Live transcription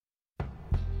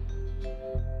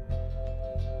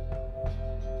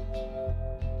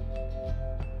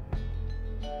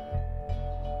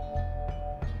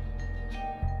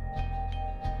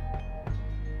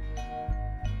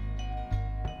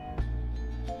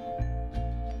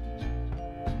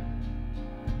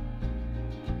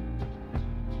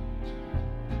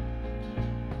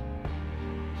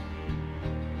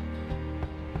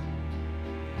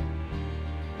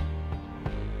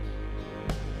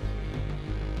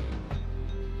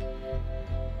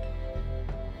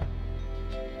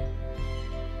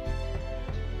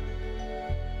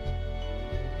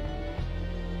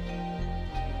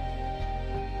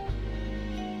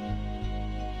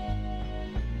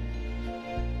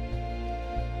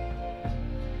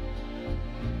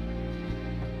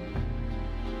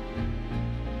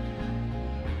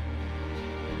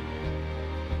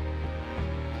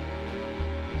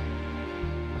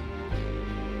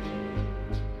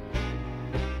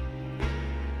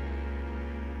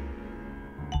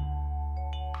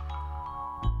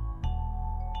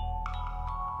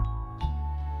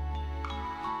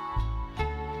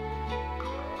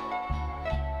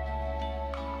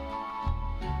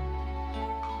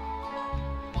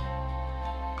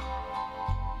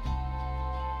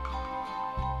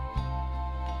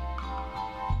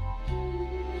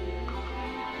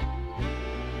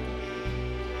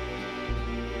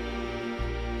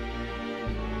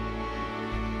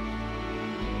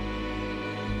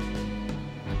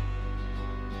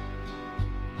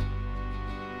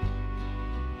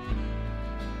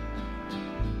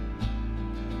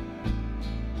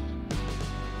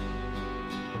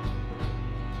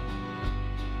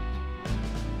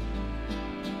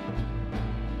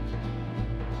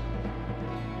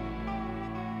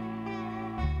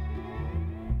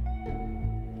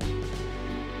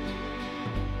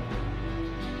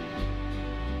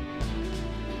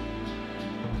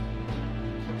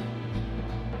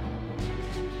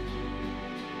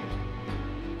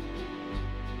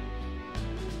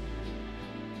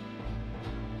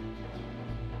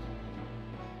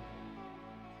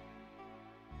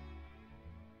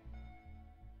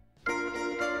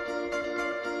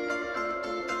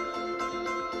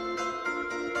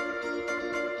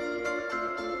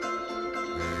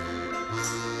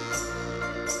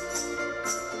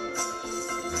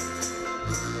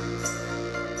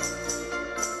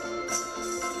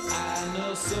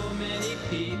so many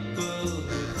people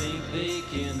who think they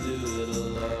can do it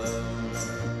alone.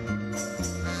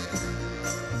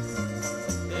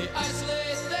 They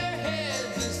isolate their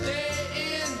heads and stay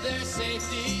in their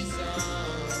safety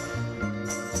zone.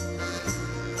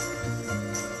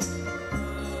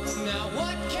 Now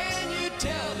what can you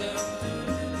tell them?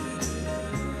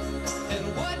 And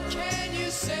what can you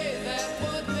say that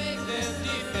would make them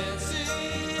defensive?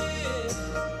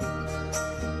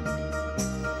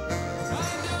 I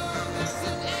know there's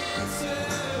an answer.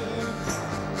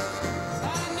 I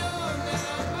know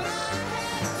now, but I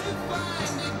had to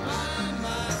find it by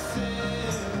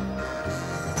myself.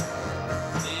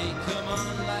 They come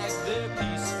on like they're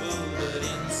peaceful, but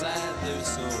inside they're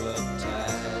so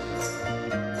uptight.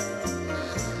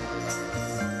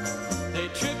 They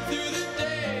trip through the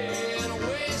day and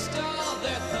waste all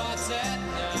their thoughts at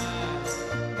night.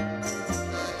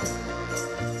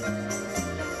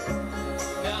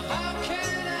 Now how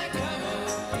can I come up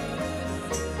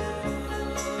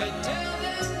and tell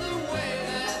them the way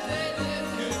that they live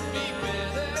could be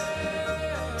better?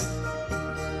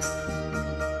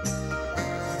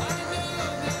 I know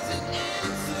there's an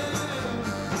answer.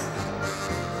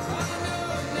 I know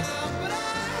now, but I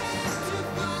had to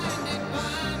find it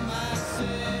by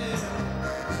myself.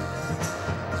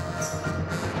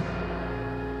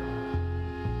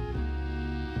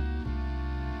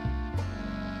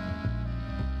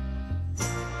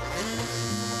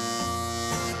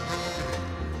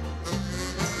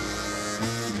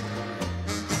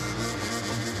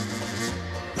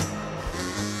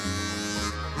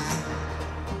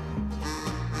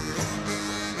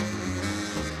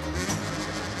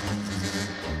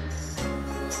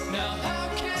 Now how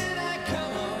can I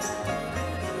come up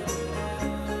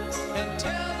and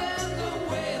tell them the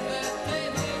way that they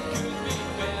live could be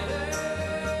better?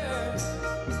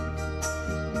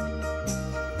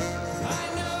 I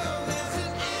know there's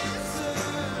an answer.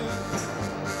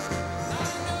 I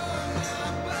know now,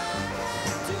 but I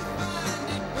had to find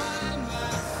it by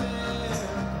myself.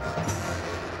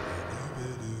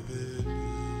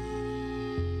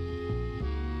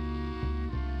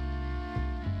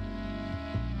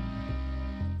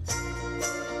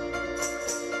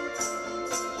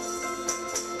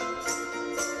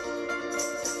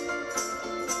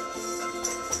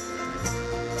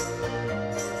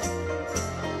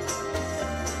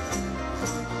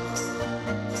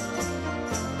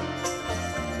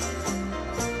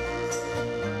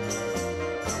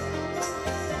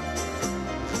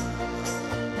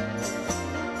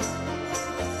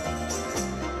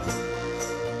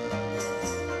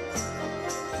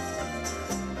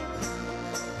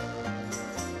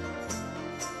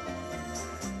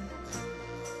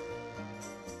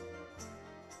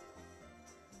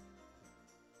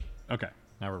 Okay,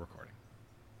 now we're recording.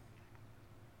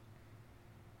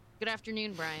 Good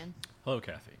afternoon, Brian. Hello,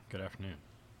 Kathy. Good afternoon.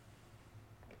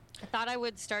 I thought I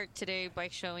would start today by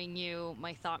showing you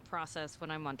my thought process when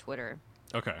I'm on Twitter.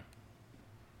 Okay.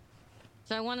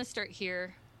 So I want to start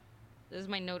here. This is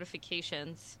my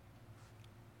notifications.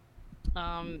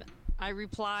 I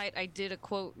replied, I did a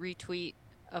quote retweet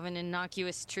of an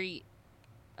innocuous tweet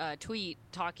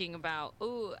talking about,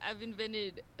 oh, I've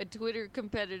invented a Twitter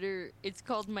competitor. It's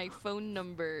called my phone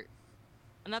number.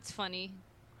 And that's funny.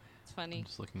 It's funny. I'm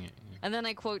just looking at you. And then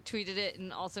I quote tweeted it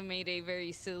and also made a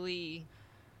very silly,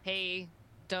 hey,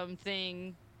 dumb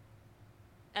thing.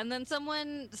 And then some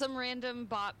random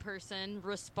bot person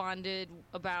responded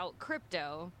about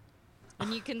crypto.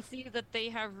 And you can see that they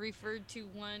have referred to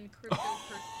one crypto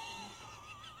person,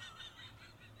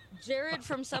 Jared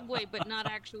from Subway, but not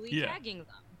actually tagging them.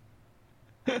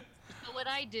 So what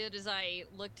I did is I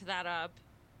looked that up.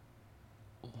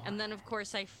 And then, of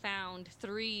course, I found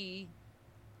 3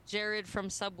 Jared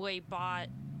from Subway bot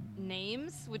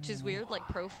names, which is weird, like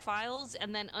profiles.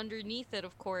 And then underneath it,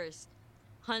 of course,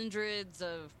 hundreds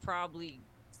of probably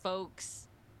folks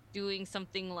doing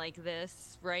something like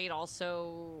this, right?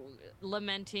 Also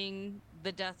lamenting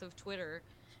the death of Twitter.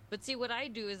 But see, what I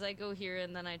do is I go here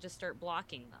and then I just start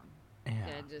blocking them. Yeah.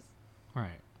 And just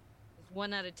Right.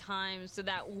 one at a time. So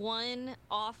that one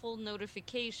awful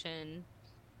notification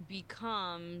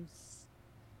becomes,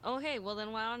 oh, hey, well,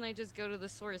 then why don't I just go to the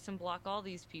source and block all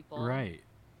these people? Right.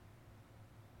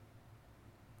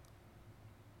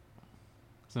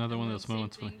 It's another one of those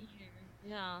moments when...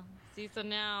 Yeah. See, so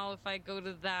now if I go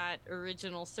to that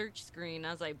original search screen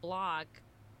as I block,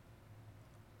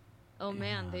 oh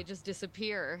man, they just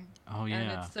disappear. Oh yeah.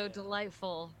 And it's so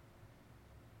delightful.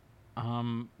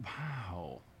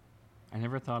 Wow. I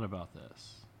never thought about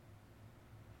this.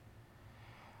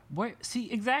 Wait, see,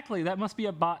 exactly. That must be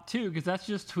a bot too, because that's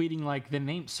just tweeting like the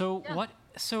name. So Yeah. what?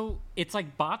 So it's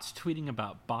like bots tweeting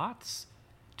about bots,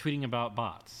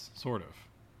 sort of.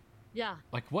 Yeah.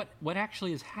 Like what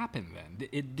actually has happened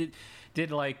then?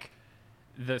 Did like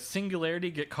the singularity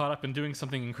get caught up in doing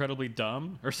something incredibly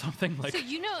dumb or something like? So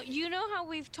you know how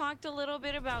we've talked a little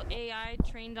bit about AI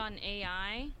trained on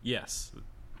AI? Yes.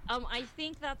 I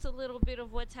think that's a little bit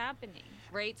of what's happening,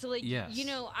 right? So like, Yes. you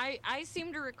know, I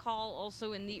seem to recall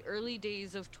also in the early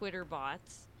days of Twitter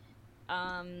bots,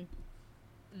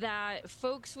 that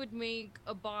folks would make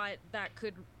a bot that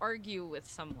could argue with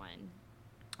someone.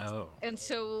 Oh. And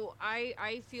so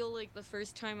I feel like the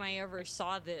first time I ever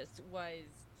saw this was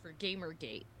for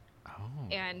Gamergate. Oh.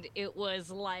 And it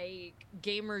was like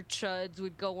gamer chuds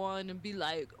would go on and be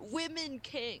like, women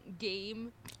can't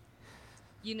game,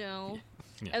 you know?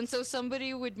 Yeah. And so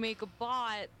somebody would make a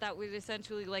bot that was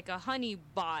essentially like a honey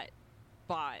pot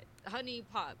bot,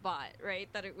 right?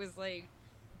 That it was like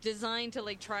designed to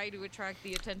like try to attract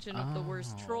the attention of the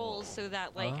worst trolls so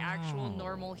that like actual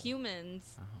normal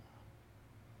humans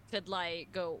could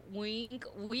like go, wink,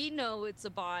 we know it's a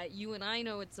bot, you and I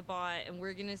know it's a bot, and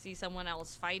we're gonna see someone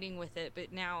else fighting with it,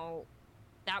 but now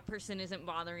that person isn't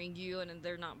bothering you and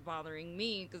they're not bothering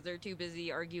me because they're too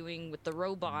busy arguing with the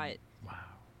robot. Wow.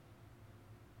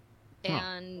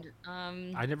 And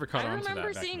I never caught on to that. I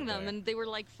remember back in seeing the them day. and they were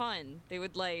like fun. They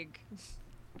would like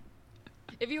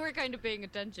if you were kind of paying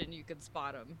attention, you could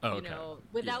spot them, Oh, you okay. know,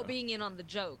 without Yeah. being in on the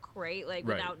joke, right? Like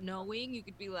Right. without knowing, you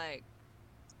could be like,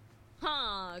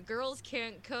 huh, girls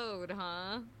can't code,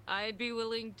 huh? I'd be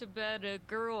willing to bet a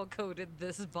girl coded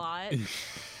this bot.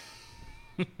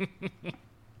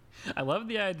 I love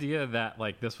the idea that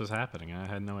like this was happening. I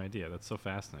had no idea. That's so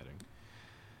fascinating.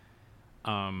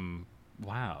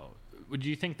 Wow. Would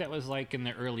you think that was like in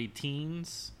the early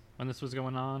teens when this was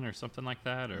going on, or something like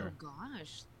that, or? Oh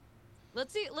gosh.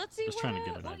 Let's see Just what trying to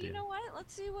get an well, idea. you know what?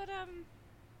 Let's see what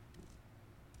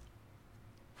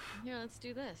here, let's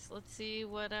do this. Let's see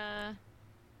what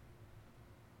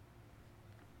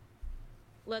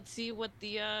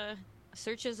the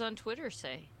searches on Twitter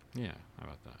say. Yeah, how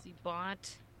about that? See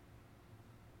bot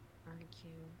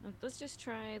argue. Let's just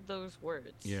try those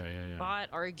words. Yeah. Bot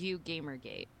argue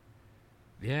Gamergate.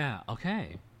 Yeah.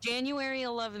 Okay. January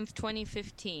 11th,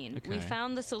 2015. We Okay.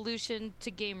 found the solution to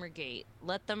Gamergate.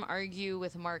 Let them argue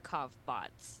with Markov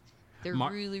bots. They're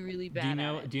really, really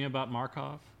bad. Do you know about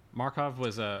Markov? Markov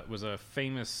was a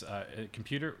famous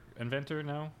computer inventor.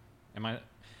 No, I'm not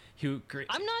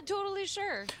totally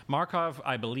sure. Markov,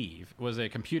 I believe, was a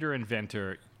computer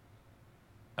inventor.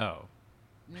 Oh.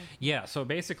 Yeah, so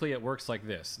basically it works like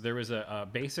this. There was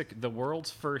the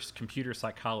world's first computer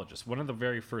psychologist. One of the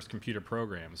very first computer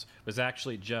programs was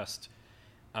actually just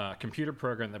a computer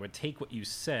program that would take what you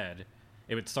said.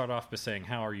 It would start off by saying,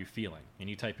 how are you feeling? And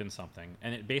you type in something.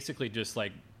 And it basically just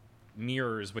like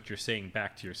mirrors what you're saying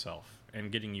back to yourself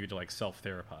and getting you to like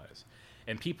self-therapize.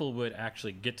 And people would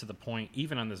actually get to the point,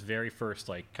 even on this very first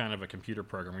like kind of a computer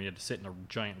program where you had to sit in a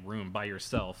giant room by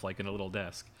yourself, like in a little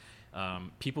desk.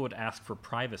 People would ask for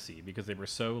privacy because they were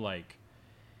so like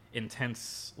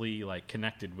intensely like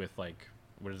connected with like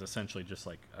what is essentially just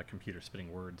like a computer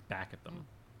spitting words back at them.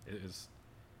 It is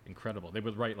incredible. They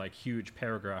would write like huge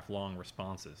paragraph long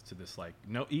responses to this, like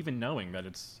even knowing that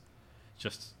it's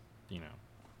just, you know,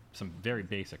 some very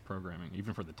basic programming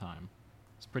even for the time.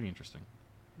 It's pretty interesting.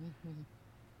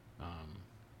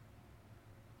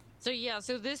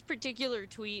 So this particular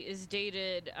tweet is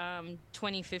dated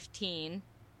 2015,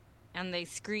 and they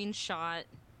screenshot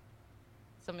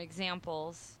some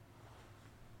examples.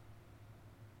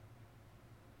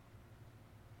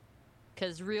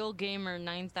 Because Real Gamer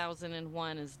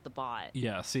 9001 is the bot.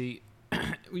 Yeah, see,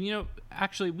 you know,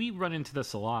 actually, we run into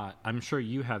this a lot. I'm sure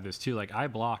you have this too. Like, I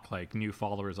block like new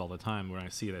followers all the time when I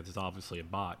see that it's obviously a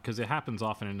bot, because it happens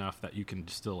often enough that you can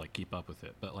still like keep up with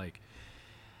it. But like,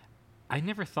 I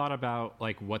never thought about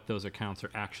like what those accounts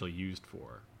are actually used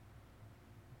for.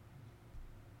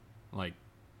 Like,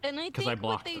 and I 'cause I think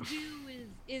what blocked they them. do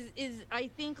is I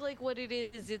think like what it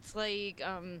is, it's like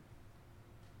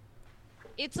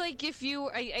it's like if you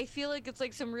I feel like it's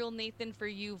like some real Nathan For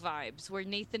You vibes, where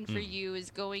Nathan For You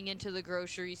is going into the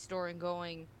grocery store and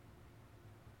going,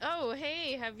 oh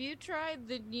hey, have you tried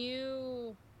the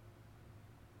new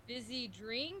fizzy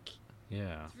drink?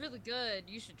 yeah, It's really good,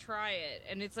 you should try it.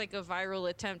 And it's like a viral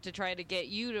attempt to try to get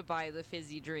you to buy the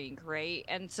fizzy drink, right?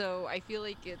 And so I feel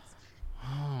like it's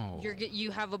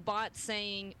you have a bot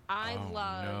saying, I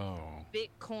love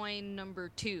Bitcoin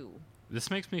 #2. This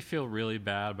makes me feel really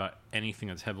bad about anything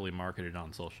that's heavily marketed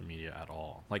on social media at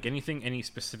all. Like any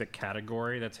specific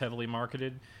category that's heavily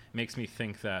marketed makes me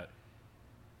think that,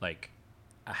 like,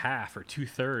 a half or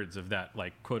 2/3 of that,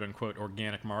 like, quote unquote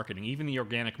organic marketing. Even the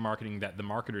organic marketing that the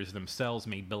marketers themselves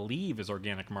may believe is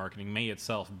organic marketing may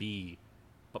itself be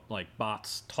like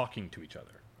bots talking to each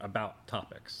other about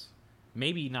topics.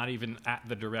 Maybe not even at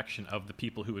the direction of the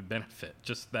people who would benefit,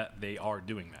 just that they are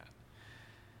doing that.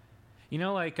 You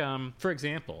know, like, for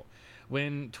example,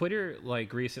 when Twitter,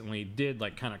 like, recently did,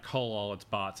 like, kind of cull all its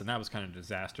bots, and that was kind of a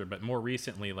disaster, but more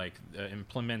recently, like,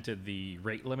 implemented the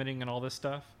rate limiting and all this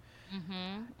stuff,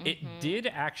 it did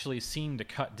actually seem to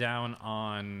cut down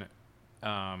on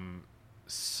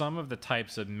some of the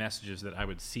types of messages that I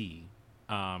would see.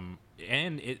 And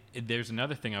there's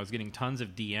another thing. I was getting tons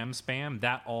of DM spam.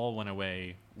 That all went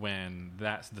away when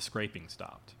the scraping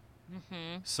stopped.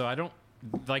 So I don't...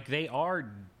 Like,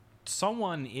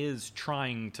 someone is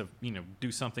trying to,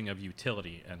 do something of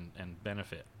utility and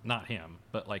benefit. Not him,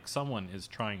 but, like, someone is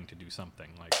trying to do something.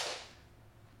 Like,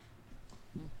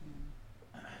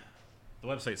 the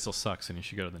website still sucks, and you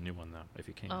should go to the new one, though, if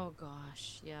you can. Oh,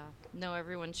 gosh, yeah. No,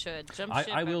 everyone should. Jump ship,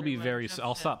 I will be everyone.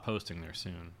 I'll stop posting there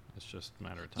soon. It's just a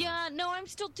matter of time. Yeah, no, I'm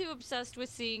still too obsessed with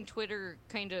seeing Twitter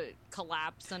kind of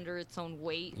collapse under its own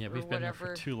weight. Yeah, we've been there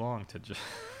for too long to just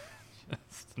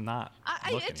not.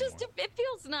 It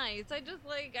feels nice. I just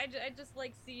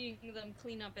like seeing them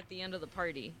clean up at the end of the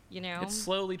party. It's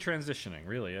slowly transitioning,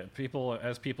 really.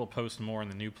 As people post more in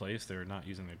the new place, they're not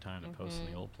using their time to post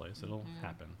in the old place. It'll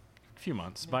happen. A few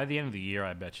months. By the end of the year,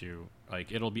 I bet you,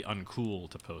 like, it'll be uncool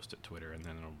to post at Twitter, and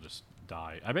then it'll just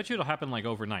die. I bet you it'll happen, like,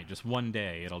 overnight. Just one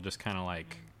day, it'll just kind of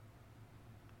like,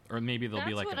 or maybe there'll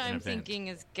be like an event. That's what I'm thinking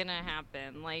is gonna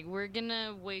happen. Like, we're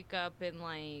gonna wake up in,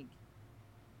 like,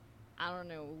 I don't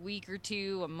know, a week or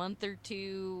two, a month or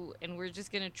two, and we're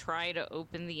just gonna try to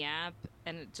open the app,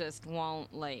 and it just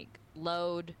won't, like,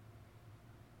 load.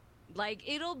 Like,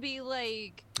 it'll be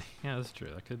like... Yeah, that's true.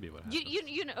 That could be what happens.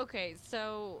 You know, okay,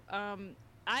 so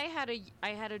I had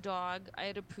a dog. I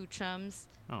had a Poochums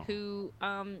who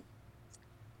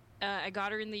I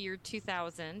got her in the year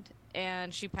 2000,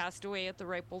 and she passed away at the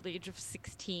ripe old age of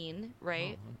 16,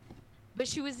 right? Oh. But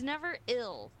she was never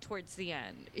ill towards the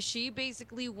end. She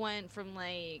basically went from,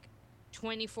 like,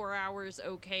 24 hours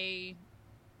okay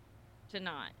to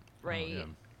not, right?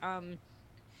 Oh, yeah.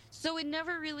 So it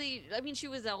never really... I mean, she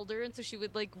was elder, and so she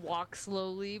would, like, walk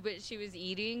slowly, but she was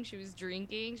eating, she was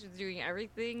drinking, she was doing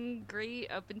everything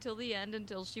great up until the end,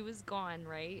 until she was gone,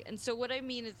 right? And so what I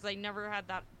mean is I never had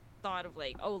that thought of,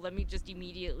 like, oh, let me just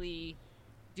immediately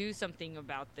do something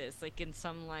about this. Like, in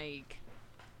some, like,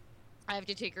 I have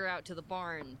to take her out to the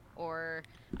barn, or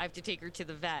I have to take her to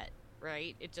the vet,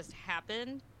 right? It just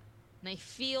happened. And I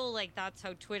feel like that's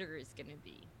how Twitter is going to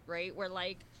be, right? Where,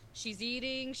 like, she's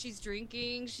eating, she's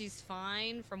drinking, she's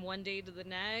fine from one day to the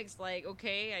next. Like,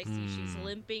 okay, I see she's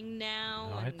limping now.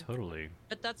 No, I totally.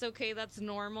 But that's okay. That's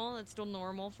normal. It's still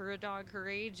normal for a dog her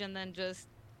age. And then just...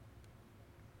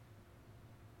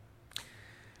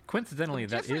 Coincidentally,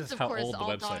 that is how old the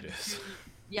website is.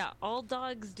 Yeah, all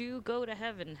dogs do go to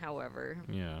heaven, however.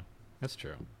 Yeah, that's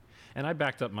true. And I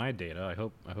backed up my data. I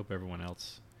hope everyone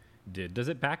else did. Does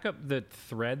it back up the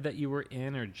thread that you were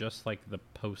in, or just like the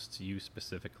posts you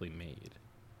specifically made?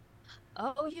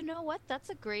 Oh, you know what? That's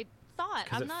a great thought.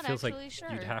 I'm not actually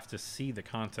sure. You'd have to see the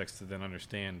context to then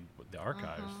understand the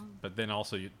archive. But then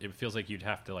also, it feels like you'd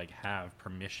have to, like, have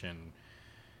permission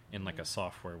in, like, a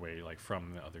software way, like,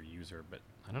 from the other user. But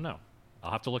I don't know.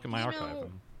 I'll have to look at my archive.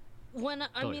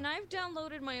 I've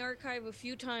downloaded my archive a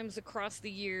few times across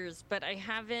the years, but I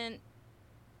haven't,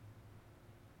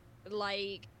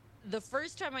 like, the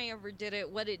first time I ever did it,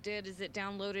 what it did is it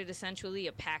downloaded essentially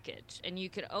a package, and you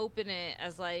could open it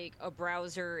as, like, a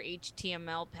browser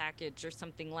HTML package or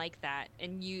something like that,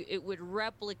 and it would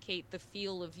replicate the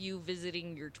feel of you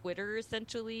visiting your Twitter,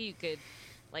 essentially. You could,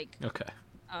 like,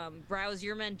 browse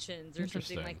your mentions or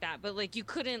something like that, but, like, you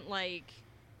couldn't, like,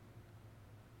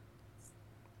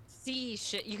 see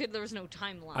shit. There was no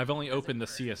timeline. I've only opened the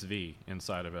CSV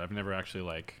inside of it. I've never actually,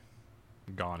 like,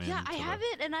 gone in. Yeah, I have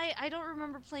it, and I don't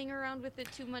remember playing around with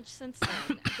it too much since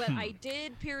then. But I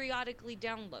did periodically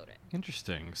download it.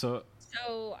 Interesting. So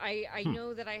I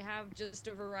know that I have just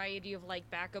a variety of, like,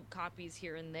 backup copies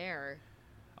here and there.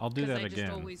 I'll do that again. I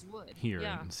just always would. Here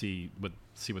and see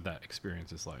what that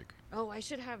experience is like. Oh, I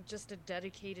should have just a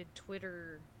dedicated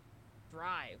Twitter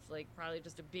drive, like, probably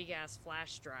just a big ass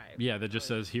flash drive. Yeah, that just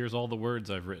says, here's all the words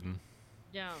I've written.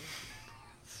 Yeah.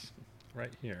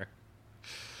 Right here.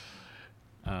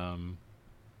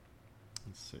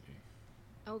 Let's see.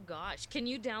 Oh gosh, can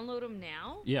you download them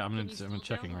now? Yeah, I'm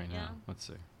checking right now. Let's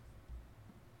see.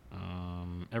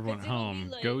 Everyone at home,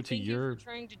 like, go to your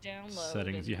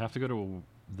settings. You have to go to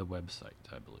the website,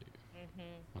 I believe.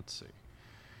 Let's see.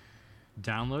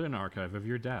 Download an archive of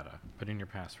your data. Put in your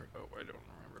password. Oh, I don't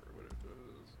remember what it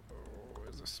is. Oh,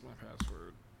 is this my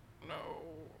password? No.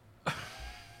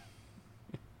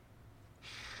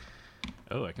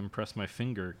 Oh, I can press my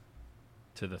finger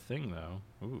to the thing, though.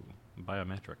 Ooh,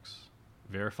 biometrics.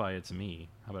 Verify it's me.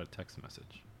 How about a text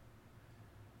message?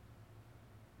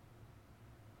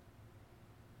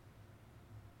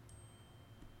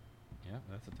 Yeah,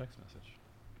 that's a text message.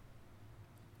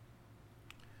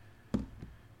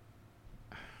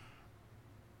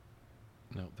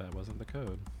 No, that wasn't the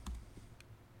code.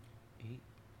 8.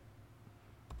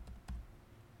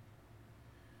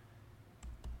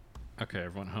 Okay,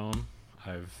 everyone home.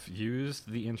 I've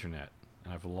used the internet,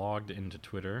 and I've logged into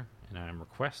Twitter, and I'm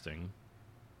requesting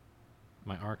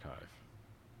my archive.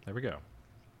 There we go.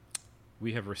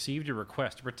 We have received your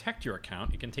request to protect your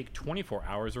account. It can take 24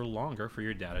 hours or longer for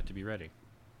your data to be ready.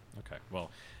 Okay,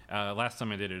 well, last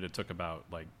time I did it, it took about,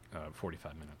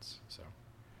 45 minutes, so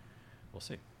we'll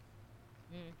see.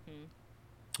 Mm-hmm.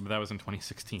 But that was in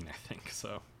 2016, I think,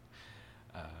 so...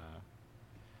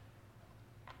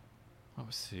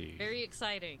 let's see. Very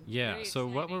exciting. Yeah, Very so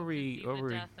what were exciting to see we...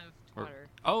 the death of Twitter.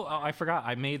 Oh, I forgot.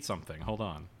 I made something. Hold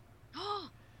on.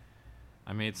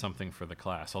 I made something for the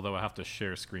class, although I have to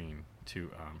share screen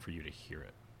to for you to hear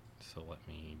it. So let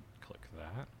me click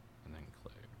that, and then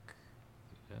click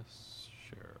this,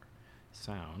 share.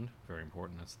 Sound, very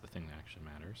important. That's the thing that actually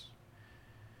matters.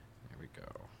 There we go.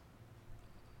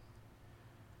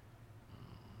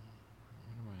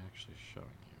 What am I actually showing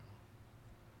you?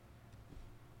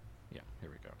 Yeah, here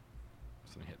we go.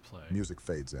 So let me hit play. Music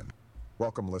fades in.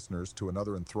 Welcome, listeners, to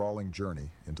another enthralling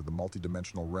journey into the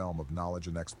multidimensional realm of knowledge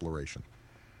and exploration.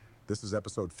 This is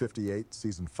episode 58,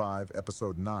 season 5,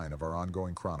 episode 9 of our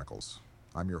ongoing chronicles.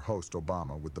 I'm your host,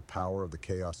 Obama, with the power of the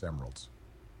Chaos Emeralds.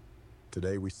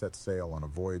 Today, we set sail on a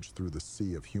voyage through the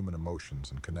sea of human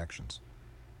emotions and connections.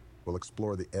 We'll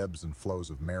explore the ebbs and flows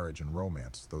of marriage and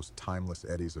romance, those timeless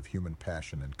eddies of human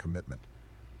passion and commitment.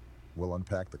 We'll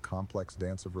unpack the complex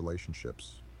dance of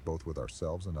relationships, both with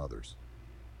ourselves and others,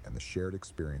 and the shared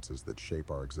experiences that shape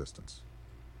our existence.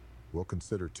 We'll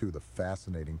consider, too, the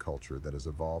fascinating culture that has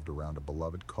evolved around a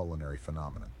beloved culinary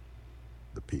phenomenon,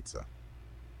 the pizza.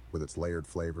 With its layered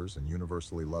flavors and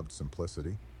universally loved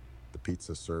simplicity, the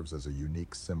pizza serves as a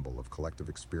unique symbol of collective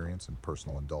experience and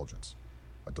personal indulgence,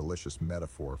 a delicious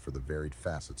metaphor for the varied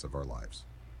facets of our lives.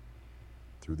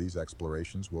 Through these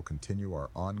explorations, we'll continue our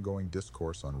ongoing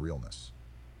discourse on realness.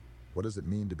 What does it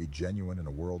mean to be genuine in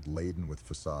a world laden with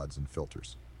facades and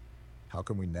filters? How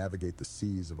can we navigate the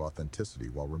seas of authenticity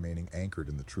while remaining anchored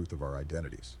in the truth of our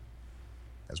identities?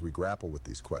 As we grapple with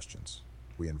these questions,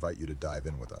 we invite you to dive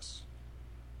in with us.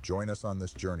 Join us on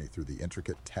this journey through the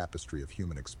intricate tapestry of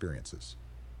human experiences.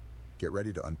 Get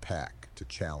ready to unpack, to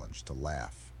challenge, to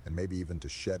laugh, and maybe even to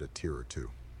shed a tear or two.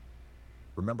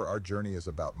 Remember, our journey is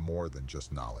about more than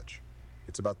just knowledge.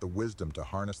 It's about the wisdom to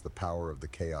harness the power of the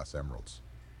Chaos Emeralds,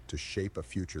 to shape a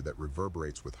future that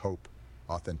reverberates with hope,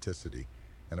 authenticity,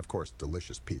 and of course,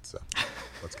 delicious pizza.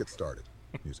 Let's get started.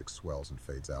 Music swells and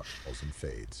fades out, swells and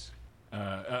fades.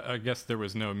 I guess there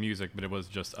was no music, but it was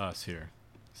just us here.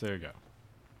 So there you go.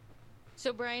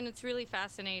 So, Brian, it's really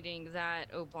fascinating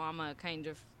that Obama kind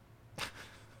of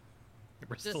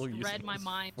We're just still using read my this.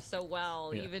 mind so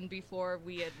well, Yeah. even before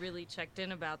we had really checked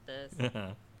in about this.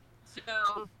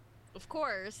 So, of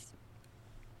course,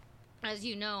 as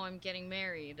you know, I'm getting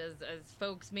married. As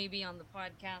folks maybe on the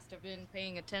podcast have been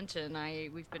paying attention,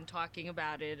 we've been talking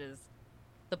about it as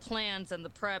the plans and the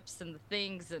preps and the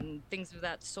things of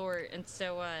that sort. And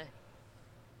so,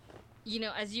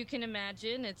 as you can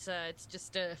imagine, it's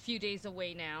just a few days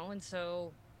away now, and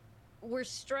so we're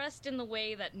stressed in the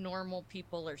way that normal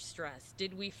people are stressed.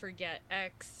 Did we forget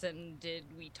X, and did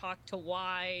we talk to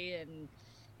Y, and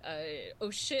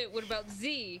oh shit, what about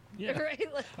Z? Yeah. Right?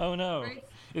 Oh no. Right?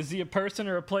 Is he a person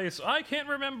or a place? I can't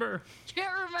remember.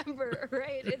 Can't remember,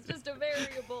 right? It's just a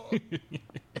variable.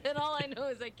 And all I know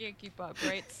is I can't keep up,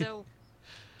 right? So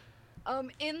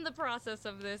in the process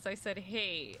of this, I said,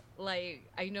 hey,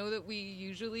 I know that we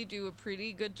usually do a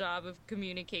pretty good job of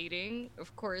communicating.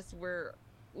 Of course, we're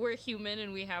human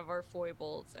and we have our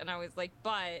foibles. And I was like,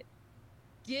 but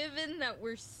given that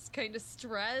we're kind of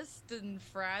stressed and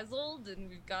frazzled and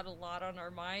we've got a lot on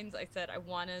our minds, I said, I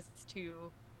want us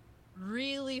to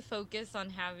really focus on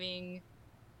having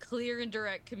clear and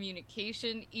direct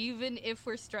communication, even if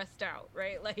we're stressed out,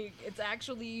 right? It's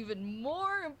actually even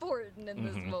more important in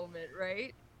this moment,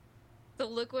 right? So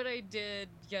look what I did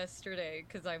yesterday,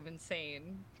 because I'm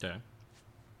insane. Okay.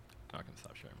 I can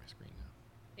stop sharing my screen now.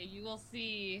 Okay, you will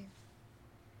see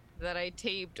that I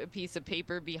taped a piece of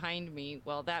paper behind me.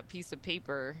 Well, that piece of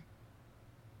paper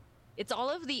It's all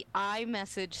of the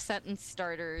iMessage sentence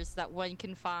starters that one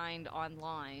can find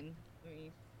online.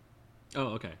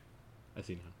 Oh, okay. I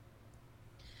see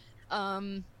now.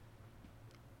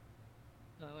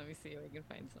 Let me see if I can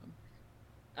find some.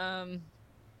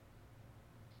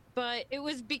 But it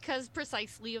was because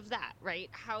precisely of that, right?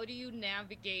 How do you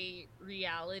navigate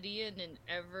reality in an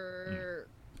ever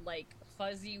like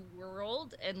fuzzy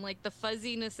world? And like the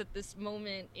fuzziness at this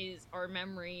moment is our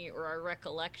memory or our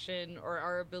recollection or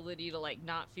our ability to like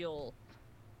not feel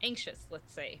anxious,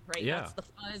 let's say, right? Yeah. That's the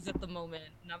fuzz at the moment.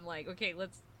 And I'm like, okay,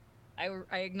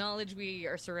 I acknowledge we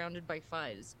are surrounded by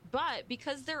fuzz, but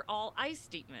because they're all I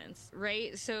statements,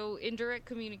 right? So indirect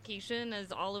communication,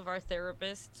 as all of our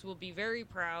therapists will be very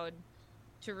proud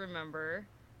to remember,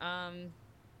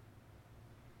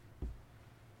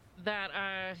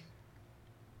 that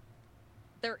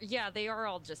they are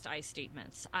all just I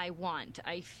statements. I want,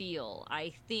 I feel,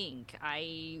 I think,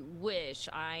 I wish,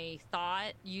 I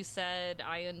thought, you said,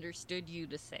 I understood you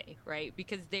to say, right?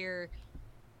 Because they're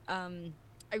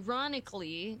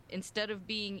ironically, instead of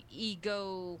being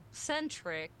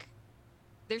egocentric,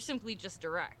 they're simply just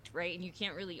direct, right? And you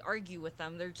can't really argue with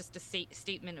them. They're just a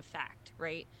statement of fact,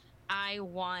 right? I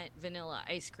want vanilla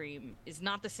ice cream is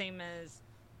not the same as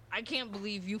I can't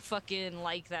believe you fucking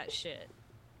like that shit.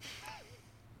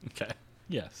 Okay.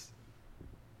 Yes.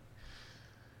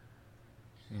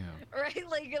 Yeah. Right?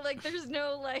 Like there's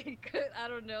no like I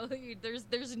don't know.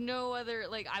 There's no other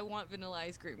like I want vanilla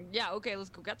ice cream. Yeah, okay, let's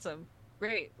go get some.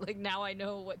 Great. Like now I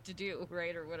know what to do,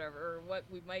 right? Or whatever, or what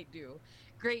we might do.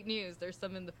 Great news. There's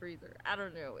some in the freezer. I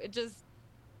don't know. It just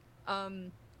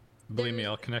believe me,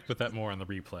 I'll connect with that more on the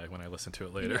replay when I listen to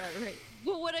it later. Yeah, right.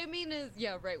 Well, what I mean is,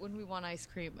 yeah, right, when we want ice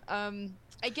cream.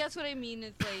 I guess what I mean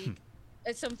is like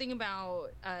it's something about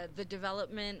the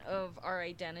development of our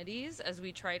identities as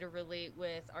we try to relate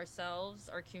with ourselves,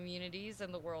 our communities,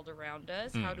 and the world around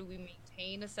us. How do we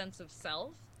maintain a sense of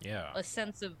self? Yeah. A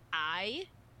sense of I,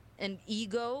 an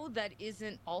ego that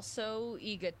isn't also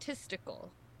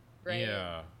egotistical, right?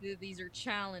 Yeah. These are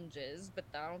challenges, but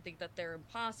I don't think that they're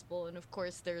impossible. And of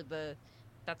course,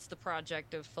 that's the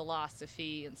project of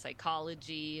philosophy and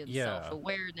psychology and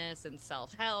self-awareness and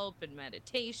self-help and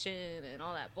meditation and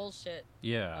all that bullshit.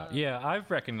 Yeah, I've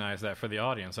recognized that for the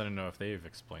audience. I don't know if they've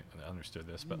understood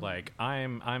this, but like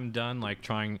I'm done like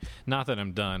trying. Not that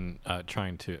I'm done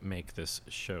trying to make this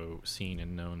show seen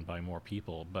and known by more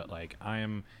people, but like I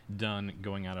am done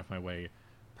going out of my way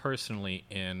personally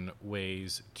in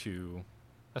ways to.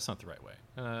 That's not the right way.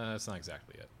 That's not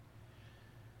exactly it.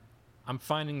 I'm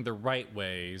finding the right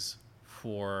ways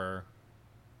for.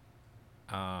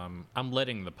 I'm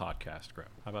letting the podcast grow.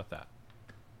 How about that?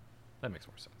 That makes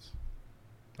more sense.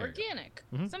 Organic.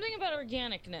 Mm-hmm. Something about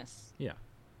organicness. Yeah,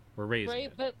 we're raising right?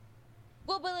 it. But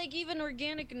like even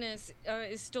organicness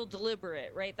is still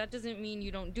deliberate, right? That doesn't mean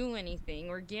you don't do anything.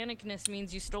 Organicness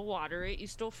means you still water it, you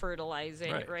still fertilize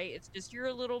it, right? It's just you're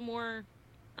a little more.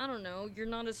 I don't know. You're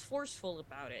not as forceful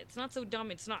about it. It's not so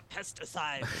dumb. It's not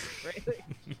pesticides, right?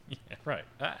 Yeah, right.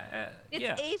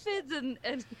 It's aphids and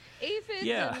aphids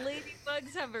and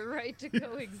ladybugs have a right to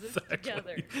coexist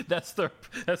together. That's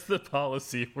the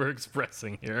policy we're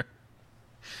expressing here.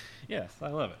 Yes, I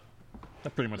love it.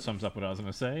 That pretty much sums up what I was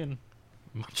going to say in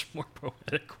a much more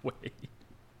poetic way.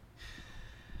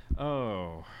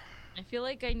 Oh. I feel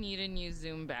like I need a new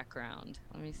Zoom background.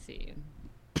 Let me see.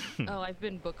 Oh, I've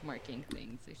been bookmarking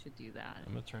things. I should do that.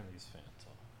 I'm gonna turn these fans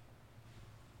off.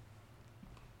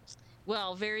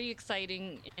 Well, very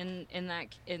exciting in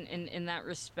that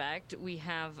respect. We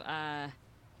have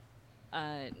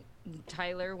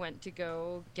Tyler went to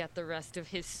go get the rest of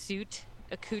his suit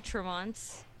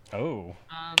accoutrements. Oh.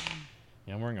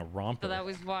 Yeah, I'm wearing a romper. So that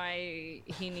was why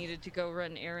he needed to go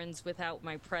run errands without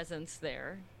my presence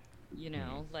there. You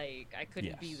know, like I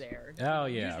couldn't be there. Oh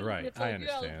yeah, usually right. It's like, I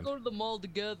understand. Yeah, let's go to the mall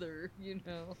together. You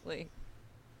know, like,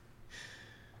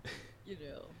 you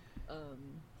know. Cool.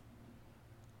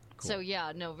 So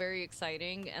yeah, no, very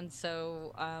exciting. And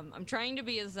so I'm trying to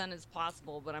be as zen as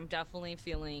possible, but I'm definitely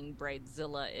feeling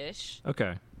Bridezilla-ish.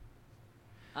 Okay.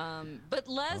 But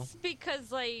less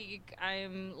because like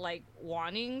I'm like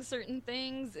wanting certain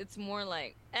things. It's more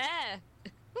like,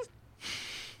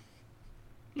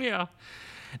 Yeah.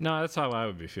 No, that's how I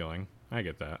would be feeling. I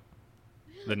get that.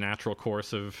 The natural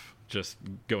course of just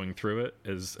going through it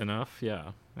is enough.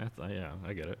 Yeah. I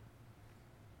get it.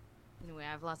 Anyway,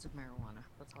 I have lots of marijuana.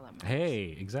 That's all that matters.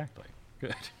 Hey, exactly.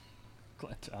 Good.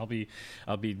 Glad I'll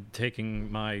be taking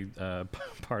my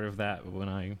part of that when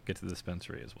I get to the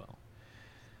dispensary as well.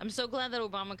 I'm so glad that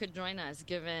Obama could join us,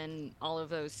 given all of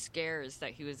those scares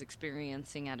that he was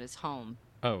experiencing at his home.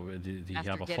 Oh, did he after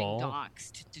have a getting fall?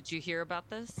 doxxed. Did you hear about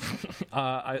this?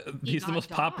 He's the got most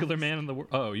popular doxxed. man in the world.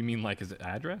 Oh, you mean like his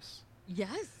address?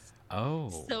 Yes.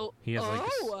 Oh, So, he has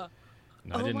like.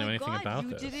 No, I didn't know my anything God, about you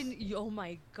this. didn't. Oh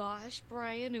my gosh,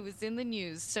 Brian, it was in the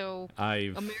news. So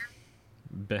I've Amer-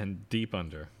 been deep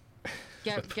under.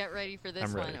 get ready for this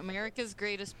I'm one. ready. America's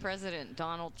greatest president,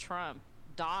 Donald Trump,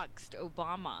 doxed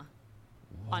Obama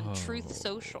on Truth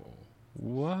Social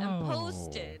Whoa. and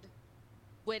posted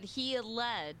what he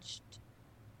alleged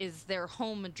is their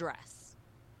home address.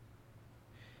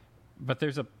 But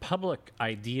there's a public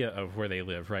idea of where they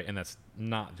live, right? And that's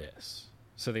not this.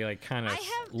 So they like kind of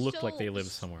look like they live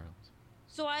somewhere else.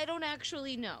 So I don't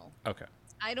actually know. Okay.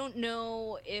 I don't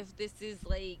know if this is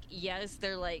like, yes,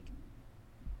 they're like,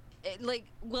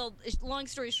 well, long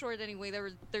story short, anyway,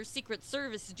 they're Secret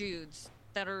Service dudes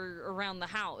that are around the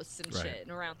house and Right. shit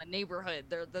and around the neighborhood.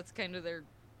 That's kind of their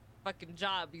fucking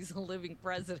job. He's a living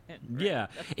president. Right? Yeah.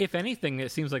 If anything,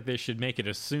 it seems like they should make it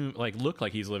look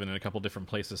like he's living in a couple different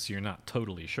places, so you're not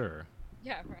totally sure.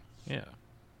 Yeah, right. Yeah.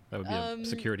 That would be a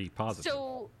security positive.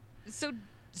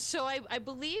 So I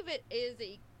believe it is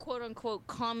a quote unquote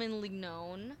commonly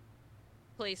known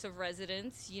place of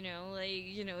residence.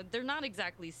 They're not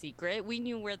exactly secret. We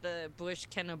knew where the Bush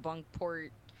Kennebunkport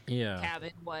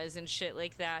cabin was and shit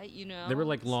like that. They were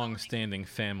like long-standing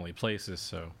family places,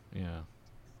 so yeah.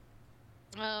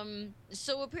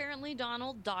 So apparently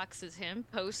Donald doxes him,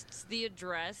 posts the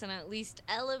address, and at least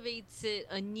elevates it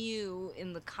anew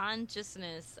in the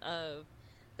consciousness of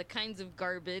the kinds of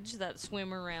garbage that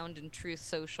swim around in Truth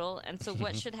Social. And so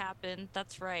what should happen?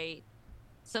 That's right.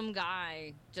 Some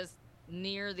guy just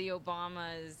near the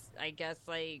Obamas, I guess,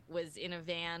 like, was in a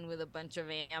van with a bunch of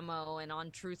ammo, and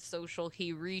on Truth Social,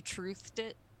 he re-truthed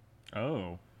it.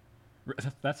 Oh.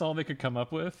 That's all they could come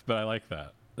up with, but I like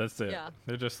that. That's it. Yeah.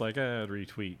 They're just like,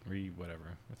 retweet,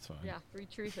 whatever. That's fine. Yeah,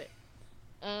 re-truth it.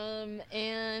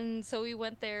 And so we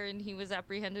went there, and he was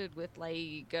apprehended with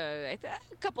like a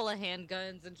couple of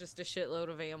handguns and just a shitload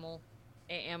of ammo.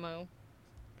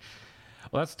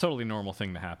 Well, that's a totally normal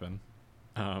thing to happen.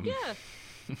 Yeah,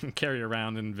 Carry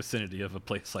around in the vicinity of a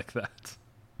place like that.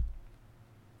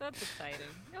 that's exciting.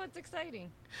 No, it's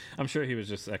exciting. I'm sure he was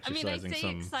just exercising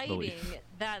some exciting belief.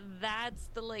 that's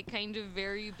the like kind of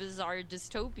very bizarre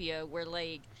dystopia where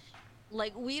like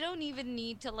we don't even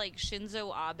need to like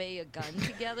Shinzo Abe a gun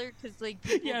together because like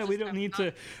Yeah, we don't need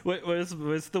to.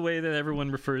 What's the way that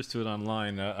everyone refers to it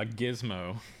online? A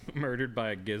gizmo, murdered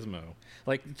by a gizmo.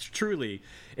 Like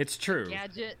it's true.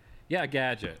 Gadget. Yeah,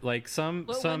 gadget. Like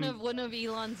One of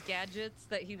Elon's gadgets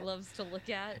that he loves to look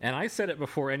at. And I said it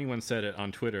before anyone said it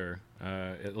on Twitter.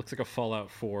 It looks like a Fallout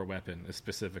 4 weapon is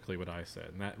specifically what I said,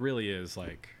 and that really is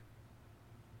like.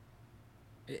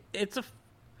 It's a.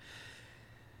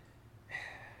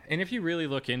 And if you really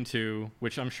look into,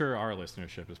 which I'm sure our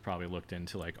listenership has probably looked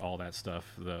into, like all that stuff,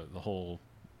 the whole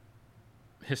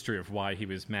history of why he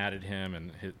was mad at him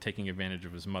and taking advantage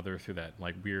of his mother through that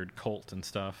like weird cult and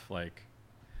stuff, like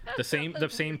the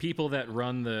same people that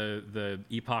run the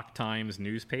Epoch Times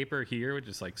newspaper here, which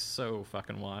is like so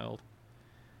fucking wild.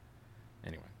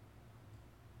 Anyway.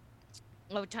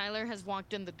 Oh, Tyler has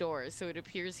walked in the door, so it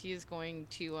appears he is going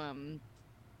to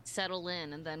settle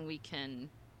in, and then we can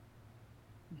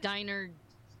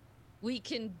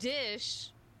dish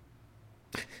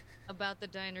about the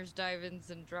diners,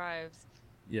 dive-ins, and drives.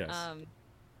 Yes.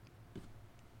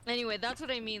 Anyway, that's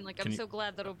what I mean. Like, I'm so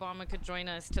glad that Obama could join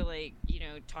us to, like,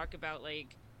 talk about,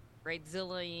 like,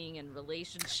 right-zillaing and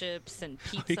relationships and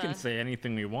pizza. We can say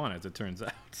anything we want, as it turns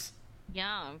out.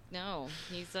 Yeah, no.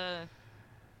 He's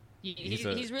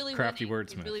he's really crafty winning.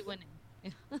 wordsmith. He's really winning.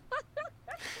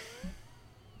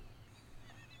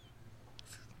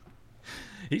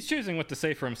 He's choosing what to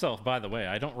say for himself, by the way.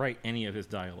 I don't write any of his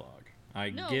dialogue.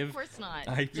 No, of course not.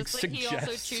 Just like he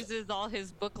also chooses all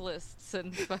his book lists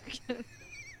and fucking...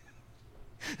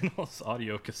 and all his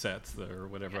audio cassettes or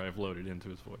whatever I've loaded into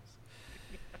his voice.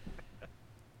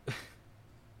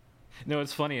 No,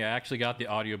 it's funny. I actually got the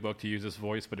audiobook to use his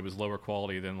voice, but it was lower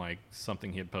quality than like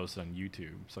something he had posted on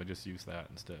YouTube, so I just used that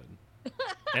instead.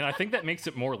 And I think that makes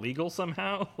it more legal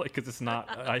somehow, like because it's not.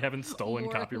 I haven't stolen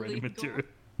More copyrighted legal. material.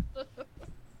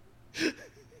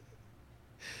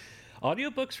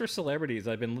 Audiobooks for celebrities.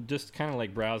 I've been just kind of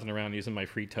like browsing around using my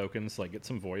free tokens to like get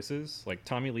some voices. Like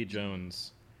Tommy Lee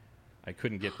Jones, I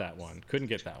couldn't get that one.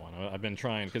 I've been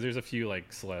trying because there's a few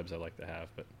like celebs I'd like to have,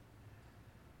 but.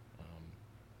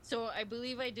 So I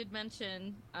believe I did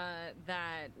mention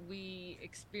that we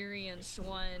experienced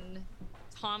one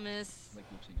Thomas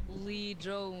Lee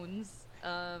Jones.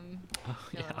 Oh,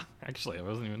 yeah, actually, I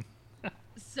wasn't even.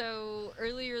 So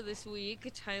earlier this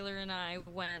week, Tyler and I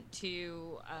went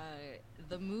to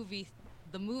the movie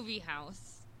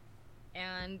house,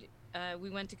 and we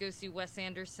went to go see Wes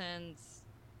Anderson's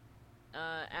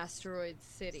Asteroid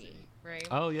City, right?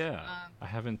 Oh yeah, I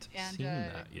haven't and, seen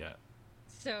that yet.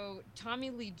 So Tommy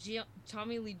Lee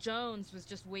Jones was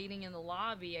just waiting in the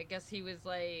lobby. I guess he was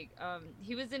like,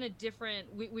 he was in a different.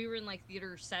 We were in like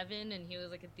theater 7, and he was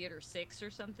like in theater 6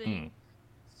 or something.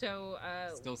 So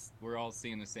Still, we're all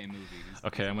seeing the same movie.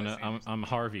 Okay, I'm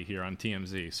Harvey here on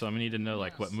TMZ, so I'm gonna need to know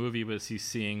like what movie was he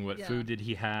seeing, what food did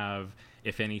he have,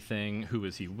 if anything, who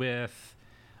was he with.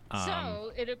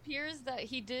 So it appears that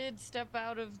he did step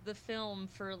out of the film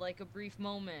for like a brief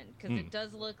moment, because it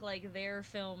does look like their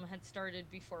film had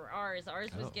started before ours.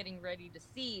 Ours was getting ready to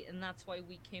see, and that's why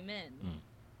we came in.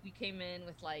 We came in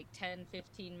with like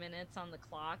 10-15 minutes on the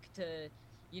clock to,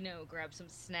 you know, grab some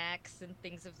snacks and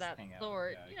things of that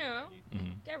sort. You know,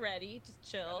 get ready, just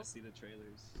chill. To see the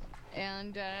trailers.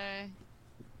 And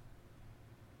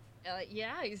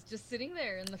yeah, he's just sitting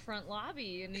there in the front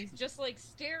lobby, and he's just like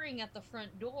staring at the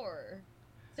front door.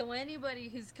 So anybody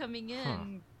who's coming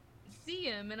in see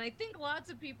him, and I think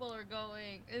lots of people are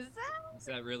going, is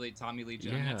that really Tommy Lee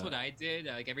Jones? Yeah. That's what I did.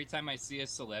 Like every time I see a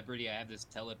celebrity, I have this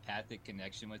telepathic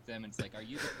connection with them. It's like, are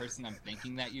you the person I'm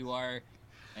thinking that you are?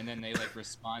 And then they like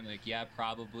respond like, yeah,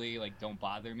 probably. Like, don't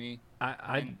bother me.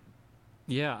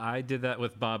 I did that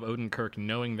with Bob Odenkirk,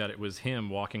 knowing that it was him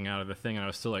walking out of the thing, and I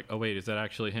was still like, oh wait, is that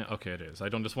actually him? Okay, it is. I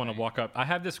don't just want to walk up. I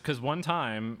had this because one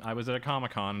time I was at a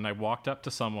Comic-Con and I walked up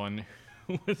to someone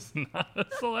who was not a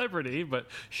celebrity, but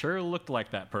sure looked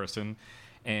like that person,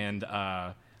 and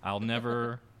I'll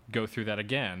never go through that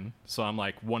again. So I'm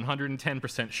like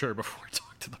 110% sure before I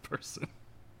talk to the person.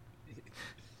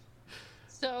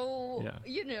 So,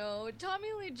 you know, Tommy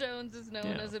Lee Jones is known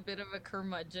as a bit of a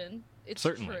curmudgeon. It's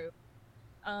Certainly. true.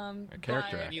 A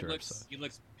character actor. He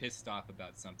looks pissed off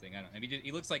about something. I don't know. I mean,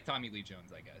 he looks like Tommy Lee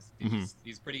Jones, I guess.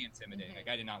 He's pretty intimidating. Like,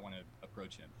 I did not want to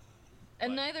approach him.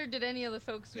 And neither did any of the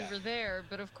folks who were there.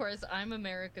 But of course, I'm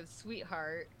America's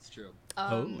sweetheart. It's true.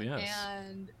 Oh yes.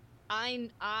 And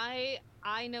I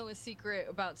know a secret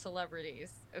about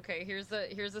celebrities. Okay, here's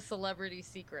a celebrity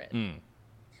secret.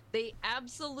 They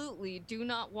absolutely do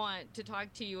not want to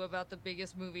talk to you about the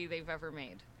biggest movie they've ever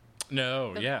made.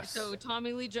 No, yes. So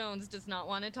Tommy Lee Jones does not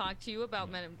want to talk to you about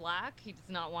Men in Black. He does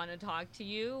not want to talk to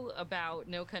you about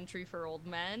No Country for Old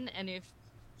Men. And if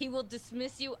he will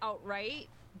dismiss you outright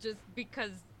just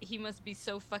because he must be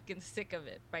so fucking sick of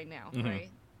it by now, right?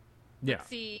 Yeah. But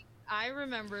see, I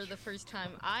remember the first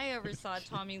time I ever saw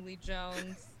Tommy Lee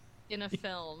Jones in a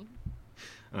film.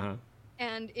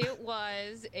 And it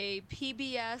was a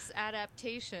PBS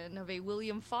adaptation of a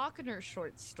William Faulkner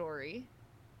short story,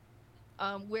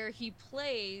 where he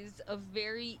plays a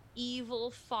very evil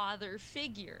father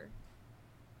figure.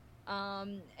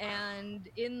 And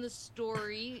in the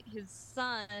story, his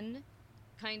son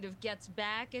kind of gets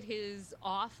back at his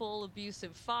awful,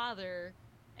 abusive father.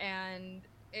 And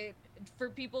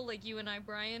for people like you and I,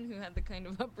 Brian, who had the kind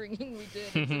of upbringing we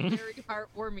did, it's a very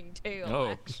heartwarming tale. Oh,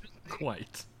 actually.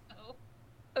 quite.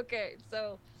 Okay,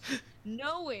 so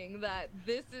knowing that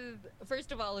this is,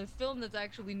 first of all, a film that's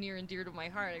actually near and dear to my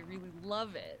heart, I really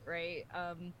love it, right?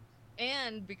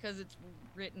 And because it's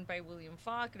written by William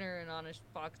Faulkner and on a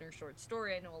Faulkner short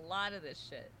story, I know a lot of this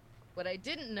shit. What I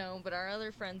didn't know, but our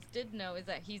other friends did know, is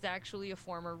that he's actually a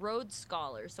former Rhodes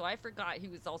Scholar, so I forgot he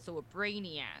was also a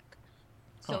brainiac.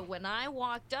 So when I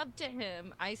walked up to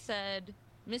him, I said,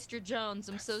 Mr. Jones,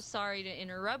 I'm so sorry to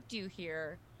interrupt you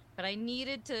here, but I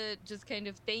needed to just kind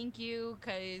of thank you,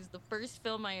 because the first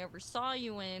film I ever saw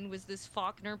you in was this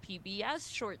Faulkner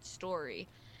PBS short story.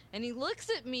 And he looks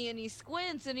at me and he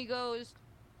squints and he goes,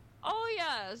 oh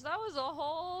yes, that was a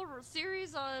whole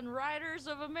series on Riders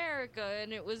of America,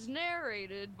 and it was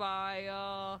narrated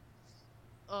by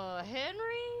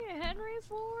Henry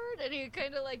Ford. And he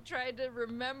kind of like tried to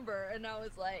remember, and I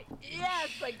was like, yes,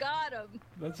 I got him.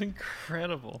 That's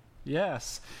incredible.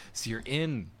 Yes. So you're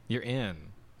in.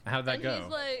 How'd that go?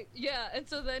 He's like, yeah. And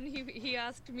so then he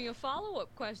asked me a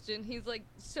follow-up question. He's like,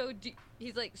 so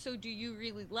do you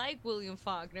really like William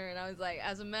Faulkner? And I was like,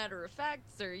 as a matter of fact,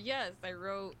 sir, yes. I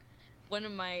wrote one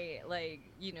of my, like,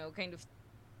 you know, kind of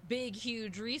big,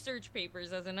 huge research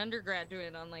papers as an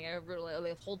undergraduate on, like, I wrote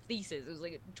a whole thesis. It was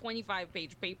like a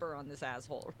 25-page paper on this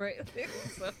asshole, right?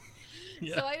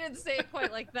 So I didn't say it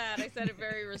quite like that. I said it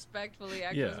very respectfully.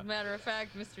 Actually, as a matter of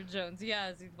fact, Mr. Jones,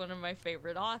 yes, he's one of my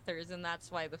favorite authors, and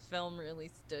that's why the film really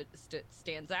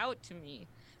stands out to me.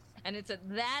 And it's at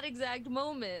that exact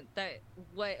moment that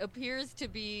what appears to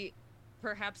be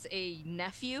perhaps a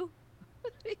nephew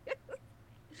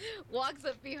walks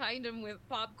up behind him with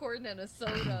popcorn and a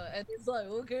soda, and he's like,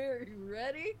 "Okay, are you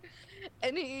ready?"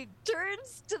 And he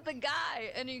turns to the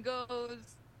guy and he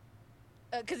goes,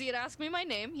 because he had asked me my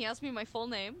name. He asked me my full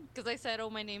name because I said, "Oh,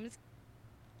 my name is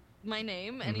my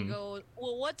name," and he goes,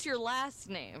 "Well, what's your last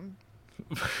name?"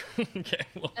 Okay.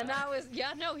 Well, And I was,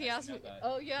 yeah, no, he asked me.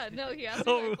 Oh, yeah, no, he asked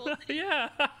me my full name. yeah.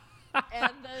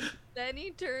 And then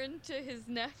he turned to his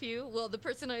nephew. Well, the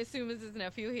person I assume is his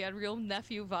nephew. He had real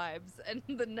nephew vibes. And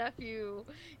the nephew,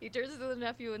 he turns to the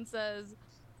nephew and says,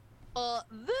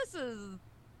 this is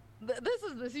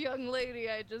this young lady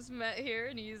I just met here.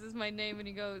 And he uses my name and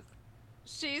he goes,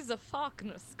 she's a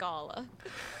Faulkner scholar.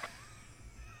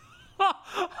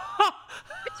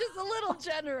 Which is a little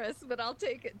generous, but I'll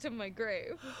take it to my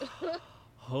grave.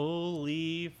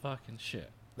 Holy fucking shit.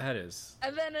 That is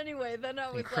And then anyway, then I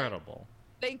was incredible.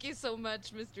 like, thank you so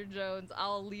much, Mr. Jones.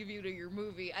 I'll leave you to your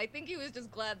movie. I think he was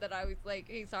just glad that I was like,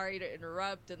 hey, sorry to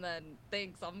interrupt, and then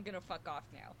thanks, I'm gonna fuck off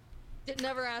now.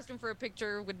 Never ask him for a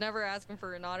picture, would never ask him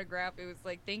for an autograph. It was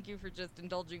like, thank you for just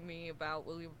indulging me about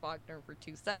William Faulkner for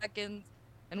 2 seconds.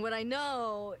 And what I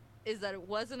know is that it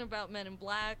wasn't about Men in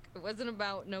Black. It wasn't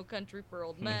about No Country for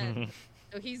Old Men.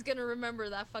 So he's gonna remember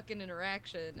that fucking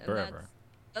interaction, and Forever.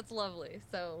 that's lovely.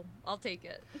 So I'll take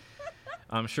it.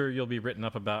 I'm sure you'll be written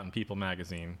up about in People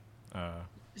magazine.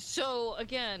 So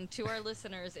again, to our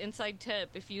listeners, inside tip: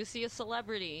 if you see a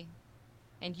celebrity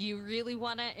and you really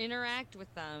want to interact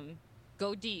with them,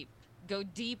 go deep. Go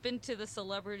deep into the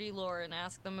celebrity lore and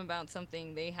ask them about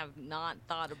something they have not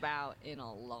thought about in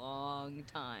a long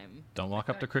time. Don't walk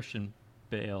up to Christian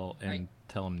Bale and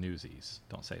tell him newsies.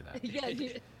 Don't say that.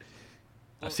 Yeah.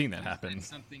 I've seen that happen. That's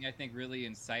something I think really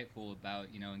insightful about,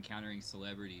 encountering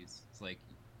celebrities. It's like,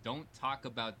 don't talk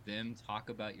about them, talk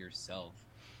about yourself.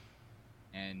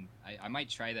 And I might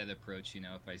try that approach,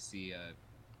 if I see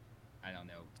I don't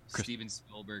know, Steven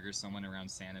Spielberg or someone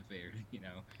around Santa Fe, or,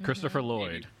 Christopher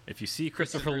Lloyd. Maybe. If you see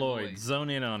Christopher Lloyd,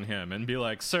 zone in on him and be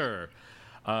like, "Sir,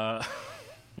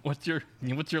 what's your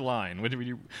line? What do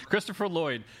you?" Christopher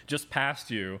Lloyd just passed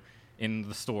you in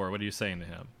the store. What are you saying to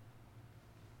him?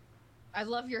 I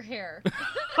love your hair.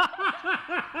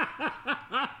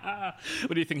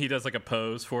 What do you think he does, like a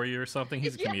pose for you or something?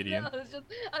 He's a comedian. No, it's just,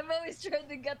 I'm always trying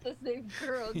to get the same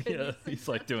girl. Yeah, he's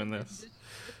like doing this.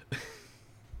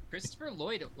 Christopher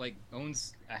Lloyd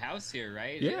owns a house here,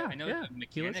 right? Yeah, I know yeah. the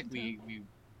mechanic we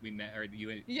met, or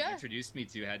you introduced me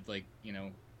to, had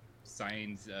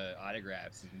signed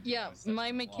autographs. And, stuff my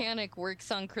on the wall. mechanic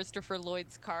works on Christopher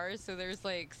Lloyd's cars, so there's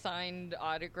signed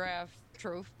autograph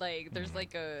trophy. There's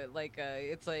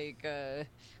it's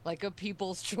like a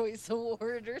People's Choice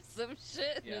Award or some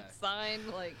shit. Yeah. And it's signed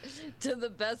to the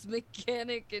best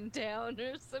mechanic in town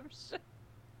or some shit.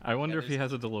 I wonder if he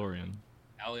has a DeLorean.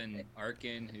 Alan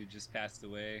Arkin, who just passed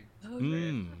away. Oh,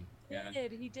 Yeah.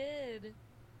 He did.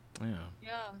 Yeah.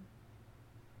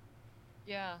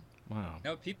 Yeah. Wow.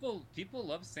 No, people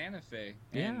love Santa Fe.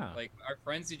 Yeah. And, our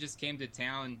friends who just came to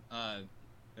town,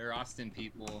 they're Austin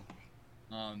people.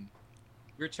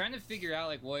 We're trying to figure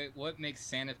out what makes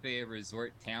Santa Fe a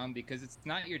resort town, because it's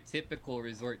not your typical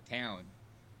resort town.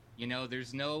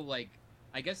 There's no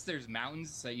I guess there's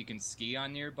mountains that you can ski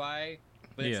on nearby,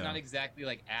 but it's not exactly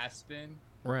like Aspen.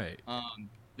 Right.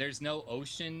 There's no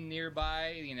ocean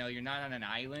nearby. You're not on an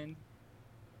island.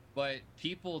 But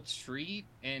people treat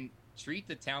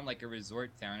the town like a resort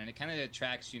town, and it kind of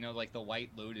attracts, the White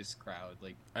Lotus crowd.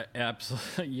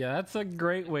 Absolutely. Yeah, that's a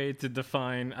great way to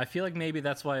define. I feel like maybe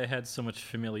that's why I had so much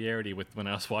familiarity with when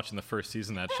I was watching the first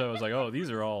season of that show. I was like, oh,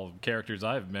 these are all characters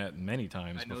I've met many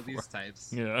times before. I know these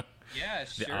types. Yeah. Yeah,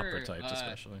 sure. The opera types,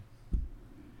 especially.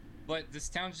 But this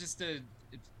town's just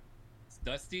it's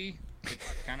dusty.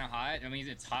 It's kind of hot. I mean,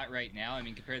 it's hot right now. I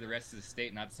mean, compared to the rest of the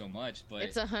state, not so much. But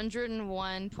It's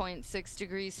 101.6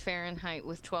 degrees Fahrenheit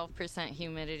with 12%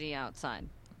 humidity outside.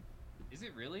 Is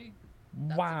it really?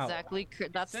 That's Wow. Exactly.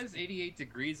 It says 88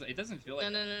 degrees. It doesn't feel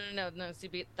like No.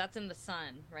 See, that's in the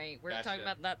sun, right? We're Gotcha. talking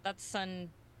about that. That's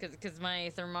sun, because my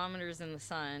thermometer's in the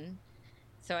sun.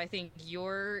 So I think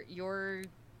your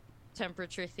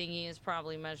temperature thingy is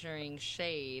probably measuring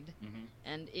shade,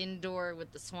 and indoor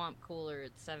with the swamp cooler,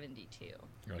 it's 72.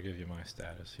 I'll give you my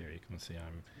status here. You can see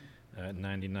I'm at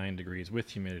 99 degrees with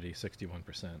humidity, 61%.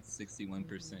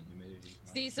 61% humidity.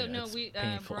 See, so Yeah, no, it's we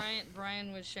painful.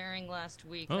 Brian was sharing last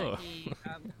week Oh. that he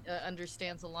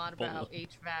understands a lot about Bold.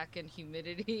 HVAC and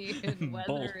humidity and Bold.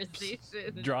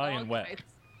 weatherization. Dry all and wet. kinds.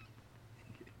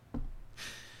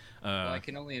 Well, I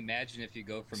can only imagine if you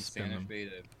go from spin Santa them. Fe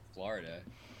to Florida.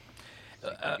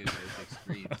 It is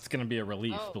extreme. That's going to be a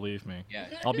relief, Oh. believe me. Yeah.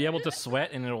 I'll be able to sweat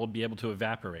and it will be able to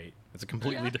evaporate. It's a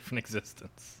completely different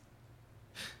existence.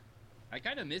 I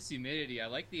kind of miss humidity. I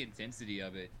like the intensity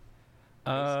of it. It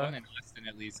was fun in Austin,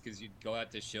 at least, because you'd go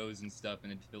out to shows and stuff,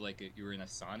 and it'd feel like you were in a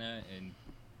sauna. And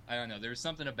I don't know, there was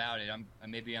something about it.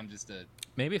 Maybe I'm just a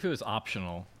Maybe if it was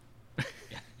optional.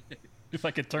 If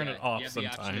I could turn it off sometimes. You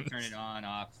have the option to turn it on,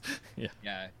 off.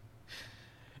 Yeah.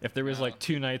 If there was like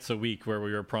 2 nights a week where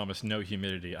we were promised no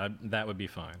humidity, that would be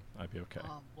fine. I'd be okay.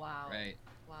 Oh, wow. Right.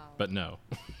 Wow. But no.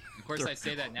 Of course, I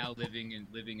say that now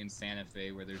living in Santa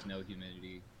Fe where there's no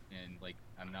humidity, and like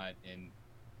I'm not in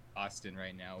Austin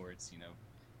right now where it's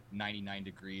 99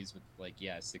 degrees with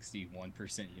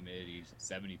 61% humidity,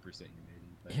 70% humidity.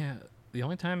 But... Yeah, the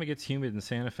only time it gets humid in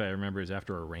Santa Fe I remember is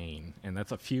after a rain, and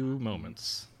that's a few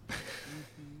moments.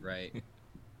 Right.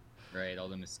 Right, all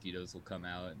the mosquitoes will come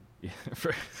out. Yeah,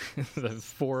 for the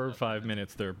 4 or 5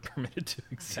 minutes they're permitted to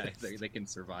exist. Yeah, they can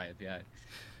survive. Yeah.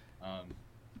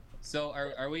 So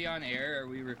are we on air? Are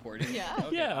we recording? Yeah.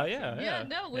 Okay. Yeah.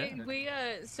 No, we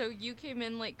so you came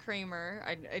in like Kramer.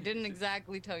 I didn't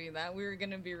exactly tell you that. We were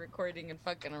gonna be recording and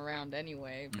fucking around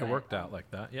anyway. It worked out like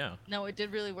that. Yeah. No, it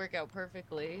did really work out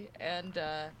perfectly, and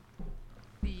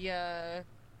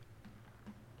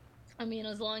I mean,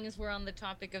 as long as we're on the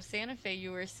topic of Santa Fe,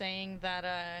 you were saying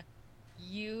that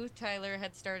you, Tyler,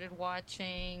 had started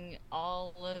watching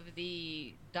all of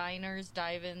the diners,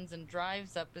 dive-ins, and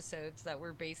drives episodes that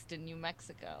were based in New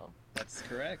Mexico. That's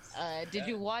correct. Did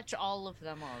you watch all of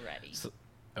them already?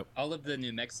 All of the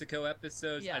New Mexico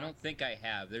episodes? Yeah. I don't think I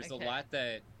have. There's a lot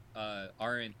that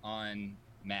aren't on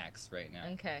Max right now.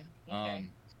 Okay.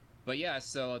 But yeah,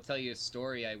 so I'll tell you a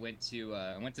story. I went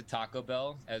to Taco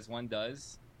Bell, as one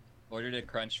does. Ordered a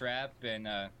crunch wrap and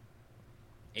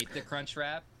ate the crunch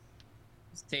wrap.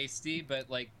 It was tasty, but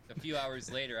like a few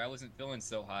hours later, I wasn't feeling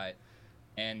so hot,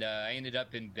 and I ended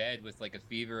up in bed with like a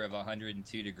fever of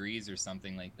 102 degrees or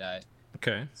something like that.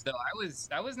 Okay. So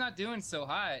I was not doing so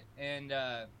hot, and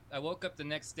I woke up the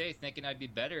next day thinking I'd be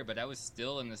better, but I was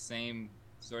still in the same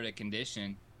sort of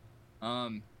condition.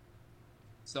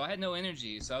 So I had no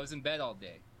energy, so I was in bed all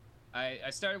day. I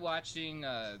started watching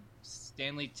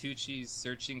Stanley Tucci's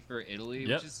Searching for Italy,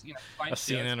 which is fine. A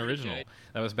CNN original. Good.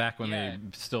 That was back when they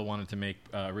still wanted to make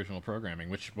original programming,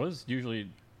 which was usually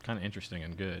kind of interesting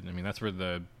and good. I mean, that's where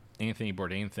the Anthony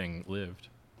Bourdain thing lived.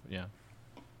 Yeah.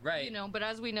 Right. But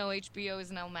as we know, HBO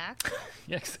is now Max.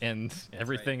 Yes, and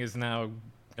everything is now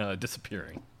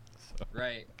disappearing. So.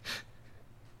 Right.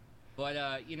 But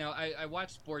I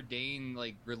watched Bourdain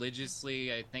like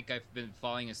religiously. I think I've been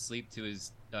falling asleep to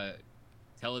his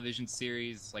television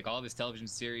series, like all of his television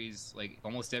series, like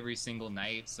almost every single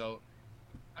night. So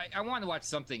I wanted to watch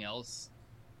something else.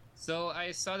 So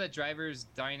I saw that Drivers,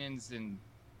 Dine-Ins, and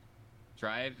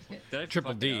Drive.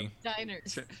 Triple D.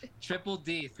 Diners. Triple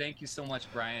D. Thank you so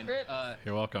much, Brian.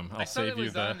 You're welcome. I'll saw save you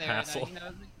the hassle.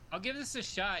 I'll give this a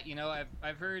shot.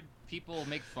 I've heard people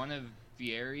make fun of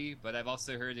Fieri, but I've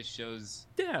also heard his shows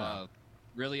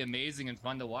really amazing and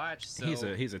fun to watch. So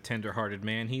he's a tender-hearted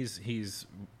man. He's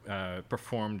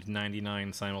performed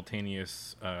 99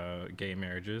 simultaneous gay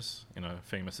marriages in a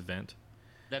famous event.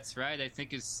 That's right. I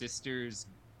think his sister's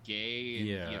gay, and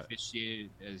he officiated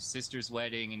his sister's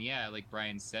wedding, and like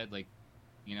Brian said, like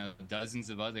dozens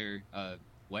of other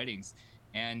weddings.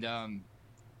 And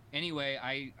anyway,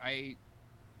 I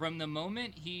from the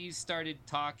moment he started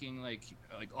talking like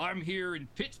I'm here in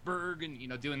Pittsburgh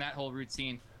and doing that whole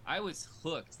routine, I was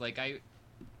hooked. Like I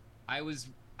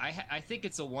think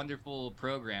it's a wonderful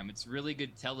program. It's really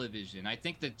good television. I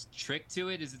think the trick to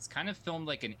it is it's kind of filmed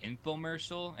like an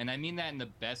infomercial, and I mean that in the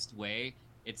best way.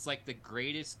 It's like the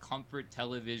greatest comfort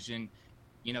television.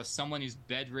 Someone who's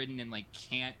bedridden and like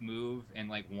can't move and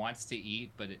like wants to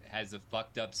eat, but it has a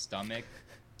fucked up stomach.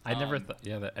 I never thought.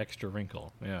 Yeah, the extra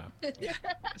wrinkle. Yeah.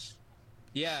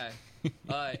 Yeah. It's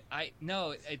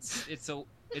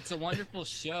a wonderful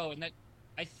show, and that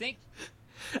I think.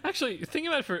 Actually, thinking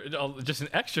about it for just an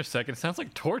extra second, it sounds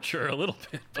like torture a little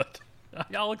bit, but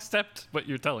I'll accept what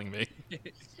you're telling me.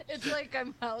 It's like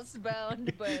I'm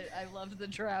housebound, but I love the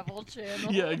Travel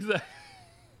Channel. Yeah, exactly.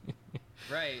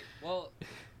 Right. Well,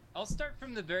 I'll start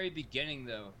from the very beginning,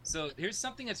 though. So here's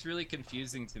something that's really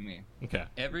confusing to me. Okay.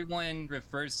 Everyone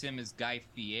refers to him as Guy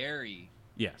Fieri.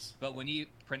 Yes. But when he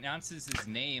pronounces his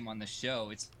name on the show,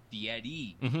 it's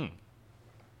Fieri. Mm-hmm.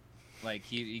 Like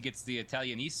he gets the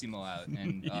Italianissimo out,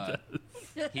 and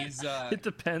he's. It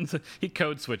depends. He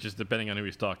code switches depending on who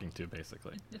he's talking to,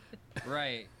 basically.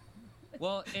 Right.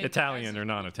 Well, and Italian or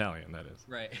non-Italian, that is.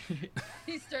 right.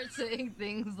 He starts saying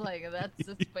things like, "That's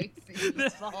a spicy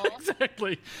meatball."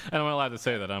 Exactly. And I'm allowed to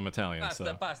say that I'm Italian.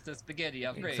 Pasta, pasta, spaghetti,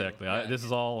 Alfredo. Exactly. Yeah. This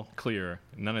is all clear.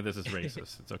 None of this is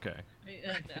racist. It's okay.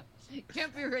 You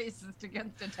can't be racist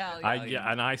against Italian.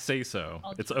 And I say so.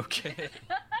 It's okay.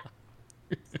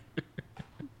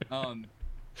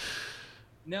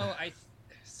 No,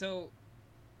 so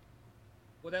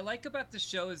what I like about the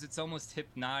show is it's almost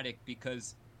hypnotic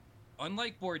because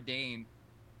unlike Bourdain,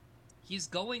 he's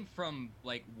going from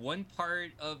like one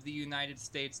part of the United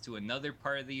States to another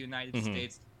part of the United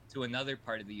States to another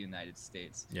part of the United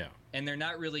States. Yeah. And they're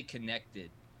not really connected.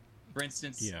 For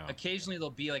instance, occasionally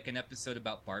there'll be like an episode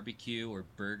about barbecue or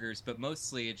burgers, but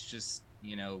mostly it's just,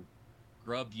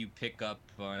 grub you pick up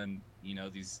on,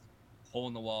 these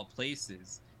hole-in-the-wall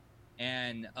places.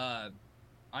 And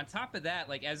on top of that,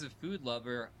 like as a food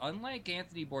lover, unlike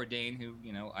Anthony Bourdain, who,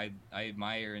 I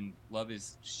admire and love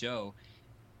his show,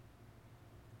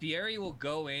 Fieri will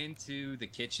go into the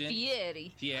kitchen.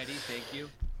 Fieri, thank you.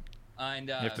 And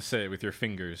you have to say it with your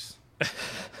fingers.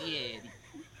 Fieri.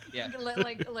 Yeah.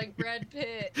 like Brad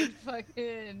Pitt in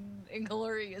fucking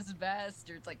Inglourious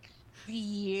Basterds, like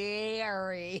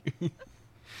Fieri.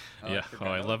 Yeah.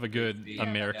 I love a good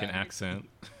American accent.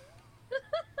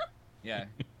 Yeah.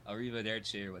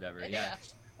 Arrivederci or whatever. Yeah.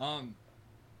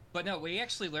 But no, we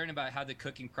actually learn about how the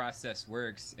cooking process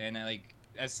works, and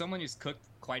as someone who's cooked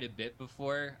quite a bit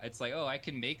before, it's like, oh, I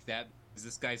can make that because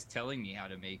this guy's telling me how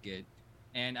to make it,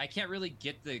 and I can't really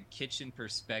get the kitchen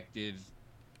perspective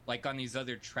like on these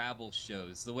other travel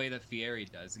shows the way that Fieri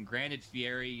does. And granted,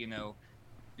 Fieri,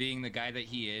 being the guy that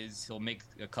he is, he'll make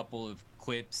a couple of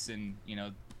quips, and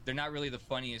they're not really the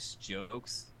funniest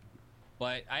jokes,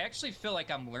 but I actually feel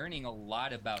like I'm learning a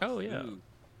lot about food. Yeah.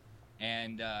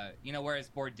 And whereas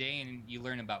Bourdain, you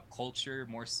learn about culture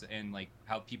more and like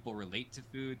how people relate to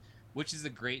food, which is a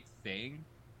great thing.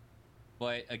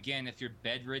 But again, if you're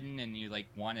bedridden and you like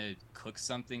want to cook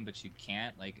something but you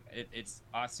can't, like it's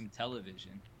awesome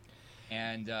television.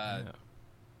 And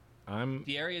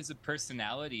Fieri is a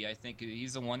personality. I think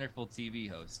he's a wonderful TV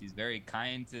host. He's very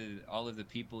kind to all of the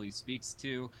people he speaks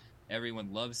to.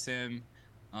 Everyone loves him.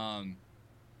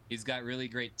 He's got really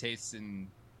great taste in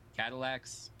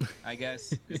Cadillacs, I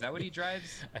guess. Is that what he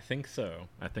drives? I think so.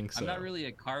 I'm not really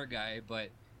a car guy, but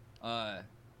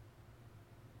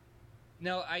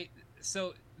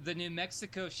so the New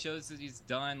Mexico shows that he's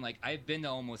done, like I've been to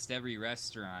almost every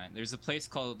restaurant. There's a place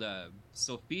called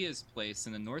Sophia's Place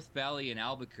in the North Valley in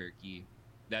Albuquerque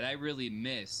that I really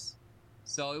miss.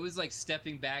 So it was like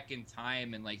stepping back in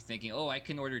time and like thinking, oh, I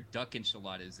can order duck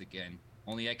enchiladas again.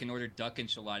 Only I can order duck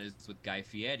enchiladas with Guy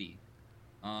Fieri.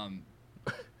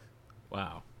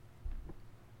 Wow.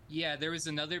 Yeah, there was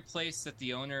another place that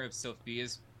the owner of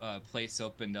Sophia's Place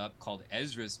opened up called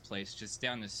Ezra's Place just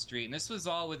down the street. And this was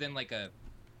all within like a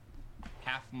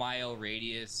half-mile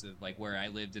radius of like where I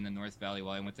lived in the North Valley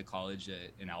while I went to college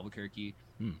in Albuquerque.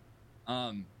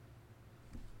 And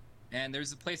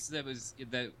there's a place that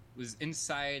was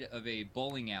inside of a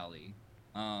bowling alley.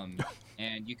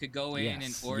 And you could go in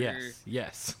and order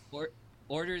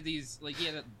order these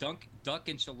duck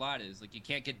enchiladas. Like you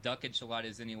can't get duck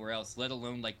enchiladas anywhere else, let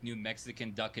alone like New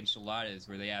Mexican duck enchiladas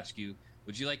where they ask you,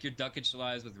 would you like your duck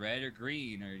enchiladas with red or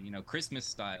green or Christmas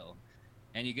style?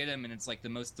 And you get them and it's like the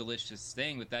most delicious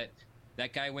thing. But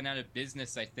that guy went out of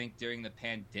business, I think, during the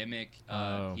pandemic.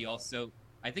 He also,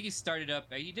 I think he started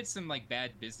up, he did some like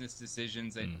bad business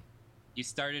decisions, and he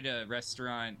started a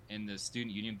restaurant in the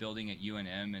student union building at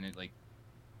UNM, and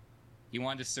he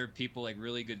wanted to serve people like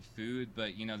really good food,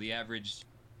 but the average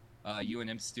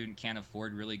UNM student can't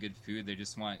afford really good food. They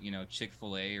just want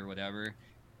Chick-fil-A or whatever.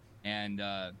 And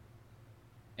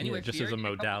anyway, just Fieri as a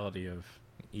modality of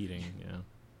eating.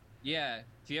 Yeah,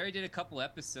 Fieri did a couple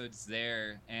episodes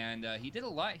there, and he did a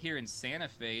lot here in Santa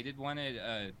Fe. He did one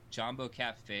at Jumbo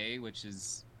Cafe, which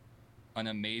is an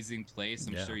amazing place.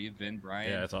 I'm sure you've been, Brian.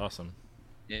 Yeah, it's awesome.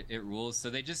 It rules. So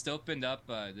they just opened up.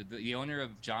 The owner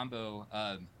of Jumbo,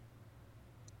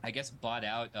 I guess, bought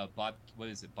out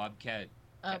Bobcat.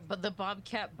 But the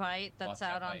Bobcat Bite that's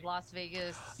Bobcat out on Bite. Las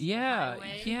Vegas. Yeah,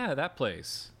 Highway. yeah, that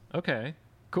place. Okay,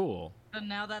 cool. And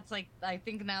now that's like, I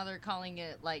think now they're calling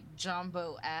it like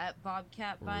Jumbo at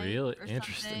Bobcat Bite. Really or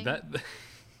interesting. something. That,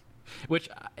 which,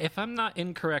 if I'm not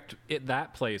incorrect,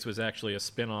 that place was actually a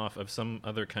spin-off of some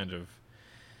other kind of.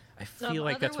 I feel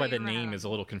like other that's why way the name around. is a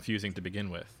little confusing to begin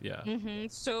with. Yeah.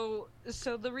 So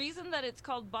the reason that it's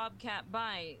called Bobcat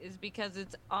Bite is because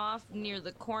it's off near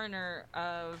the corner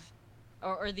of,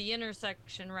 or the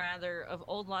intersection rather, of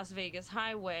Old Las Vegas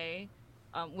Highway,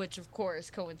 which of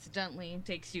course coincidentally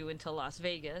takes you into Las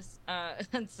Vegas.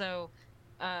 And so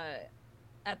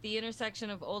at the intersection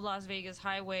of Old Las Vegas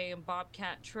Highway and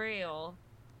Bobcat Trail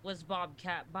was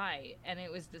Bobcat Bite, and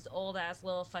it was this old ass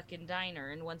little fucking diner.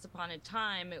 And once upon a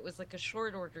time, it was like a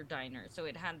short order diner, so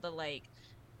it had the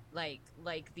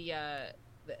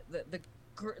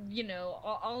you know,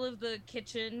 all of the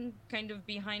kitchen kind of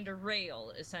behind a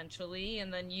rail essentially,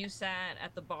 and then you sat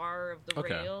at the bar of the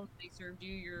rail. They served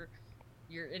you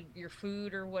your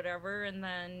food or whatever, and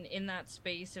then in that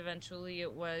space eventually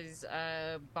it was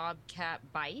Bobcat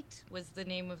Bite was the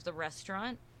name of the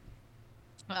restaurant.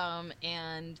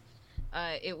 And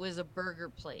it was a burger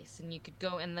place, and you could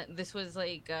go, and this was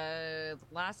like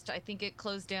last, I think it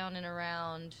closed down in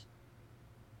around,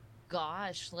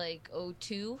 gosh, like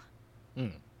 02,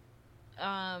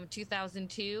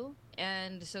 2002.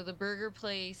 And so the burger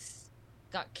place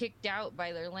got kicked out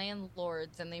by their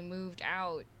landlords, and they moved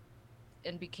out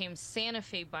and became Santa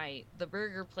Fe Bite, the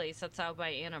burger place that's out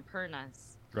by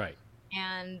Annapurna's. Right.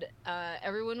 And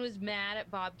everyone was mad at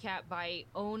Bobcat Bite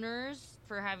owners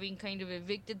for having kind of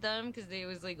evicted them because they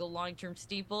was like a long-term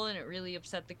staple, and it really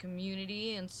upset the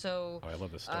community. And so I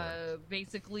love this story.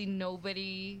 Basically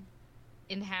nobody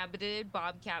inhabited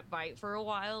Bobcat Bite for a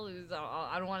while. It was,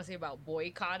 I don't want to say about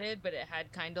boycotted, but it had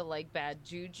kind of like bad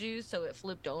juju, so it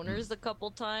flipped owners a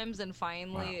couple times, and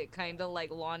finally it kind of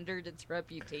like laundered its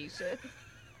reputation.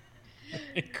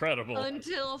 Incredible.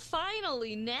 Until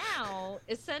finally now,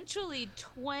 essentially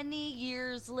 20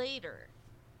 years later,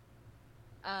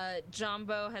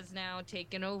 Jumbo has now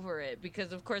taken over it,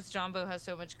 because of course Jumbo has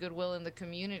so much goodwill in the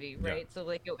community, right? Yeah. So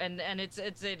like, and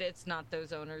it's not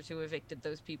those owners who evicted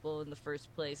those people in the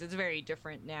first place. It's very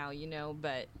different now, you know.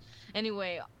 But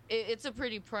anyway, it's a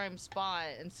pretty prime spot,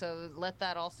 and so let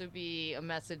that also be a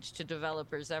message to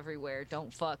developers everywhere: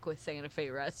 don't fuck with Santa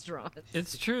Fe restaurants.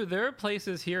 It's true. There are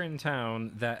places here in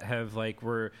town that have like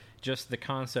were just the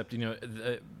concept, you know.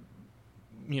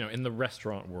 In the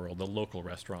restaurant world, the local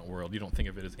restaurant world, you don't think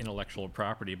of it as intellectual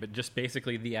property, but just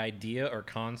basically the idea or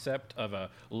concept of a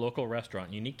local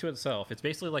restaurant, unique to itself. It's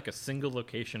basically like a single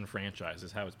location franchise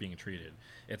is how it's being treated.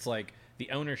 It's like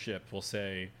the ownership will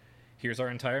say, here's our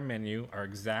entire menu, our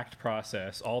exact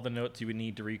process, all the notes you would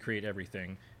need to recreate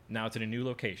everything. Now it's in a new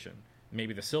location.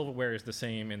 Maybe the silverware is the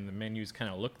same and the menus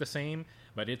kind of look the same,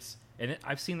 but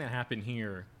I've seen that happen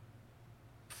here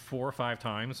 4 or 5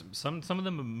 times. Some of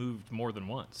them have moved more than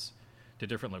once to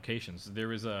different locations. There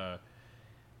was a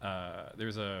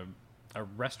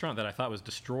restaurant that I thought was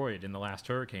destroyed in the last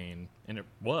hurricane, and it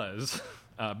was,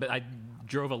 but I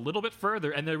drove a little bit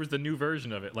further, and there was the new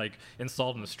version of it, like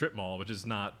installed in the strip mall, which is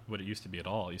not what it used to be at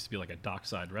all. It used to be like a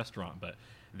dockside restaurant, but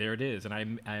there it is. And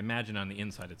I imagine on the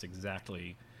inside it's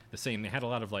exactly the same. They had a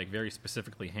lot of like very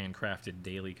specifically handcrafted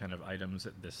daily kind of items.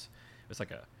 It's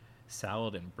like a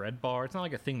salad and bread bar. It's not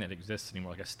like a thing that exists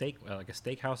anymore. Like a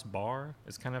steakhouse bar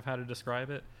is kind of how to describe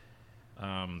it.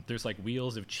 There's like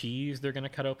wheels of cheese they're gonna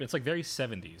cut open. It's like very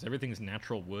 70s. Everything's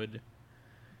natural wood.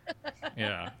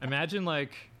 Yeah. Imagine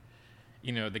like,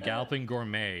 the Galloping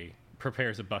Gourmet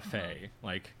prepares a buffet.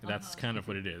 Like that's kind of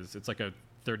what it is. It's like a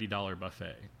 $30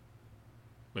 buffet.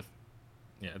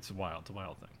 Yeah, it's wild. It's a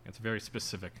wild thing. It's a very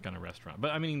specific kind of restaurant. But,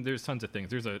 I mean, there's tons of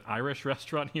things. There's an Irish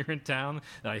restaurant here in town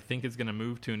that I think is going to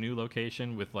move to a new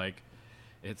location with, like,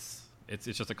 it's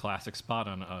just a classic spot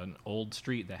on an old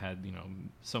street that had,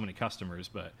 so many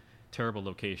customers, but terrible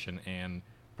location and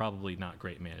probably not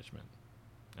great management.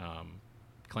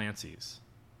 Clancy's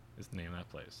is the name of that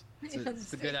place.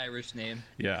 It's a good Irish name.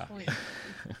 Yeah.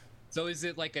 So is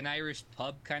it like an Irish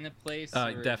pub kind of place?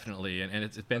 Definitely, and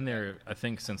it's been there, I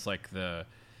think, since like the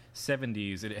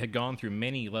 70s. It had gone through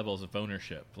many levels of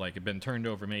ownership. Like, it had been turned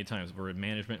over many times where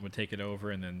management would take it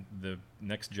over, and then the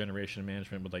next generation of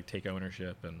management would like take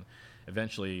ownership, and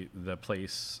eventually the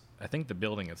place, I think the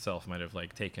building itself might have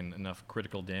like taken enough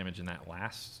critical damage in that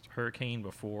last hurricane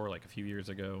before, like a few years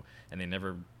ago, and they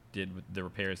never did the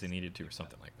repairs they needed to or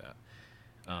something like that.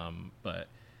 But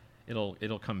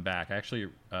it'll come back. Actually,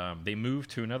 they moved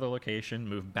to another location,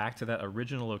 moved back to that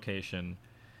original location,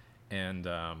 and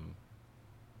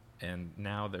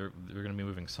now they're going to be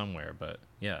moving somewhere. But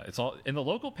yeah, it's all in the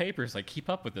local papers. Like, keep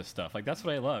up with this stuff. Like, that's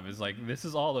what I love. Is like, this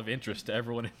is all of interest to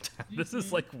everyone in town. This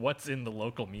is like what's in the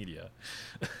local media.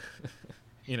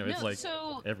 It's like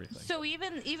everything. So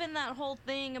even that whole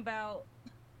thing about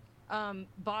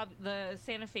the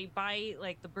Santa Fe Bite,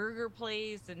 like the burger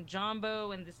place and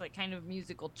Jumbo and this like kind of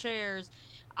musical chairs,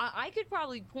 I could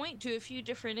probably point to a few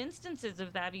different instances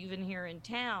of that even here in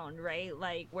town, right?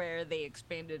 Like where they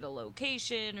expanded a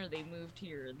location, or they moved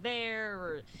here or there,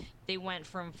 or they went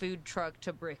from food truck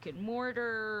to brick and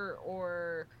mortar,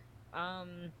 or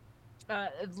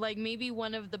Like maybe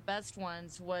one of the best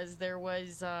ones was there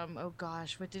was oh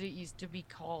gosh, what did it used to be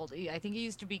called? I think it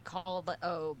used to be called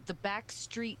the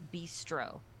Backstreet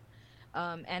Bistro.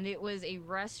 And it was a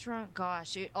restaurant.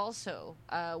 Gosh, it also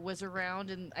was around,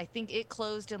 and I think it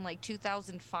closed in like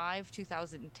 2005,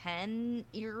 2010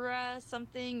 era,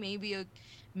 something.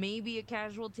 Maybe a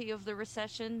casualty of the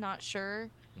recession. Not sure.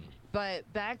 But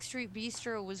Backstreet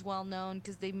Bistro was well known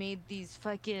because they made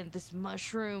this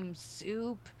mushroom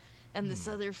soup and this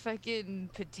other fucking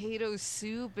potato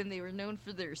soup, and they were known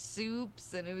for their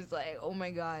soups, and it was like, oh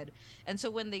my God. And so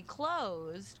when they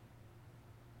closed,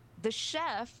 the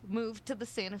chef moved to the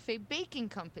Santa Fe Baking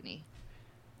Company.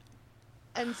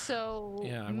 And so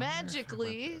Yeah, I wonder if I went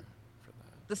magically, there for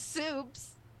that. the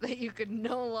soups that you could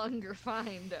no longer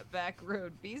find at Back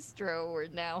Road Bistro were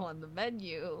now on the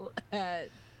menu at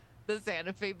the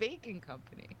Santa Fe Baking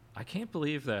Company. I can't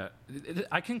believe that.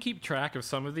 I can keep track of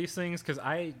some of these things because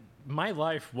my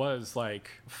life was like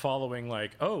following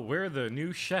like, oh, where are the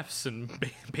new chefs and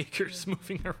bakers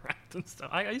moving around and stuff.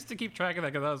 I used to keep track of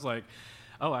that because I was like,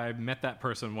 oh, I met that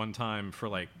person one time for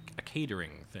like a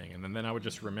catering thing, and then I would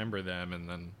just remember them and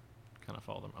then kind of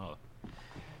follow them. Oh,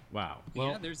 wow.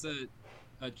 Well, yeah, there's a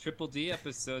Triple D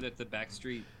episode at the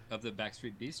Backstreet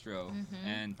Bistro,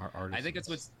 and I think it's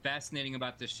what's fascinating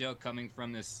about the show, coming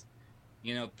from this,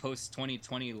 post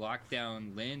 2020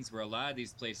 lockdown lens, where a lot of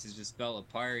these places just fell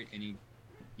apart, and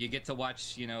you get to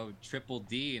watch, Triple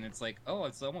D, and it's like, oh,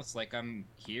 it's almost like I'm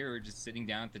here just sitting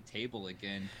down at the table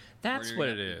again. that's what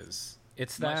it is.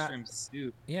 It's that mushroom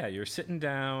soup. Yeah, you're sitting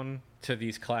down to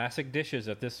these classic dishes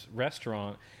at this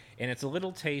restaurant, and it's a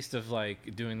little taste of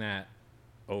like doing that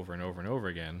over and over and over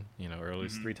again, or at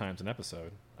least 3 times an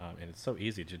episode. And it's so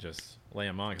easy to just lay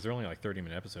them on because they're only like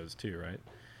 30-minute episoades too, right?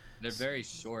 They're very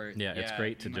short. Yeah, it's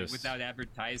great to just without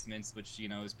advertisements, which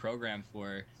is programmed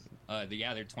for.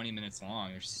 They're 20 minutes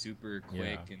long. They're super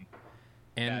quick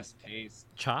and fast paced.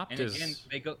 Chopped and again,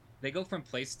 they go from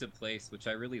place to place, which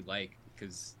I really like,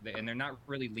 because they're not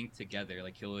really linked together.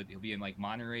 Like he'll be in like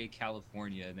Monterey,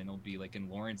 California, and then he'll be like in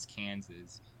Lawrence,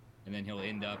 Kansas, and then he'll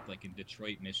end up like in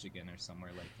Detroit, Michigan, or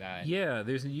somewhere like that. Yeah,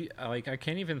 there's like I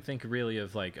can't even think really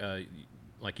of like a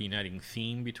uniting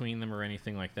theme between them or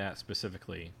anything like that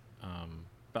specifically.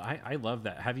 But I love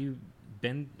that. Have you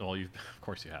been? Well, of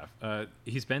course you have.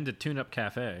 He's been to Tune Up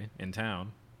Cafe in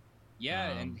town.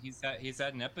 Yeah, and he's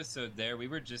had an episode there. We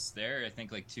were just there, I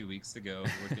think, like 2 weeks ago,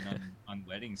 working on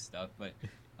wedding stuff. But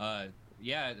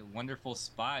wonderful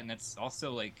spot, and that's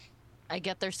also like. I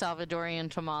get their Salvadorian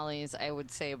tamales, I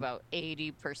would say, about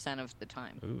 80% of the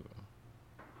time. Ooh,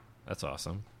 that's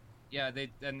awesome. Yeah,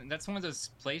 and that's one of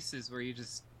those places where you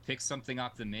just pick something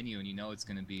off the menu and it's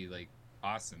going to be like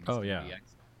awesome. It's oh yeah,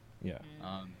 yeah.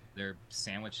 Their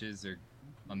sandwiches are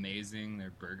amazing.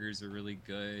 Their burgers are really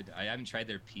good. I haven't tried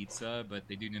their pizza, but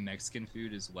they do New Mexican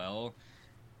food as well.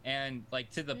 And like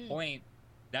to the point,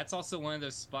 that's also one of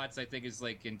those spots I think is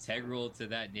like integral to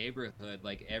that neighborhood.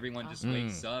 Like everyone just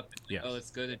wakes up and yes. Oh, let's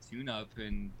go to Tune Up,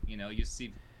 and you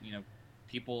see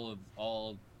people of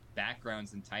all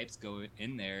backgrounds and types go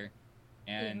in there,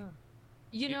 and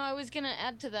I was gonna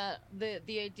add to that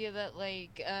the idea that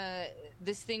like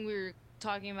this thing we were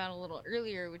talking about a little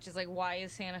earlier, which is like, why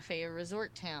is Santa Fe a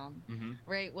resort town?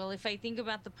 Right. Well, if I think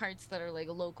about the parts that are like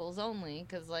locals only,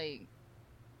 because like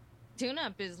Tune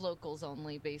Up is locals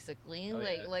only, basically.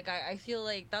 I feel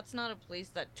like that's not a place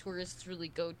that tourists really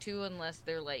go to unless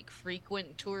they're like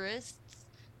frequent tourists,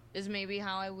 is maybe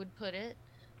how I would put it.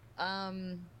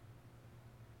 Or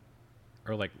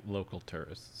like local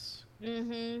tourists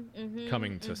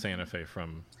coming to Santa Fe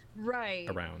from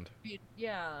around.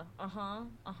 Yeah.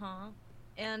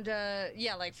 And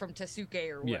like from Tasuke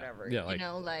or whatever. Yeah,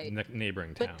 like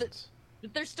neighboring towns.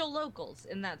 But they're still locals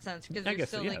in that sense, because I they're guess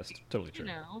still it's totally true.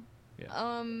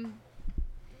 Yeah.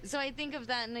 So I think of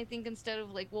that, and I think instead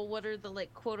of like, well, what are the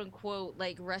like quote unquote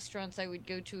like restaurants I would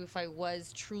go to if I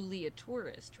was truly a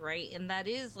tourist, right? And that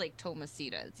is like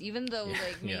Tomasita's, even though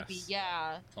like maybe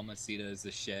Tomasita's,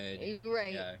 the Shed,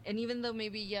 right? Yeah. And even though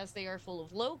maybe they are full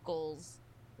of locals,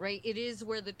 right? It is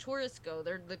where the tourists go.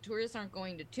 The tourists aren't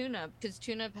going to Tune Up, because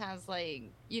Tune Up has like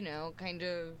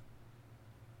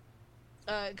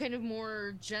kind of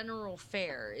more general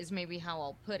fare is maybe how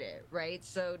I'll put it, right?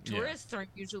 So tourists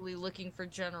aren't usually looking for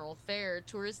general fare.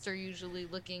 Tourists are usually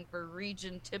looking for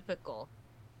region typical.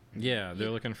 Yeah,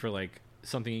 they're looking for like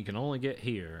something you can only get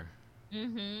here.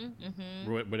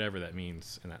 Whatever that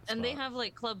means in that spot. And they have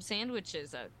like club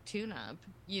sandwiches at Tune Up,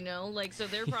 so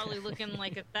they're probably looking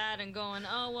like at that and going,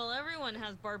 oh, well, everyone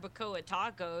has barbacoa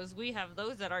tacos. We have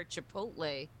those at our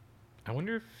Chipotle. I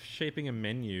wonder if shaping a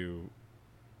menu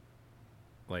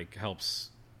like helps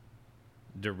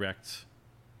direct.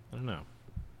 I don't know.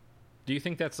 Do you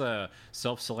think that's a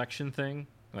self-selection thing,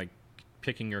 like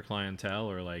picking your clientele,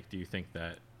 or like do you think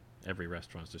that every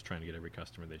restaurant's just trying to get every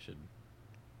customer they should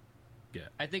get?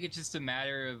 I think it's just a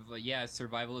matter of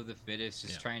survival of the fittest,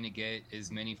 just Yeah. trying to get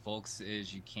as many folks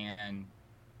as you can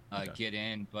Okay. get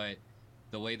in. But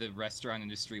the way the restaurant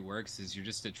industry works is you're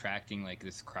just attracting like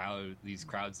these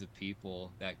crowds of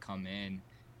people that come in.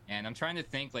 And I'm trying to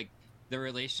think, like, the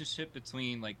relationship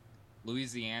between like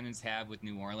Louisianans have with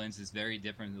New Orleans is very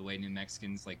different than the way New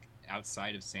Mexicans like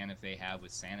outside of Santa Fe have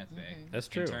with Santa Fe. That's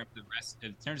true.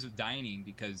 In terms of dining,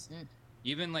 because Mm.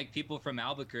 even like people from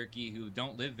Albuquerque who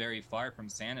don't live very far from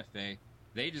Santa Fe,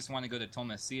 they just want to go to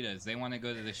Tomasitas. They want to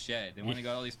go to the Shed. They want to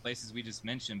go to all these places we just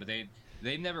mentioned, but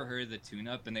they've never heard of the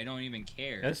tune-up and they don't even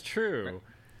care. That's true.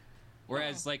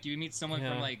 Whereas like you meet someone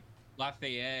Yeah. from like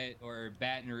Lafayette or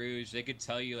Baton Rouge, they could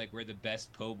tell you like where the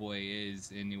best po' boy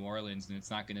is in New Orleans, and it's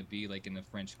not going to be like in the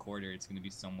French Quarter. It's going to be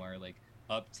somewhere like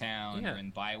uptown Yeah. or in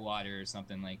Bywater or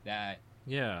something like that.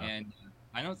 Yeah. And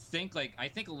I don't think I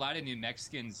think a lot of New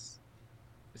Mexicans,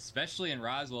 especially in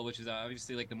Roswell, which is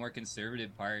obviously like the more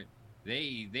conservative part,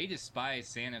 they despise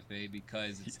Santa Fe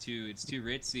because it's too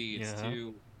ritzy, it's Yeah.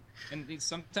 too, and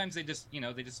sometimes they just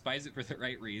they despise it for the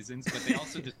right reasons, but they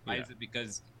also despise Yeah. it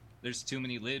because there's too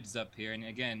many libs up here. And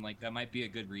again, like that might be a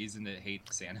good reason to hate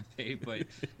Santa Fe, but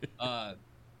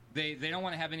they don't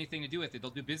want to have anything to do with it.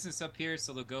 They'll do business up here,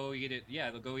 so they'll go eat it.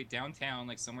 Yeah, they'll go eat downtown,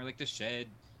 like somewhere like the Shed,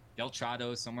 Del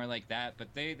Chado, somewhere like that. But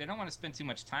they don't want to spend too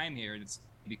much time here. It's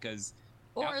because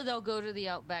Or they'll go to the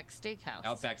Outback Steakhouse.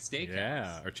 Outback Steakhouse,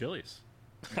 Yeah, or Chili's.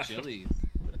 or Chili's.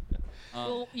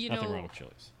 Well, you Nothing know, wrong with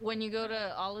Chili's. when you go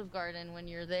to Olive Garden, when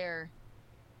you're there,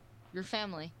 your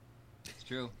family. It's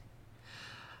true.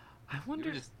 I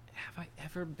wonder, just- have I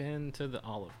ever been to the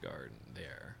Olive Garden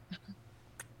there?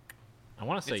 I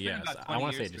want to say It's been yes. about I 20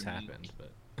 want to say it years just for me. happened,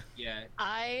 but Yeah,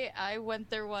 I went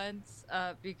there once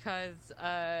because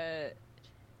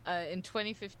in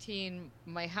 2015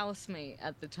 my housemate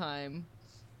at the time.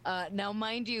 Now,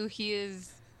 mind you, he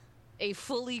is a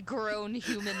fully grown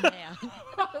human man.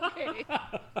 Okay.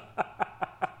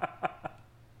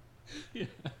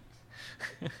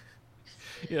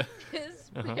 yeah. His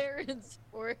Uh-huh. parents,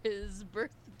 for his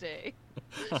birthday,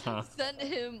 Uh-huh. sent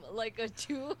him like a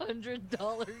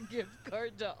 $200 gift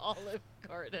card to Olive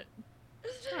Garden.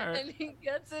 Alright. And he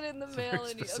gets it in the It's a mail.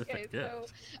 very And he, okay, specific so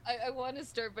gift. I want to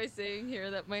start by saying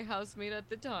here that my housemate at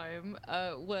the time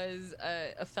was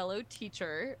a fellow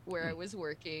teacher where I was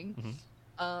working.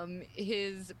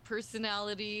 His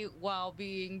personality, while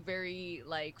being very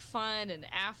like fun and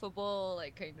affable,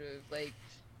 like kind of like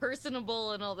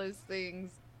personable and all those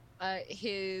things,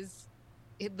 his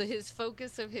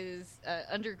focus of his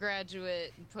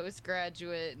undergraduate and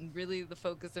postgraduate, and really the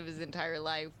focus of his entire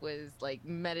life was like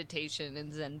meditation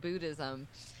and Zen Buddhism.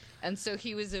 And so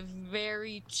he was a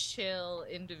very chill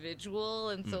individual.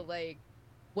 And so like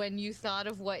when you thought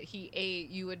of what he ate,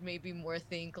 you would maybe more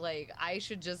think like, I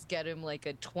should just get him like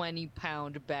a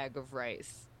 20-pound bag of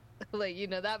rice. Like, you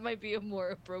know, that might be a more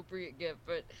appropriate gift,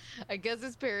 but I guess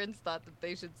his parents thought that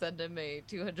they should send him a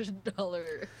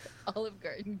 $200 Olive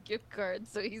Garden gift card.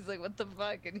 So he's like, what the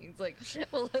fuck? And he's like,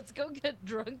 well, let's go get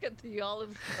drunk at the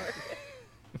Olive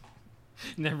Garden.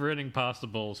 Never-ending pasta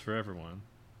bowls for everyone.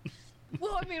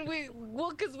 Well, I mean,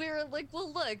 because we were like,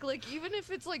 well, look, like, even if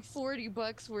it's like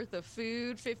 $40 worth of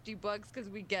food, $50 because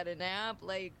we get an app,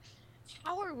 like,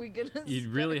 how are we gonna? You'd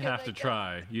really spend it, have I to guess?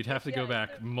 try. You'd have to go Yeah,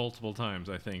 back multiple times,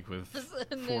 I think, with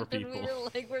And four then we people. were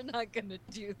like, we're not gonna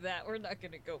do that. We're not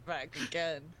gonna go back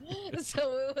again.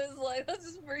 So it was like, let's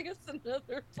just bring us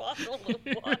another bottle of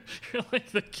wine. You're like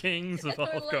the kings of And we're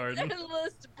Olive like, Garden.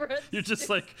 endless breadsticks. You're just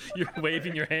like, you're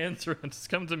waving your hands around. Just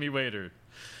come to me, waiter.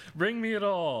 Bring me it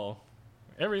all.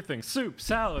 Everything. Soup,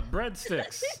 salad,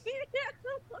 breadsticks.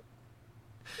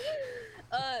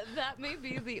 That may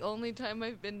be the only time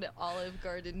I've been to Olive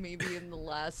Garden, maybe in the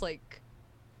last like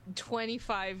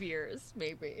 25 years,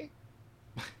 maybe.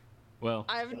 Well,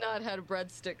 I've not had a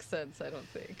breadstick since, I don't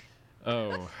think.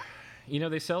 oh. You know,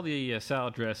 they sell the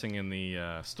salad dressing in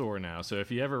the store now, so if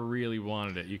you ever really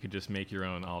wanted it, you could just make your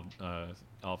own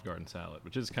Olive Garden salad,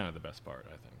 which is kind of the best part,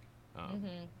 I think.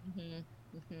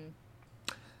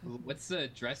 What's the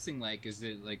dressing like? Is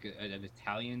it like an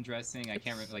Italian dressing? I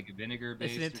can't remember, like a vinegar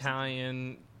based. It's an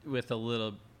Italian with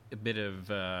a bit of,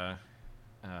 let's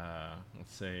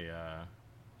say,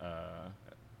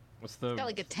 what's the... It's got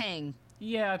like a tang,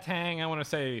 Yeah, tang. I want to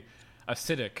say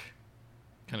acidic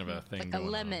kind of a thing. like a going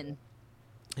on. lemon,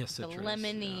 Yeah, a citrus.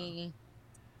 lemony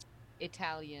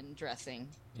Italian dressing.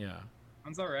 Yeah.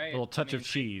 Sounds all right. A little touch I mean, of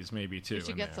cheese, maybe, too. You should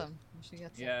in get there. some. You should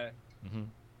get some. Yeah. Mhm.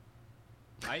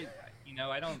 You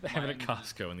know, I don't They have it at mind-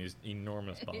 Costco in these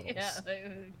enormous bottles. Yeah,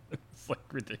 It's like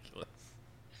ridiculous.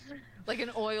 like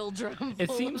an oil drum. It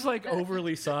full seems of like that.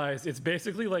 overly sized. It's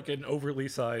basically like an overly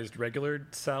sized regular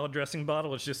salad dressing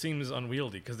bottle. It just seems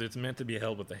unwieldy because it's meant to be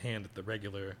held with the hand at the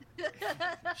regular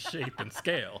shape and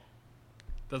scale.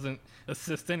 Doesn't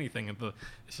assist anything.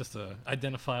 It's just a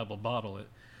identifiable bottle at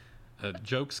a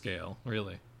joke scale,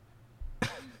 really.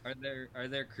 Are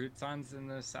there croutons in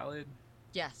the salad?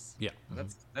 Yes. Yeah.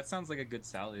 That sounds like a good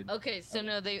salad. Okay, so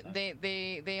no,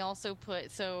 they also put,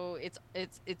 so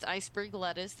it's iceberg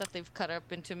lettuce that they've cut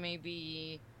up into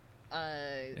maybe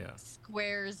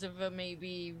squares of a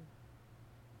maybe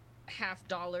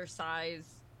 $50 size,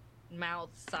 mouth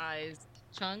sized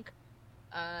chunk,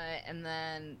 and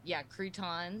then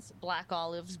croutons, black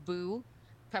olives, boo,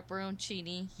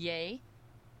 pepperoncini, yay,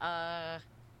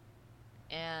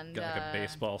 and Got like a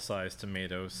baseball sized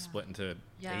tomato split into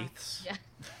eighths yeah.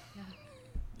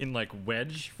 in like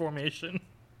wedge formation.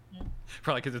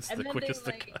 Probably because it's And the then quickest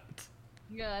they, to like, cut.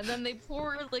 Yeah, and then they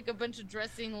pour like a bunch of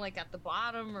dressing like at the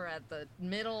bottom or at the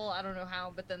middle. I don't know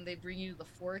how, but then they bring you the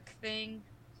fork thing.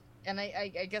 And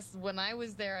I guess when I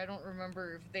was there, I don't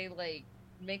remember if they like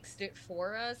mixed it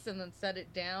for us and then set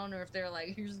it down, or if they're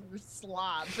like, here's your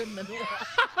slop in the middle.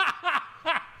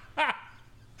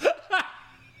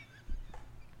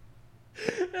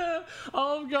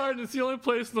 Olive Garden is the only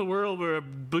place in the world where a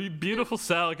beautiful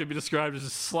salad can be described as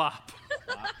just slop.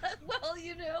 Well,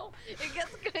 you know, it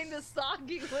gets kind of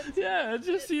soggy once. Yeah, it's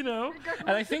just, you know.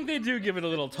 And I think they do give it a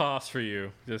little toss for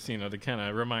you, just, you know, to kind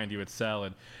of remind you it's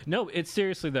salad. No, it's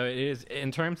seriously, though, it is,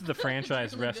 in terms of the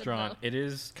franchise really good, restaurant, though. it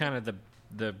is kind of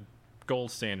the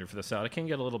gold standard for the salad. It can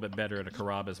get a little bit better at a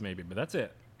Carrabba's, maybe, but that's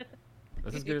it.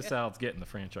 That's as good as salads get in the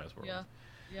franchise world. Yeah,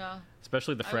 yeah,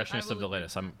 Especially the I freshness will of the agree.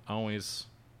 lettuce. I'm always,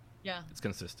 yeah. it's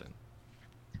consistent.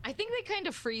 I think they kind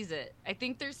of freeze it. I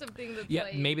think there's something that's Yeah,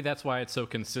 like... maybe that's why it's so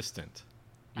consistent.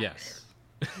 Yes.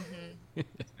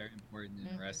 It's very important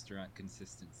in restaurant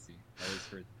consistency. I always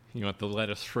heard. You want the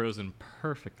lettuce frozen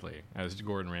perfectly, as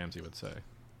Gordon Ramsay would say.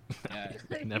 Yeah.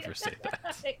 Never say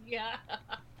that. Yeah.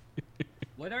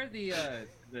 What are the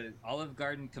Olive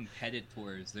Garden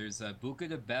competitors? There's Buca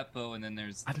de Beppo, and then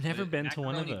there's. I've never been to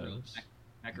one of Macaroni Grill. those.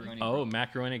 Macaroni. Oh, Grill.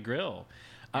 Macaroni Grill.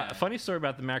 Yeah. Funny story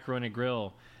about the Macaroni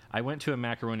Grill. I went to a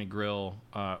Macaroni Grill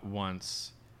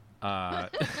once the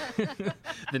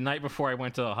night before I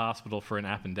went to the hospital for an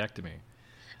appendectomy.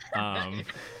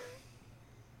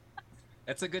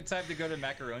 That's a good time to go to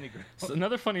Macaroni Grill. So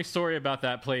another funny story about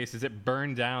that place is it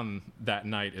burned down that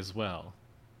night as well.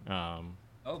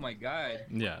 Oh my God.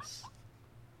 Yes.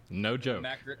 No joke.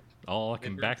 All I They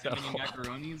can burned back too that many all up.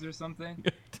 macaronis or something.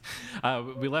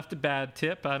 We left a bad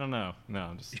tip. I don't know.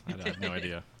 No, I have no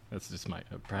idea. That's just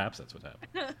perhaps that's what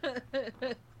happened.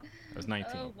 I was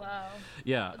 19. Oh, wow.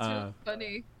 Yeah. That's really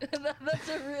funny. That's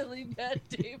a really bad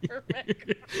day for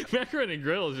macaroni. Macaroni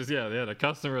Grill is just, they had a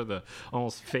customer with a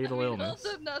almost fatal illness.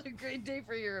 Also not a great day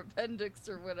for your appendix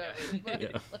or whatever. But Yeah.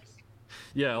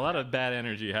 Yeah, a lot of bad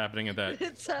energy happening at that.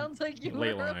 it sounds like you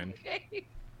Ley were line. okay.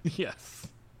 Yes.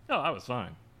 Oh, I was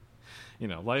fine. You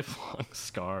know, lifelong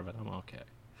scar, but I'm okay.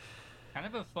 Kind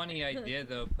of a funny idea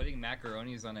though, putting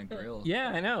macaronis on a grill. Yeah,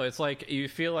 I know. It's like you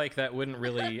feel like that wouldn't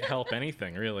really help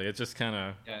anything, really. It's just kind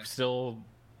of still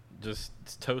just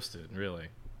toasted, really.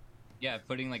 Yeah,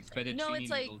 putting like fettuccine No, it's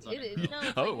like noodles on a grill.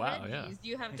 it's Oh, like wow, yeah. veggies.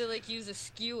 You have to like use a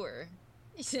skewer.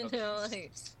 You know,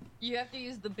 like you have to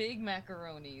use the big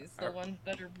macaronis, the ones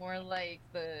that are more like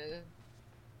the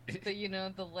you know,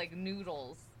 the like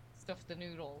noodles, stuff the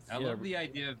noodles. I Yeah. love the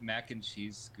idea of mac and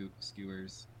cheese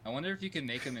skewers. I wonder if you can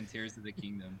make them in Tears of the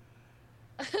Kingdom.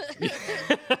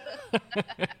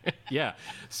 Yeah,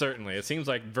 certainly. It seems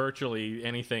like virtually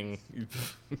anything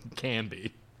can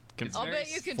be. It's I'll very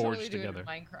bet you can forged totally do together. it in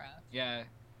Minecraft. Yeah,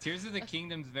 Tears of the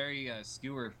Kingdom's very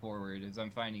skewer forward, as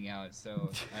I'm finding out. So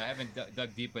I haven't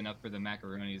dug deep enough for the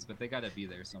macaronis, but they gotta be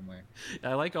there somewhere.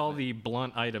 I like all the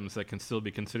blunt items that can still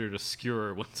be considered a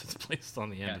skewer once it's placed on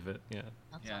the end of it. Yeah.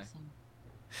 That's Yeah. awesome.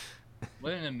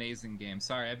 What an amazing game!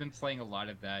 Sorry, I've been playing a lot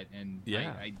of that, and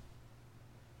Yeah.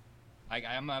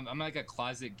 I'm like a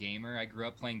closet gamer. I grew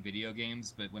up playing video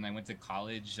games, but when I went to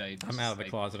college, I'm out of the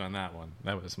closet on that one.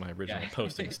 That was my original Yeah.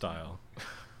 posting style.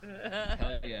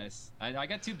 Hell yes. I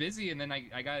got too busy, and then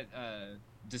I got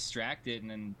distracted,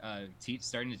 and then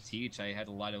starting to teach. I had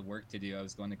a lot of work to do. I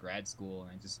was going to grad school,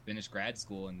 and I just finished grad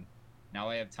school, and now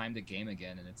I have time to game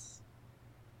again, and it's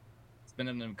been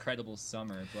an incredible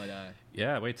summer. But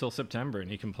Yeah, wait till September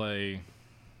and you can play.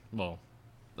 Well,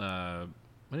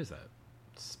 what is that?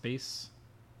 Space,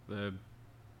 the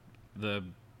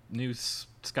new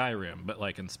Skyrim, but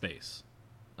like in space.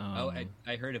 I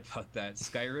heard about that.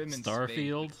 Skyrim and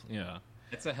Starfield. Space. Yeah.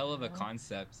 It's a hell of a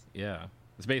concept. Yeah.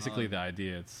 It's basically the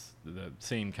idea. It's the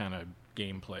same kind of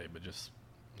gameplay, but just,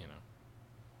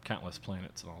 countless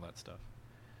planets and all that stuff.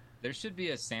 There should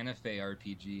be a Santa Fe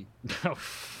RPG. Oh,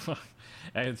 fuck.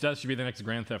 That should be the next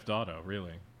Grand Theft Auto,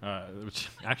 really. Which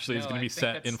actually is going to be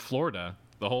set in Florida,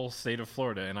 the whole state of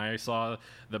Florida. And I saw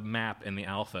the map in the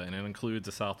alpha, and it includes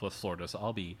the Southwest Florida. So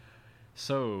I'll be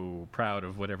so proud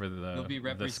of whatever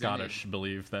the Scottish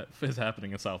believe that is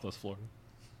happening in Southwest Florida.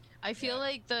 I feel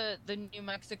like the New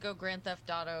Mexico Grand Theft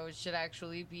Auto should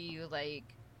actually be like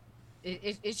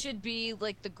it should be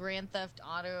like the Grand Theft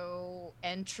Auto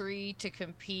entry to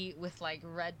compete with like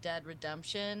Red Dead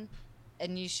Redemption,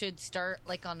 and you should start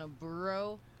like on a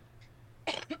burro.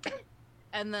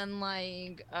 And then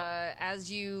like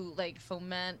as you like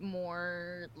foment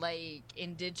more like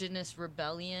indigenous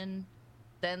rebellion,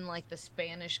 then like the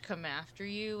Spanish come after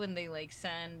you and they like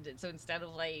send, so instead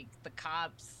of like the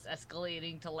cops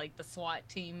escalating to like the SWAT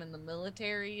team and the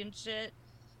military and shit,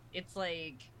 it's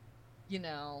like,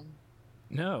 No.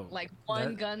 like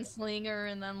one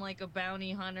gunslinger and then like a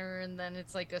bounty hunter and then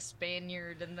it's like a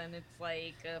Spaniard and then it's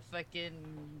like a fucking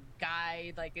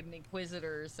guy like an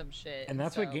inquisitor or some shit. And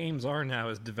that's what games are now,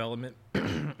 is development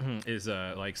is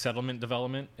like settlement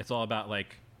development. It's all about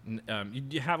like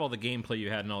you have all the gameplay you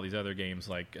had in all these other games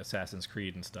like Assassin's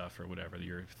Creed and stuff or whatever,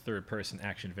 your third person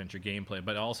action adventure gameplay,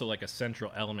 but also like a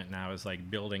central element now is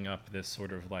like building up this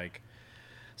sort of like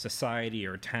society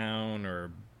or town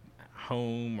or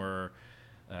home or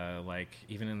like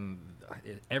even in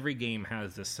every game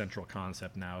has this central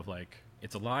concept now of like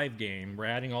it's a live game. We're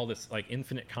adding all this like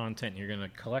infinite content. And you're going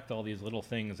to collect all these little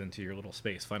things into your little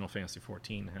space. Final Fantasy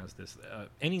XIV has this.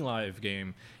 Any live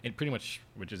game, and pretty much,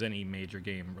 which is any major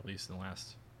game released in the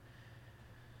last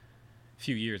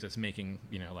few years, that's making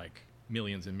like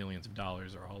millions and millions of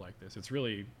dollars are all like this. It's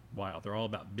really wild. They're all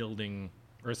about building.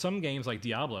 Or some games like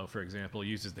Diablo, for example,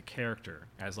 uses the character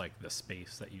as like the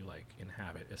space that you like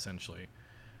inhabit essentially.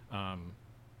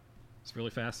 It's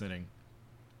really fascinating.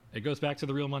 It goes back to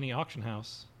the real money auction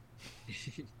house.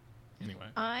 Anyway,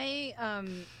 I've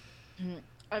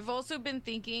also been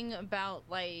thinking about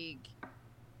like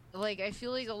I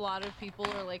feel like a lot of people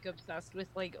are like obsessed with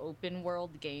like open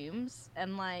world games,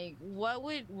 and like what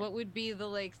would be the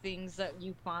like things that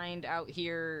you find out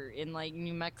here in like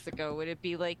New Mexico? Would it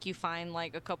be like you find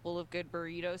like a couple of good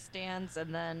burrito stands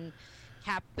and then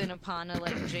happen upon a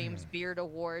like James Beard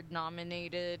Award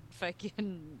nominated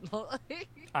fucking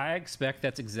I expect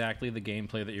that's exactly the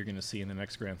gameplay that you're going to see in the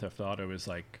next Grand Theft Auto, is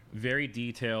like very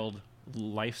detailed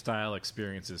lifestyle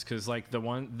experiences, because like I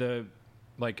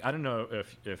don't know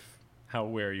if how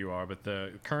aware you are, but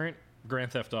the current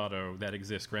Grand Theft Auto that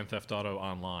exists, Grand Theft Auto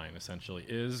Online, essentially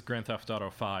is Grand Theft Auto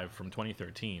 5 from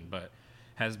 2013, but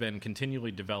has been continually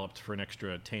developed for an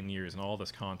extra 10 years, and all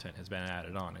this content has been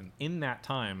added on. And in that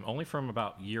time, only from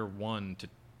about year 1 to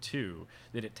 2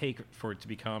 did it take for it to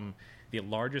become the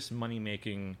largest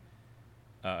money-making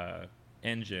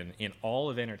engine in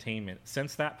all of entertainment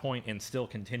since that point, and still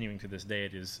continuing to this day.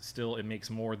 It makes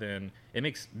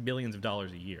billions of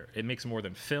dollars a year. It makes more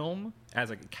than film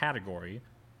as a category.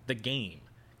 The game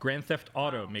Grand Theft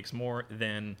Auto makes more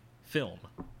than film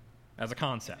as a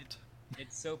concept.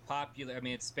 It's so popular. I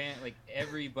mean, it's like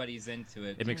everybody's into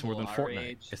it. It makes more than People our Fortnite.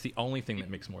 age. It's the only thing that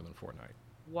makes more than Fortnite.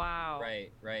 Wow.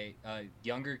 Right.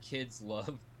 Younger kids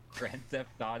love Grand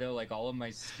Theft Auto. Like all of my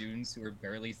students who are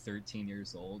barely 13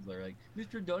 years old, they're like,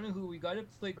 Mr. Donahue, we gotta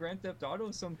play Grand Theft Auto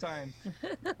sometime.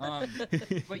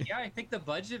 But yeah, I think the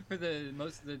budget for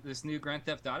this new Grand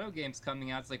Theft Auto game's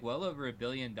coming out. It's like well over $1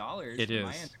 billion. It is.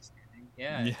 My understanding.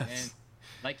 Yeah. Yes. And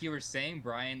like you were saying,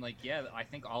 Brian, like I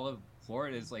think all of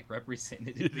Florida is like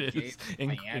represented in the game.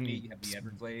 Miami, you have the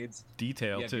Everglades.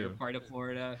 Detail you have too. your part of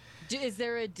Florida. Is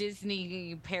there a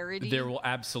Disney parody? There will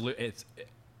absolutely. It's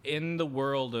in the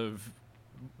world of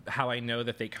how I know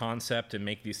that they concept and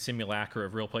make these simulacra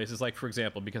of real places. Like, for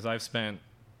example, because I've spent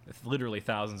literally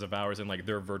thousands of hours in like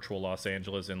their virtual Los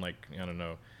Angeles in like, I don't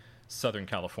know, Southern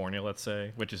California, let's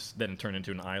say, which is then turned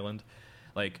into an island.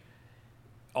 Like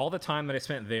all the time that I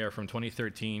spent there from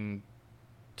 2013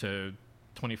 to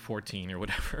 2014 or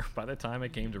whatever, by the time I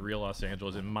came to real Los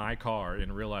Angeles in my car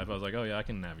in real life, I was like, oh yeah, I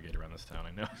can navigate around this town.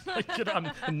 I know. Like,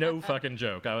 I'm no fucking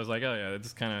joke. I was like, oh yeah,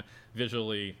 it's kind of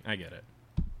visually, I get it.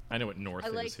 I know what north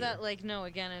is. I like that. Here. Like, no,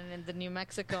 again, and in the New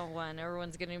Mexico one,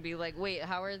 everyone's gonna be like, wait,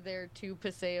 how are there 2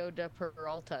 Paseo de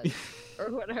Peraltas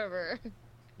or whatever?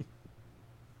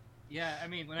 Yeah, I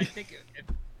mean, when I think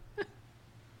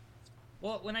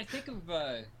of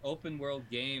open world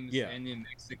games in New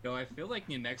Mexico, I feel like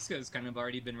New Mexico has kind of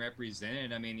already been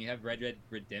represented. I mean, you have Red Dead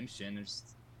Redemption. There's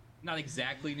not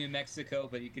exactly New Mexico,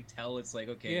 but you could tell it's like,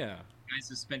 okay, Yeah. guys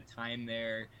have spent time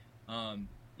there.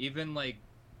 Even like,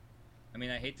 I mean,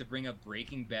 I hate to bring up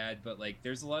Breaking Bad, but like,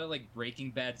 there's a lot of like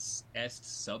Breaking Bad-esque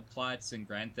subplots in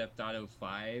Grand Theft Auto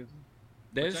 5.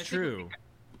 That Which I is think would true.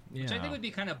 Which I think would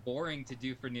be kind of boring to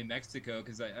do for New Mexico,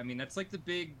 because I mean, that's like the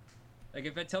big, like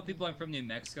if I tell people I'm from New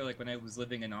Mexico, like when I was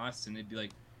living in Austin, they'd be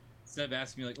like, instead of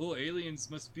asking me like, oh, aliens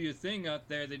must be a thing out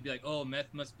there, they'd be like, oh,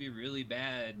 meth must be really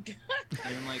bad.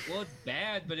 And I'm like, well, it's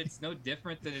bad, but it's no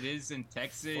different than it is in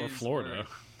Texas Or Florida.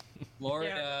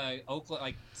 Florida, Oklahoma,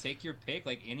 like take your pick,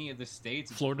 like any of the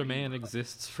states. Florida man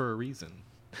exists for a reason.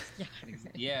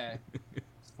 Yeah.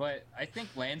 But I think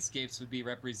landscapes would be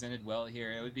represented well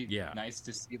here. It would be nice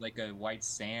to see like a white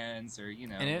sands, or you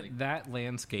know. And that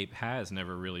landscape has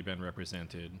never really been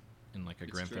represented in like a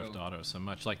Grand Theft Auto so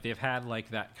much. Like they've had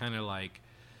like that kind of like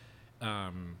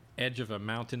edge of a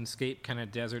mountainscape kind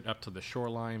of desert up to the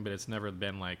shoreline, but it's never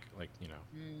been like you know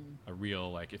a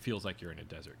real like it feels like you're in a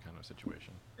desert kind of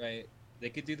situation. Right. They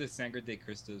could do the Sangre de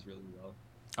Cristos really well.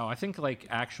 Oh, I think like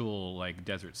actual like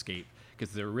desert scape,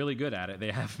 because they're really good at it.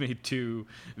 They have made 2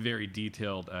 very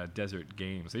detailed desert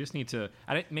games. They just need to.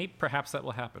 Perhaps that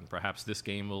will happen. Perhaps this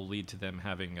game will lead to them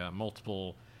having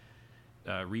multiple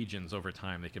regions over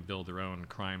time. They can build their own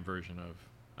crime version of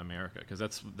America, because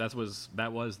that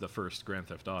was the first Grand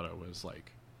Theft Auto. Was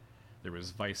like there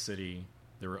was Vice City.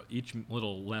 Each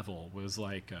little level was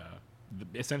like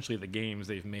essentially the games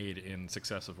they've made in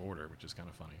successive order, which is kind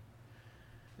of funny.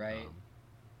 Right.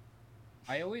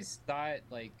 I always thought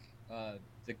like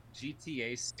the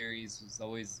GTA series was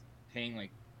always paying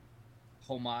like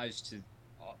homage to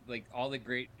all the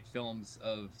great films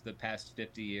of the past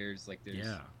 50 years. Like there's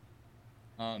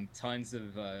tons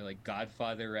of like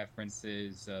Godfather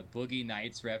references, Boogie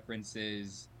Nights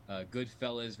references,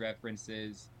 Goodfellas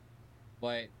references.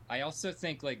 But I also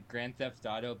think like Grand Theft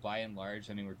Auto, by and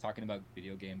large, I mean, we're talking about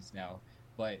video games now,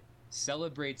 but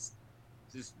celebrates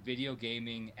just video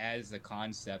gaming as a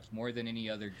concept more than any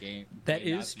other game. That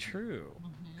is true.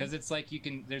 Because it's like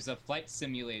there's a flight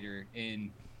simulator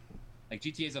in, like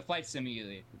GTA is a flight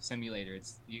simulator.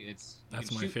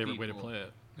 That's my favorite way to play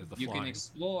it. Is the you flying. Can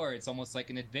explore. It's almost like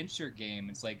an adventure game.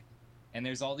 It's like, and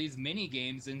there's all these mini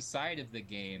games inside of the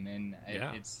game, and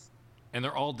and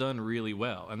they're all done really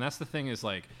well. And that's the thing is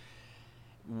like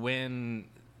when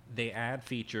they add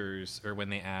features or when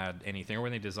they add anything or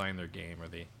when they design their game or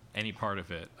any part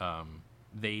of it,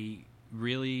 they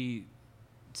really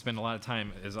spend a lot of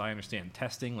time, as I understand,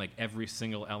 testing like every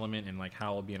single element and like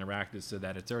how it'll be interacted, so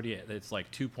that it's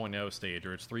like 2.0 stage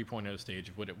or it's 3.0 stage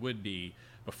of what it would be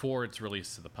before it's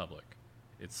released to the public.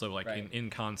 It's so like in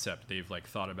concept they've like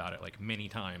thought about it like many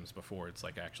times before it's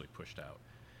like actually pushed out.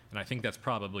 And I think that's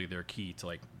probably their key to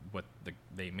like what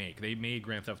they make. They made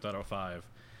Grand Theft Auto 5,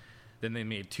 then they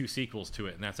made 2 sequels to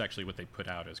it, and that's actually what they put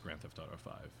out as Grand Theft Auto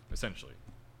 5 essentially.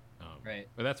 Right.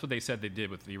 But that's what they said they did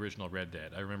with the original Red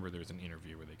Dead. I remember there was an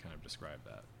interview where they kind of described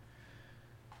that.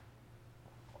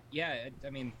 Yeah, I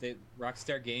mean,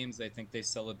 Rockstar Games, I think they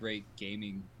celebrate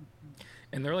gaming.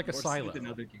 And they're like a silo.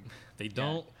 Another game. They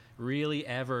don't really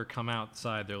ever come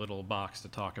outside their little box to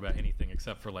talk about anything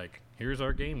except for like, here's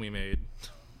our game we made.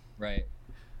 Right.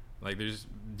 Like there's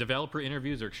developer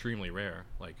interviews are extremely rare,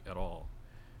 like at all.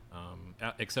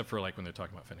 Except for like when they're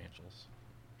talking about financials.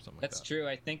 That's true.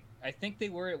 I think they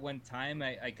were at one time.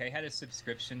 I had a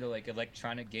subscription to like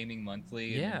Electronic Gaming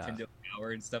Monthly and Nintendo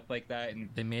Power and stuff like that. And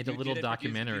they made a little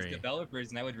documentary. Developers,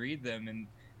 and I would read them. And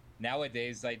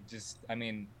nowadays,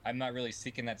 I'm not really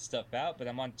seeking that stuff out, but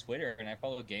I'm on Twitter and I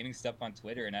follow gaming stuff on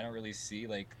Twitter, and I don't really see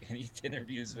like any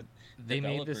interviews with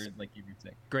developers. Made this like you were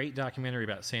saying. Great documentary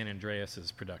about San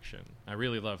Andreas's production. I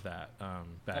really love that.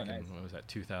 Back in what was that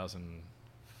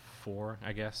 2004,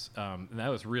 I guess. That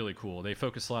was really cool. They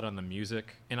focus a lot on the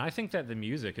music, and I think that the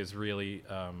music is really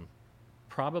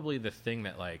probably the thing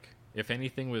that like if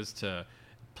anything was to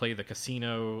play the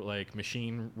casino like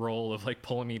machine role of like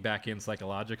pulling me back in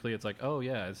psychologically, it's like, oh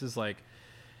yeah, this is like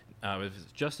I was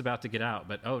just about to get out,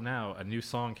 but now a new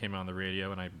song came on the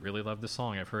radio and I really love the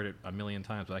song. I've heard it a million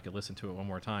times, but I could listen to it one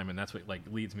more time, and that's what like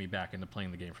leads me back into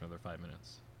playing the game for another 5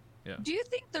 minutes. Yeah. Do you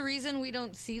think the reason we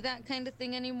don't see that kind of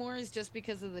thing anymore is just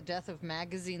because of the death of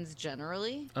magazines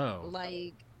generally? Oh.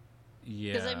 Like,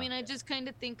 yeah. Because I just kind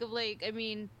of think of like,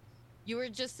 you were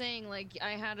just saying like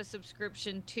I had a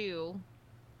subscription too,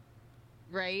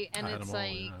 right? And it's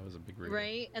like, I was a big reader.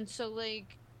 right? And so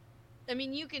like, I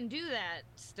mean, you can do that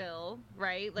still,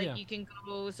 right? Like Yeah. you can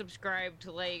go subscribe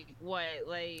to like what,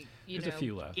 like There's a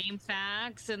few left. Game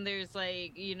Facts, and there's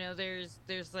like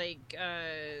there's like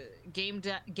game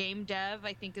dev.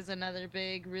 I think is another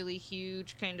big, really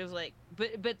huge kind of like,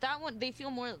 but that one they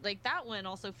feel more like that one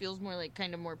also feels more like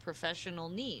kind of more professional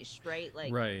niche, right?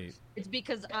 Like Right. it's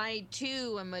because I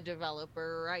too am a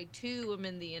developer, or I too am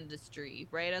in the industry,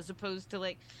 right? As opposed to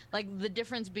like the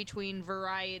difference between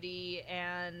Variety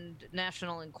and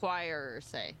National Enquirer,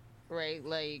 say, right?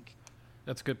 Like,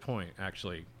 That's a good point,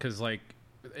 actually, because like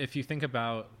if you think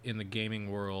about in the gaming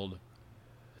world,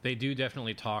 they do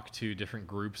definitely talk to different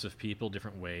groups of people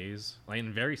different ways, like,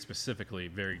 and very specifically,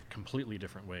 very completely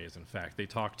different ways. In fact, they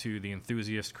talk to the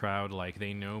enthusiast crowd like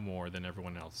they know more than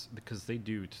everyone else, because they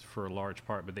do for a large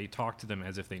part, but they talk to them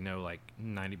as if they know like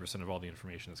 90% of all the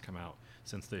information that's come out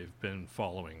since they've been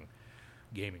following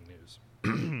gaming news.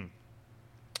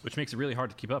 Which makes it really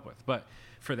hard to keep up with. But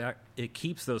for that, it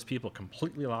keeps those people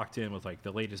completely locked in with like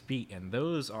the latest beat, and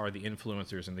those are the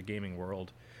influencers in the gaming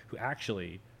world who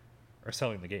actually are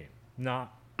selling the game,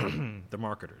 not the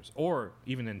marketers or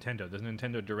even Nintendo. The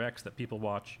Nintendo Directs that people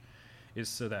watch is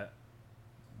so that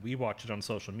we watch it on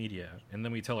social media, and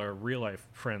then we tell our real life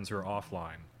friends who are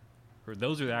offline. Or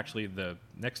those are actually the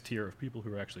next tier of people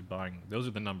who are actually buying. Those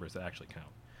are the numbers that actually count.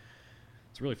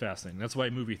 It's really fascinating. That's why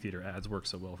movie theater ads work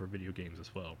so well for video games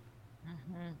as well.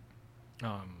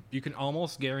 You can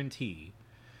almost guarantee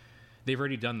they've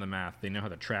already done the math. They know how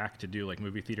to track to do like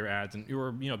movie theater ads and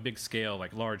or big scale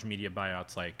like large media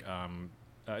buyouts. Like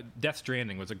Death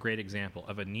Stranding was a great example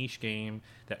of a niche game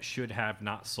that should have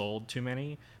not sold too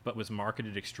many, but was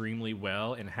marketed extremely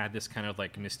well and had this kind of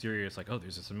like mysterious like, oh,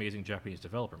 there's this amazing Japanese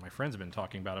developer. My friends have been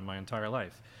talking about it my entire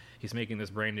life. He's making this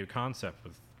brand new concept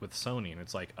with Sony, and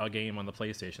it's like a game on the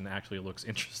PlayStation that actually looks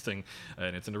interesting,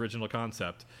 and it's an original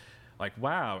concept. Like,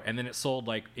 wow. And then it sold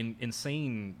like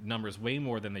insane numbers, way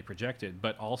more than they projected,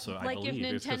 but also I like believe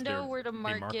if it's 'cause Nintendo were to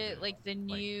marketed market like the on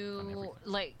new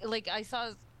everything. like I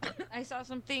saw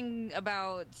something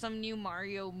about some new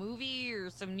Mario movie or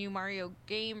some new Mario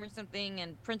game or something,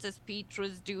 and Princess Peach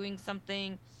was doing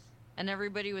something, and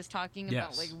everybody was talking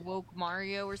about Yes. like woke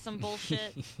Mario or some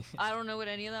bullshit. I don't know what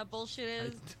any of that bullshit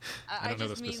is. I don't know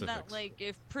just the mean that specifics. like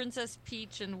if Princess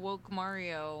Peach and woke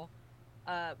Mario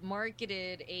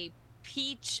marketed a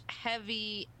peach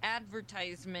heavy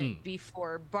advertisement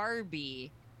before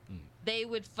Barbie, they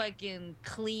would fucking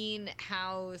clean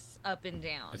house up and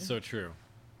down. It's so true.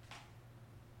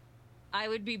 I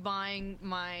would be buying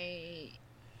my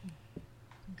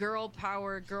girl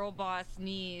power, girl boss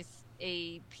niece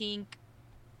a pink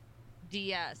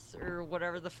DS or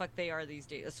whatever the fuck they are these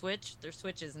days. A Switch? They're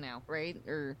Switches now, right?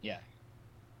 Or Yeah.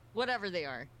 whatever they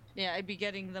are. Yeah, I'd be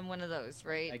getting them one of those,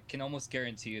 right? I can almost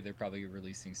guarantee you they're probably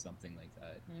releasing something like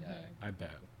that. Yeah. I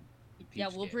bet. The Yeah,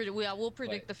 Peach we'll game. we'll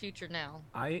predict But- the future now.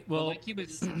 Well, like he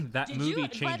was. that Did movie you,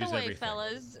 changes by the way, everything.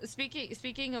 fellas,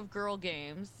 speaking of girl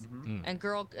games Mhm. and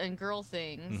girl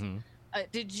things,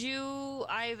 did you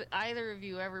either of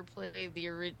you ever play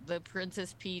the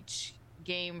Princess Peach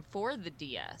game for the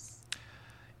DS?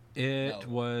 It No.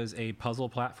 was a puzzle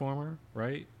platformer,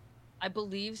 right? I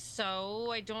believe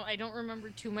so. I don't remember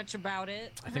too much about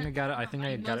it. I think I got it. I think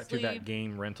I got it through mostly- that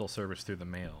game rental service through the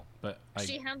mail. But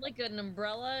She had like an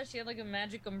umbrella. She had like a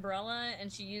magic umbrella,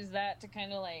 and she used that to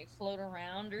kind of like float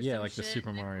around or yeah, some like the shit.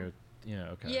 Super Mario. Yeah,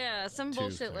 okay. Yeah, some Two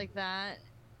bullshit thing. like that.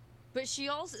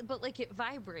 But like it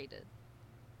vibrated.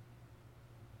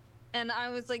 And I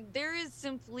was like, there is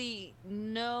simply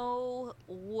no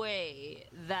way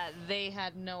that they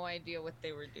had no idea what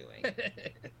they were doing.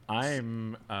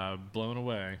 I'm blown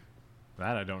away.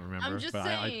 That I don't remember. I'm just but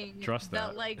saying I trust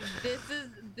that. like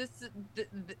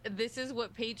this is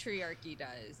what patriarchy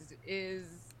does. Is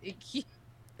it keep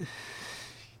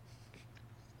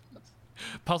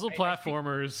Puzzle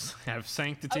platformers have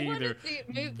sanctity. I want They're to see.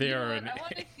 Maybe, they're I an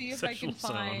want to see if I can sexual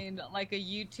zone. find like a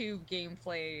YouTube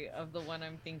gameplay of the one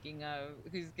I'm thinking of.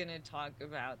 Who's gonna talk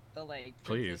about the like?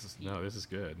 Princess Please, Peach. no, this is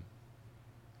good.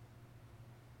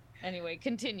 Anyway,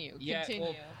 continue. Yeah. Continue.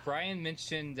 Well, Brian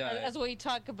mentioned. As we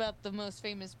talk about the most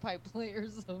famous pipe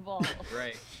players of all.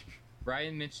 Right.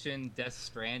 Brian mentioned Death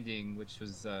Stranding, which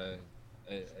was a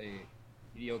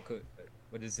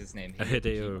what is his name?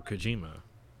 Hideo Kojima.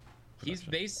 He's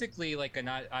production. basically like an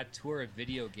auteur of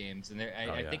video games, and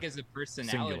I yeah. think as a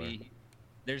personality, Singular.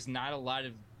 there's not a lot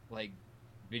of like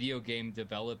video game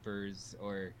developers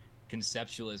or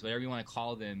conceptualists, whatever you want to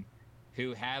call them,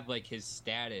 who have like his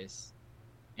status.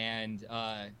 And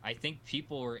I think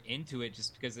people were into it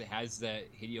just because it has that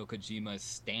Hideo Kojima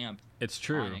stamp. It's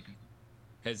true.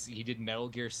 Because he did Metal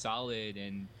Gear Solid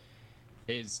and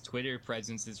his Twitter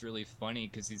presence is really funny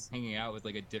because he's hanging out with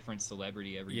like a different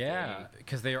celebrity every day. Yeah,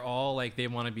 because they're all like they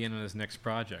want to be in his next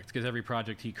project. Because every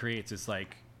project he creates is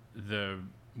like the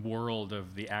world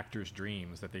of the actor's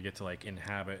dreams that they get to like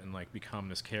inhabit and like become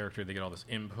this character. They get all this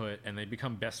input and they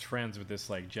become best friends with this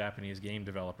like Japanese game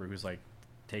developer who's like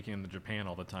taking them to Japan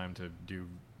all the time to do,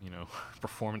 you know,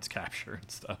 performance capture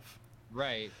and stuff.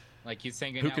 Right. Like he's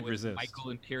hanging Who out could with resist?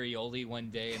 Michael Imperioli one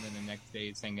day, and then the next day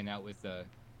he's hanging out with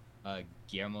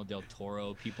Guillermo del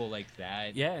Toro, people like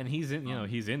that. Yeah, and he's in, you know,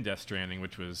 he's in Death Stranding,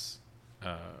 which was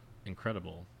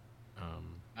incredible.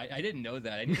 I didn't know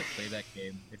that. I need to play that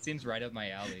game. It seems right up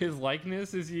my alley. His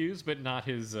likeness is used, but not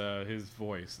his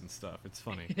voice and stuff. It's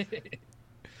funny.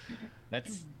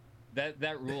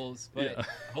 That rules. But Yeah.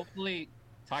 hopefully,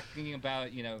 talking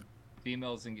about, you know,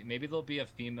 females, and maybe there'll be a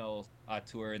female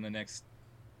auteur in the next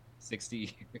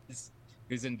 60 years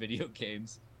who's in video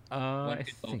games. I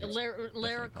think it's Lara definitely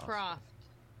possible. Croft,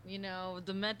 you know,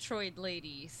 the Metroid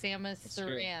lady, Samus That's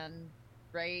true. Aran,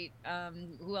 right?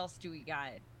 Who else do we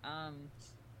got?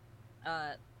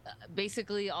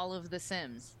 Basically all of the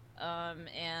Sims.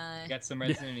 And Got some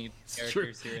Resident Evil It's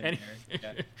characters true. here and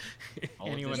there. Yeah. All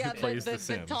of Anyone this. who plays The the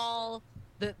Sims. tall,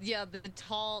 the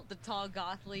tall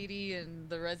goth lady and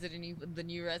the Resident Evil, the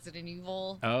new Resident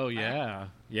Evil. Oh yeah,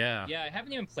 yeah. Yeah, I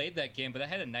haven't even played that game, but I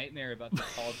had a nightmare about the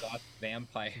tall goth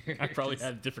vampire. I probably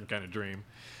had a different kind of dream.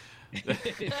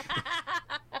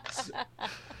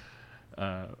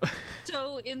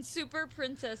 So in Super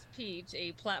Princess Peach,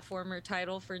 a platformer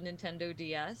title for Nintendo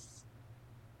DS,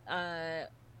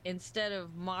 instead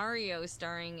of Mario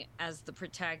starring as the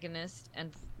protagonist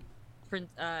and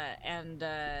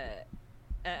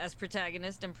as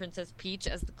protagonist and Princess Peach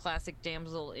as the classic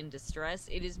damsel in distress,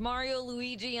 it is Mario,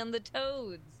 Luigi, and the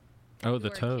Toads. Oh, who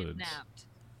the are Toads. kidnapped.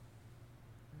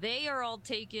 They are all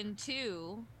taken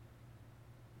to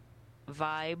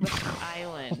Vibe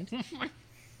Island.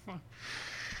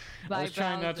 I was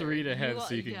trying not to Bowser. read ahead You-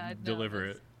 so you could yeah, no, deliver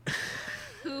it.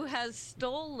 who has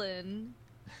stolen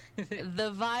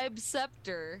the Vibe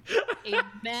Scepter, a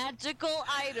magical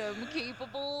item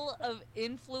capable of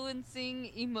influencing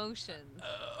emotions.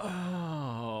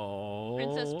 Oh.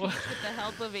 Princess Peach, with the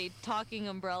help of a talking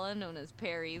umbrella known as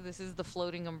Perry, this is the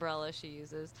floating umbrella she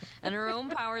uses, and her own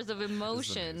powers of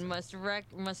emotion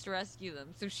amazing. must rescue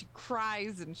them. So she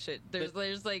cries and shit.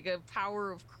 There's like a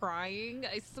power of crying.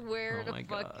 I swear Oh to my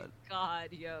fucking God,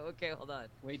 yo. Okay, hold on.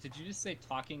 Wait, did you just say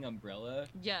talking umbrella?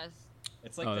 Yes.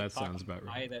 It's like Oh, the that sounds talking about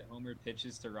right. eye that Homer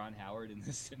pitches to Ron Howard in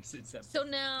The Simpsons episode. So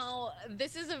now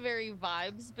this is a very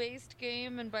vibes-based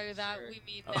game, and by that Sure. we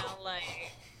mean now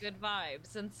like good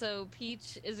vibes. And so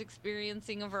Peach is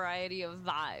experiencing a variety of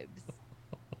vibes: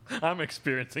 I'm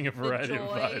experiencing a variety the joy,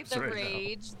 of vibes the right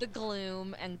rage, the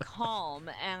gloom, and calm.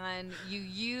 And you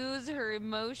use her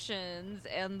emotions,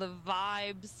 and the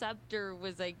vibe scepter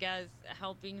was, I guess,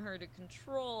 helping her to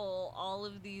control all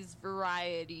of these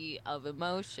variety of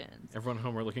emotions. now. Everyone at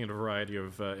home, we're looking at a variety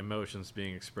of emotions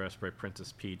being expressed by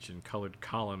Princess Peach in colored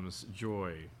columns.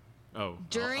 Joy. Oh.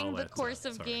 During I'll the let, course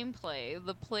of sorry. gameplay,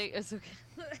 the player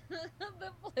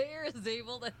is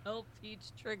able to help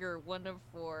Peach trigger one of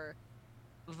 4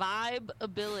 vibe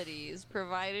abilities,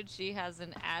 provided she has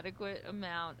an adequate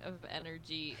amount of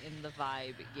energy in the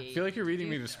vibe gauge. I feel like you're reading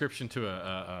to the do so. description to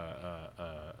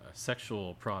a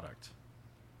sexual product.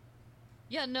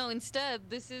 Yeah, no, instead,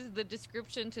 this is the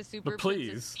description to Super But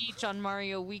Princess please. Peach on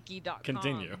MarioWiki.com.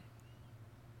 Continue.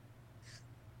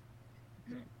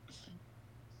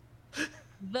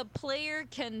 The player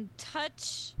can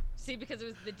touch. See, because it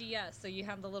was the DS, so you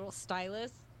have the little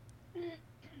stylus.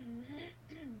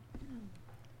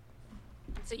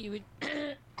 So you would.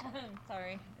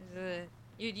 Sorry.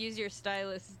 You'd use your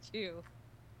stylus to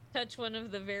touch one of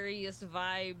the various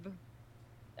vibe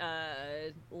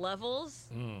levels.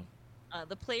 Mm.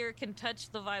 The player can touch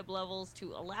the vibe levels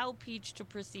to allow Peach to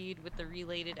proceed with the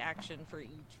related action for each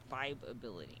vibe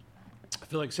ability. I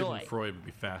feel like Sigmund Joy. Freud would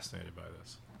be fascinated by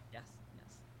this. Yes.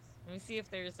 Let me see if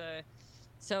there's a.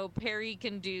 So Perry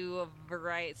can do a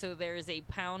variety. So there's a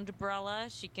pound umbrella.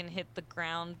 She can hit the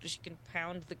ground. She can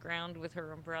pound the ground with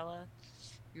her umbrella.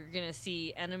 You're gonna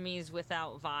see enemies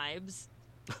without vibes,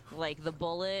 like the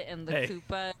bullet and the Hey.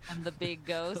 Koopa and the big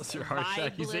ghost. Those are harsh Vibeless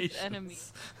accusations.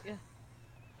 enemies. Yeah.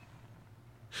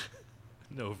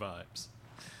 No vibes.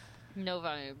 No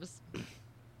vibes.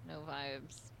 No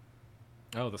vibes.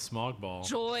 Oh, the smog ball.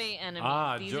 Joy enemies.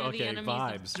 Ah, These jo- are the okay, enemies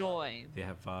vibes. of joy. They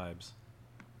have vibes.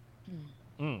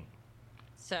 Mm.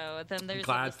 So then there's a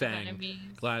Glad list of Fang. enemies.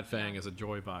 Glad Fang Yeah. is a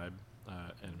joy vibe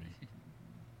enemy.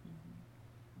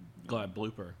 Glad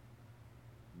Blooper.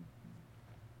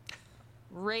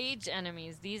 Rage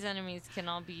enemies. These enemies can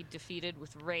all be defeated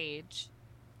with rage.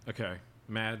 Okay.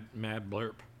 Mad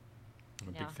Blurp. I'm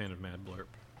a Yeah. big fan of Mad Blurp.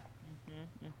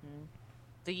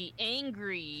 The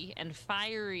angry and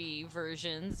fiery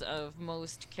versions of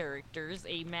most characters.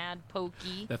 A Mad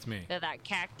Pokey. That's me. That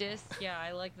cactus. Yeah,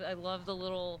 I love the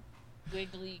little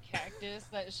wiggly cactus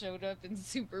that showed up in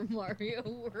Super Mario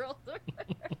World.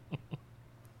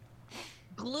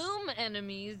 Gloom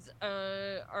enemies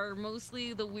are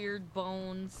mostly the weird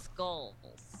bone skulls.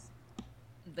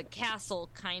 The castle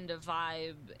kind of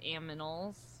vibe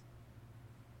aminals.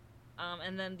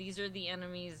 And then these are the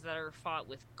enemies that are fought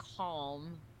with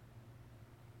calm.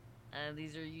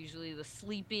 These are usually the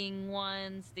sleeping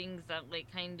ones, things that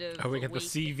like kind of. Oh, we got the awaken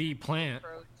CV plant.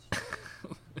 approach.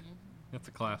 That's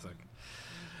a classic.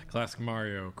 Classic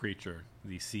Mario creature,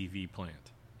 the CV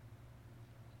plant.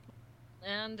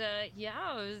 And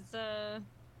yeah, it was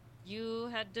you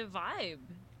had to vibe.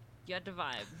 You had to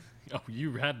vibe. Oh,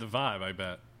 you had the vibe, I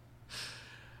bet.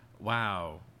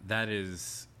 Wow, that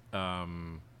is.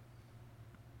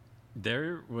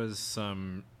 There was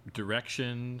some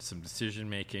direction, some decision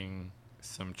making,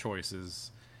 some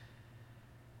choices,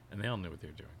 and they all knew what they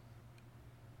were doing.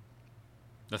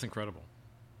 That's incredible.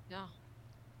 Yeah.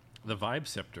 The Vibe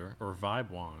Scepter or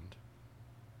Vibe Wand.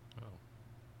 Oh,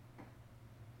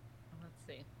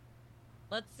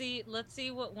 Let's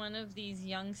see what one of these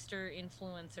youngster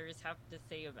influencers have to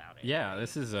say about it. yeah.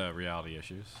 This is reality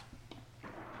issues.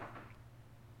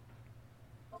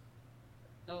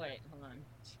 Oh wait, hold on.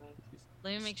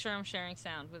 Let me make sure I'm sharing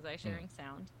sound. Was I sharing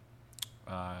sound?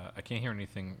 I can't hear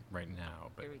anything right now,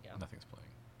 but Here we go. nothing's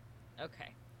playing.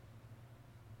 Okay.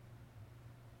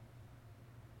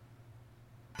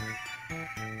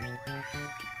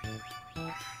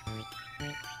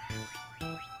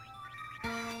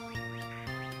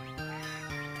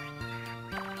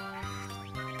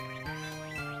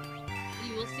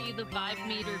 You will see the vibe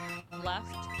meter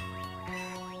left.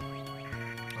 Oh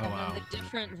And wow. then the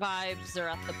different vibes are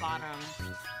at the bottom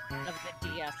of the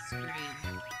DS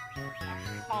screen.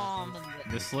 Calm and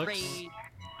the This looks- rage.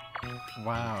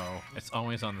 Wow. It's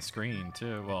always on the screen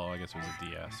too. Well, I guess it was a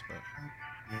DS,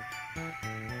 but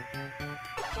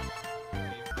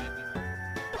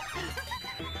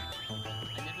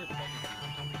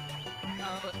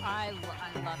Oh, I love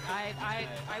it.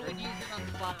 I would use it on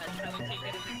the spot. I would take it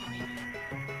as a comedian.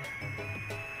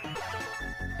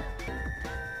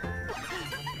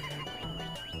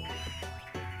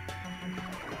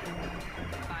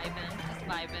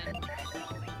 Vibin'.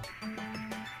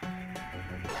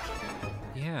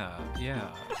 yeah.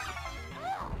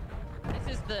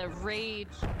 This is the rage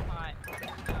pot.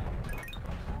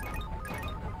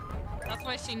 That's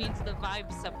why she needs the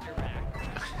vibe scepter back.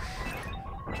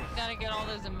 Gotta get all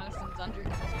those emotions under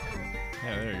control.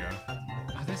 Yeah, there you go.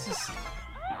 Oh, this is.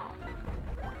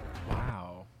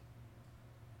 Wow.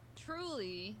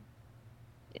 Truly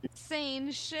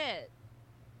insane shit.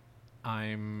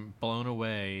 I'm blown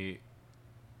away.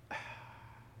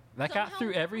 That got Somehow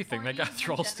through everything. That before got you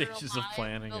through all generalize stages of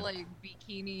planning. The like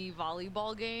bikini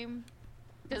volleyball game,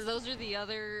 because those are the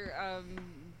other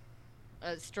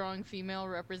strong female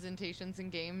representations in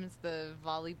games. The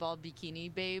volleyball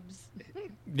bikini babes.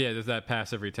 Yeah, does that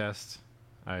pass every test?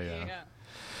 I Yeah,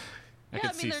 could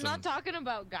I see mean they're some- not talking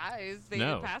about guys. They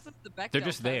No. it passes the Bechdel They're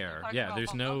just test. They're there. talking Yeah, about there's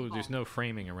volleyball. no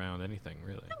framing around anything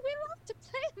really. We love to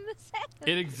play in the sand.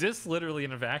 It exists literally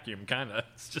in a vacuum, kind of.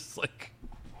 It's just like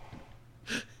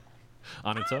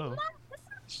on its own. the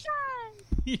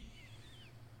sunshine.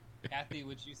 Kathy,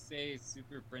 would you say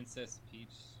Super Princess Peach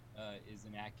is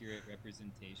an accurate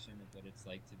representation of what it's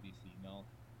like to be female?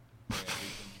 Where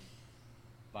everything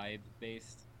is vibe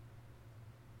based?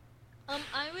 I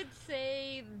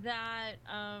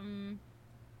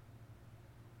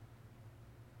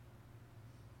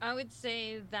would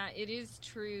say that it is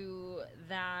true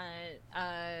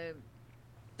that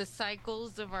the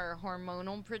cycles of our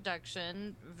hormonal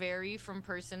production vary from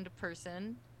person to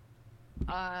person.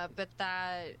 But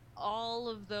that all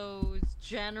of those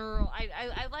general,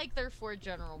 I like their 4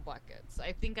 general buckets.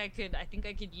 I think I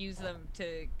could use them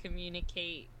to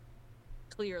communicate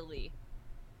clearly.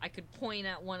 I could point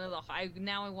at one of the.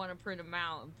 Now I want to print them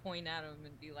out and point at them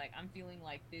and be like, I'm feeling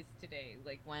like this today.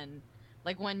 Like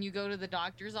when you go to the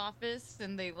doctor's office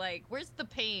and they like, where's the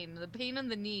pain? The pain in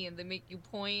the knee, and they make you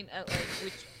point at like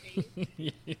which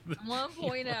face. I want to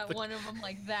point at one of them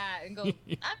like that and go,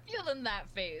 I'm feeling that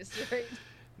face, right?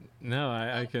 No,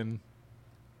 I can.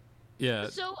 Yeah.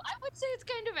 So I would say it's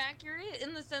kind of accurate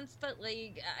in the sense that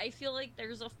like I feel like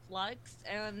there's a flux,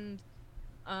 and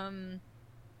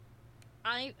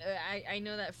I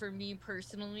know that for me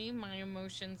personally, my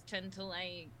emotions tend to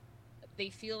like they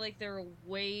feel like they're a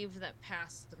wave that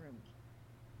passed through me.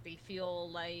 They feel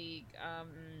like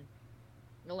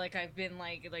I've been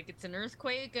like it's an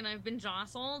earthquake and I've been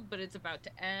jostled, but it's about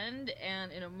to end,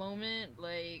 and in a moment,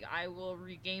 like, I will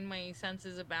regain my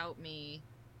senses about me.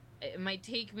 It might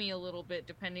take me a little bit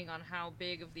depending on how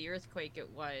big of the earthquake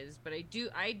it was, but I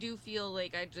do feel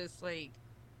like I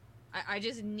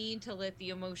just need to let the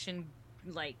emotion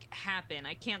like happen.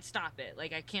 I can't stop it.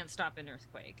 Like, I can't stop an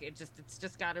earthquake. It's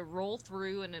just got to roll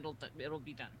through and it'll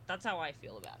be done. That's how I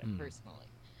feel about it personally.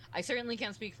 I certainly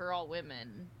can't speak for all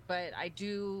women, but I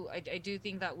do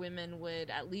think that women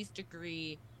would at least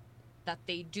agree that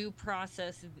they do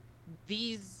process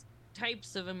these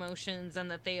types of emotions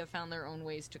and that they have found their own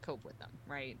ways to cope with them,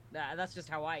 right? That's just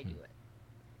how I do it.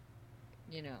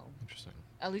 You know. Interesting.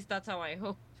 At least that's how I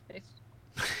hope it.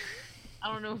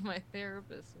 I don't know if my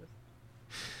therapist was.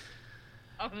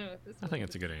 I don't know if this. I think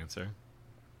it's a good answer.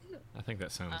 I think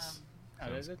that sounds.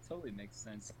 That totally makes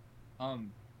sense.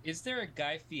 Is there a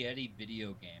Guy Fieri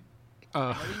video game?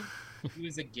 He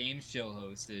was a game show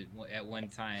host at one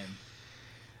time,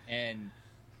 and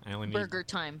I only need Burger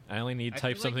Time. I only need I type feel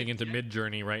like something if into Jeff-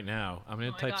 Mid-Journey right now. I'm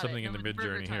gonna I type got something it. into No, it's Burger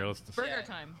Mid-Journey here. Time. Let's Burger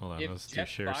Time. hold on. if Let's do Jeff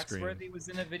share screen. Foxworthy was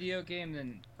in a video game,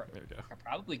 then There we go.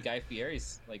 probably Guy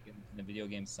Fieri's like in a video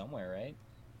game somewhere, right?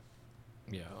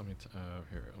 Yeah. Let me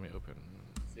here. Let me open.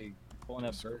 So pulling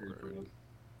up Discord. Burger.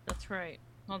 That's right.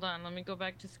 Hold on. Let me go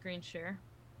back to screen share.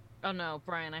 Oh no,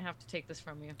 Brian, I have to take this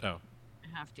from you. Oh.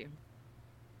 I have to.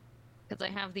 Because I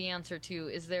have the answer to,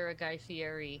 is there a Guy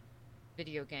Fieri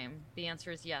video game? The answer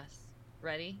is yes.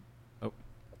 Ready? Oh.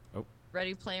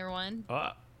 Ready, player one? Oh,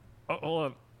 hold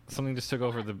on. Something just took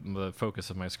over the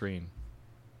focus of my screen.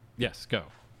 Yes, go.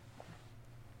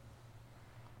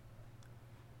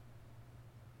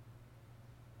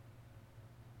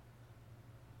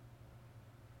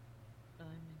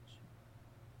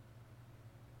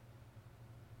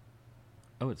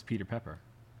 Oh, it's Peter Pepper.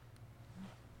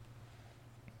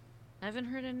 I haven't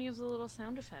heard any of the little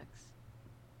sound effects.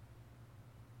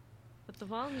 But the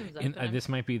volume's up. And, this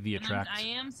might be the and attract. I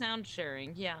am sound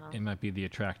sharing, yeah. It might be the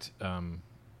attract.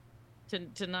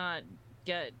 To not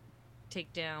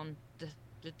take down.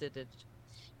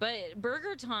 But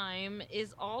Burger Time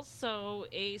is also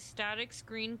a static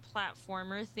screen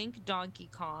platformer. Think Donkey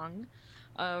Kong,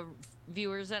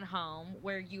 viewers at home,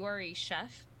 where you are a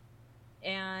chef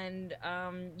and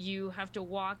you have to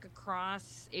walk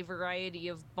across a variety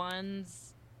of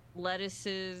buns,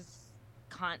 lettuces,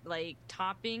 like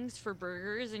toppings for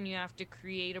burgers, and you have to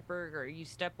create a burger. You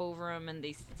step over them and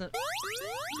they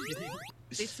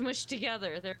smush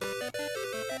together. There it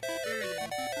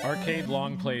is. Arcade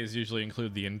long plays usually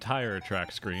include the entire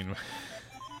track screen.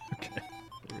 Okay,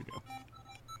 there we go.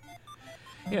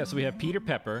 Yeah, so we have Peter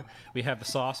Pepper. We have the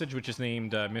sausage, which is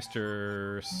named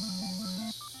Mr.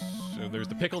 So there's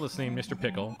the pickle that's named Mr.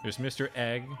 Pickle. There's Mr.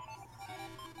 Egg.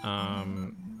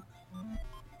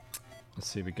 Let's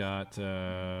see, we got...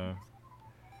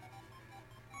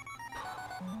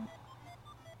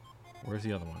 Where's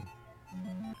the other one?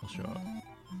 He'll show up.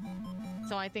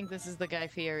 So I think this is the Guy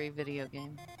Fieri video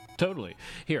game. Totally.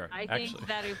 Here, I actually. think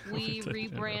that if we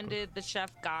rebranded the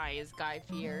Chef Guy as Guy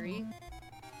Fieri,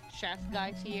 Chef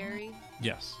Guy Fieri,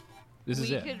 Yes. This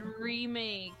is we it. could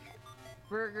remake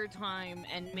Burger Time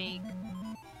and make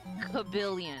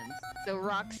Kabillions. So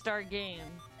Rockstar Games.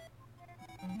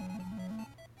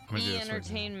 I'm gonna do E this right now.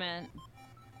 Entertainment.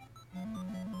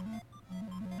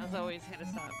 As always, hit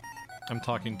us up. I'm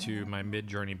talking to my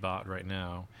Mid-Journey bot right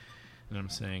now, and I'm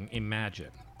saying,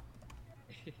 imagine.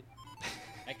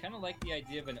 I kind of like the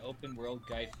idea of an open world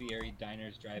Guy Fieri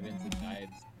diners, drive-ins, and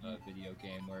dives video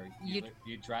game where you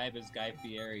drive as Guy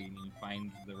Fieri and you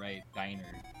find the right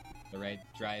diner, the right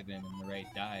drive-in, and the right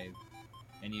dive,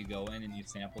 and you go in and you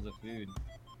sample the food.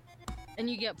 And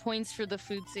you get points for the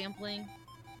food sampling.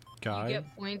 Guy? You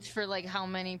get points for like how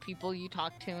many people you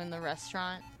talk to in the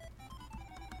restaurant.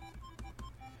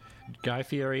 Guy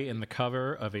Fieri in the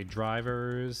cover of a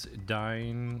drive-ins,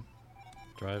 diners,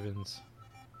 drive-ins,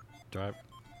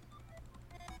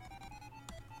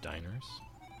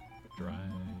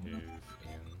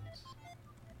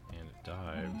 and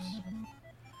dives.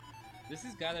 This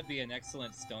has got to be an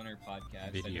excellent stoner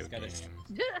podcast. Video I just gotta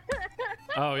game.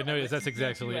 Oh no, that's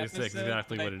exactly episodes, what it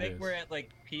I think is. we're at like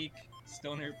peak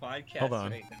stoner podcast Hold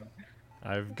on. right now.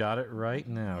 I've got it right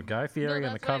now. Guy Fieri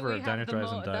on the cover of Diners,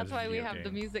 Drives, and Dives. That's why we video have the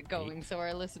game. music going, so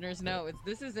our listeners know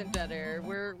this isn't dead air.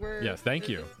 We're Yes, thank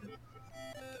you.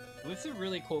 Well, it's a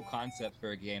really cool concept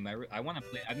for a game. I want to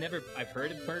play. I've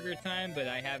heard of Burger Time, but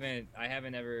I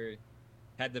haven't ever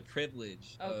had the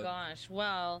privilege. Oh of, gosh,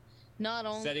 well, Not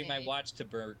only setting my watch to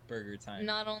burger time.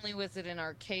 Not only was it an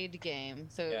arcade game,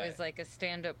 so Yeah. it was like a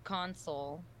stand-up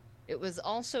console, it was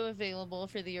also available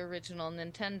for the original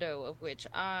Nintendo, of which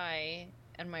I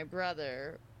and my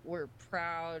brother were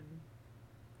proud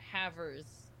havers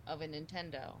of a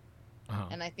Nintendo. Uh-huh.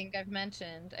 And I think I've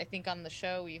mentioned, I think on the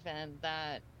show even,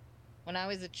 that when I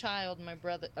was a child,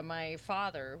 my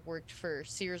father worked for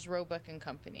Sears Roebuck and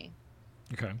Company.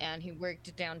 Okay. And he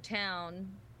worked downtown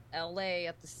LA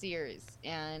at the Sears.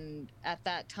 And at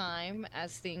that time,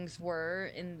 as things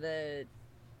were in the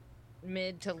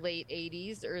mid to late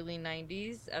 80s, early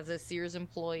 90s, as a Sears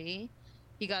employee,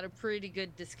 he got a pretty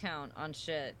good discount on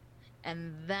shit.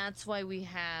 And that's why we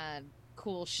had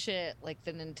cool shit like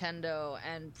the Nintendo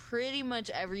and pretty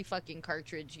much every fucking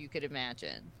cartridge you could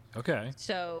imagine. Okay.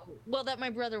 So, well, that my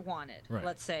brother wanted, Right.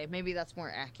 let's say. Maybe that's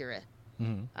more accurate.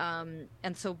 Mm-hmm.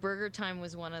 And so Burger Time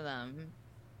was one of them.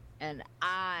 And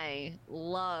I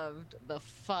loved the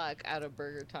fuck out of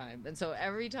Burger Time. And so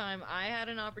every time I had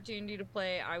an opportunity to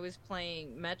play, I was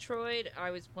playing Metroid, I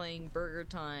was playing Burger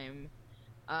Time.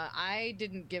 I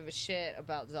didn't give a shit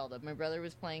about Zelda. My brother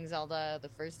was playing Zelda, the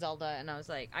first Zelda, and I was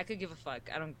like, I could give a fuck.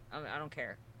 I don't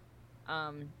care.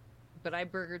 But I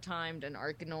Burger Timed and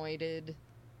Arkanoided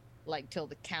like till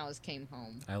the cows came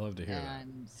home. I love to hear that.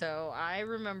 And so I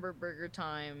remember Burger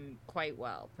Time quite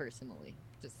well, personally.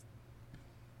 Just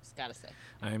gotta say.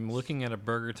 I'm looking at a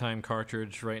Burger Time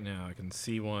cartridge right now. I can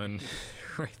see one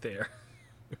right there.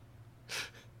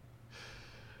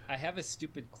 I have a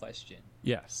stupid question.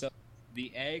 Yes. So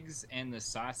the eggs and the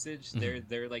sausage, Mhm.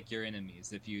 they're like your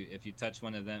enemies if you touch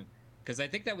one of them, because I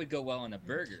think that would go well on a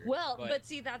burger. Well, but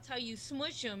see, that's how you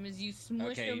smush them, is you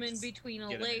smush Okay, them you in just between a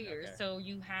get 'em in, layer. okay. So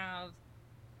you have,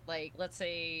 like, let's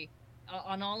say,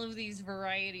 on all of these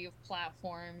variety of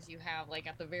platforms, you have, like,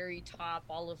 at the very top,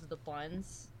 all of the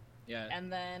buns. yeah,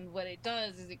 And then what it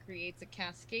does is it creates a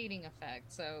cascading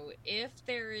effect. So if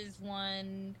there is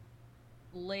one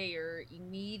layer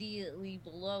immediately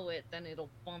below it, then it'll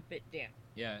bump it down.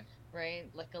 yeah, Right?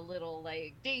 Like a little,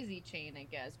 like, daisy chain, I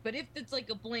guess. But if it's like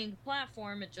a blank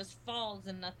platform, it just falls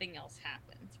and nothing else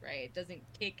happens, right? It doesn't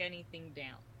kick anything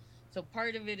down. So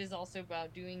part of it is also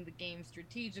about doing the game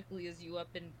strategically as you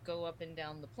go up and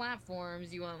down the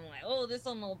platforms. You want to like, oh, this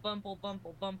one will bumple,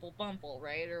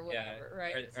 right? Or whatever, yeah.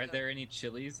 right? Are So- there any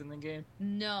chilies in the game?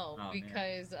 No, Oh, man.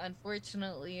 because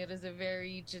unfortunately it is a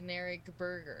very generic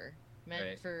burger meant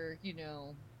Right. for,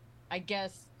 I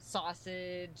guess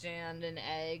sausage and an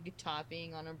egg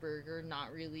topping on a burger,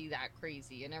 not really that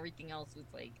crazy. And everything else was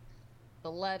like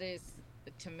the lettuce,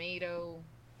 the tomato,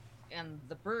 and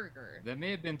the burger. That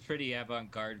may have been pretty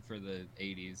avant-garde for the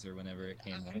 80s or whenever it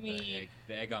came out. mean-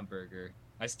 The egg on burger.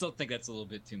 I still think that's a little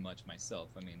bit too much myself.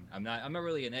 I mean, I'm not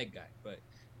really an egg guy, but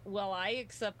Well, I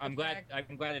accept the I'm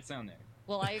glad it's on there.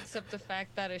 Well, I accept the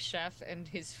fact that a chef and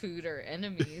his food are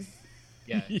enemies.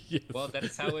 Yeah. Yes. Well,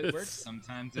 that's how it works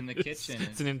sometimes in the kitchen.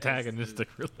 It's an antagonistic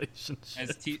relationship.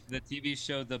 As the TV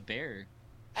show The Bear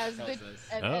As tells the us.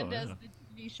 and, Oh, and as yeah.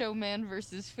 the TV show Man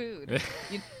versus Food.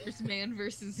 There's man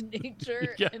versus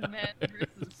nature Yeah. and man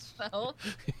versus self.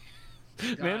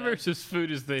 Man God. versus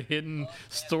Food is the hidden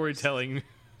storytelling.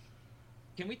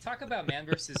 Can we talk about Man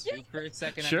vs. Food for a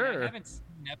second? I Sure. I haven't seen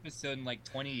an episode in like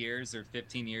 20 years or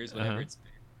 15 years, whatever Uh-huh. it's been.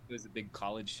 It was a big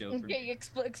college show for me. Okay,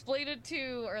 explain it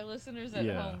to our listeners at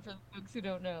Yeah. home for the folks who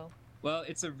don't know. Well,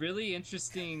 it's a really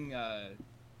interesting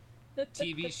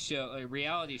TV show, a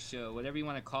reality show, whatever you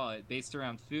want to call it, based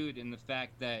around food and the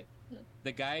fact that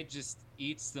the guy just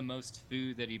eats the most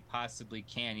food that he possibly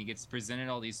can. He gets presented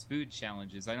all these food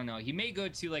challenges. I don't know. He may go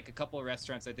to like a couple of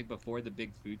restaurants, I think, before the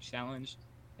big food challenge,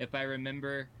 if I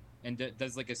remember, and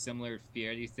does like a similar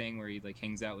Fierity thing where he like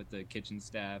hangs out with the kitchen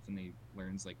staff and he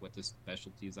learns like what the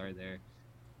specialties are there.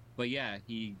 But yeah,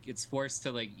 he gets forced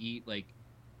to like eat like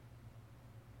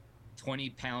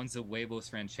 20 pounds of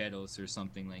huevos rancheros or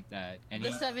something like that. And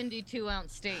The he,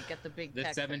 72-ounce steak at the Big the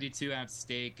Texan. 72-ounce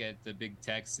steak at the Big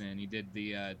Texan. He did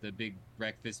the big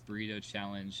breakfast burrito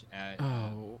challenge at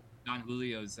Oh, Don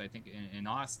Julio's, I think, in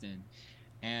Austin.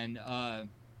 And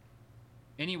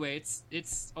anyway,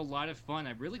 it's a lot of fun.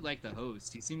 I really like the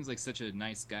host. He seems like such a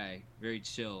nice guy, very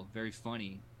chill, very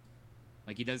funny.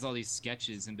 Like he does all these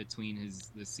sketches in between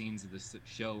the scenes of the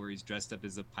show where he's dressed up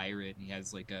as a pirate and he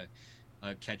has like a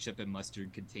ketchup and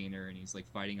mustard container and he's like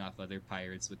fighting off other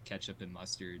pirates with ketchup and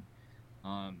mustard.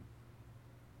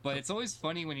 But it's always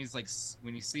funny when he's like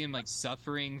when you see him like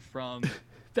suffering from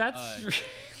that's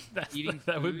eating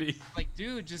that would food. be. Like,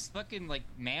 dude, just fucking like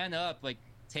man up, like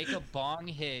take a bong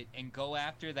hit and go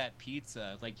after that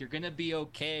pizza. Like you're gonna be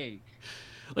okay.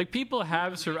 Like people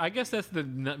have I guess that's the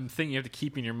thing you have to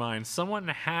keep in your mind. Someone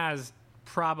has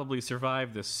probably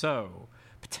survive this, so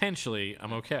potentially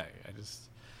I'm okay. I just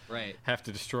Right. have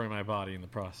to destroy my body in the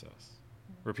process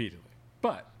repeatedly.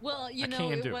 But Well, I can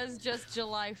it do was just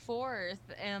July 4th,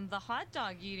 and the hot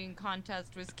dog eating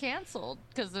contest was canceled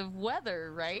because of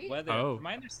weather, right? Weather. Oh. From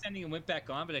my understanding, it went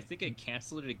back on, but I think it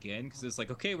canceled it again because it's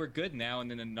like, okay, we're good now, and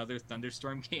then another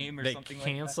thunderstorm came or They something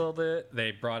canceled it.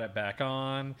 They brought it back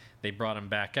on. They brought him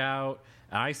back out.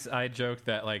 I joked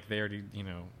that like they already,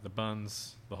 the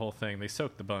buns, the whole thing. They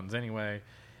soaked the buns anyway.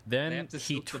 They Then have to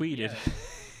he soak them, tweeted,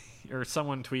 or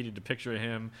someone tweeted a picture of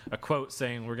him, a quote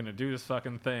saying, "We're gonna do this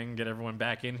fucking thing, get everyone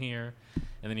back in here,"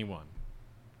 and then he won.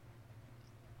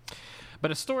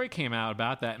 But a story came out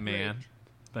about that man,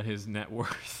 about his net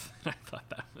worth. I thought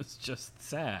that was just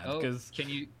sad Oh, because can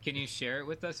you share it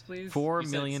with us, please? $4 You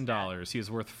said million. sad. He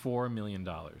is worth $4 million.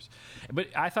 But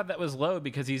I thought that was low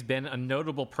because he's been a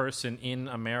notable person in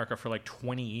America for like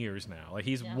 20 years now. Like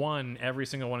he's won every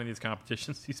single one of these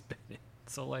competitions he's been in.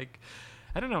 So like,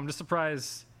 I don't know. I'm just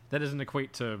surprised that doesn't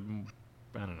equate to,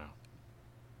 I don't know.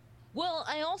 Well,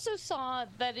 I also saw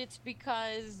that it's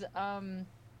because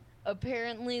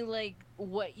apparently like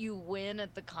what you win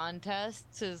at the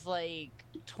contests is like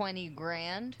 20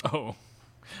 grand. Oh,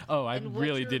 I And what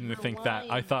really you're didn't think that. I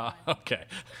relying thought, on. okay.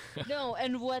 No,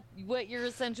 and what you're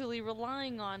essentially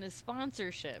relying on is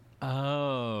sponsorship.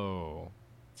 Oh.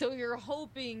 So you're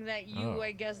hoping that you, Oh.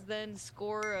 I guess, then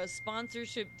score a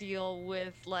sponsorship deal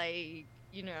with like,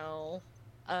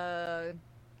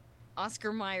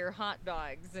 Oscar Mayer hot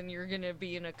dogs, and you're gonna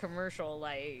be in a commercial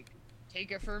like,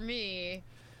 take it from me.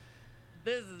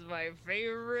 This is my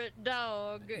favorite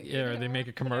dog. Yeah, or they make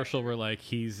a commercial where like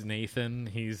he's Nathan,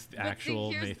 he's the But see,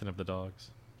 actual here's- Nathan of the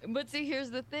dogs. But see,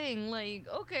 here's the thing. Like,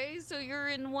 okay, so you're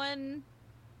in one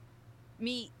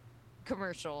meat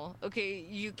commercial. Okay,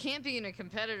 you can't be in a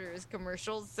competitor's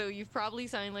commercial, so you've probably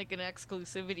signed like an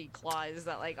exclusivity clause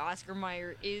that like Oscar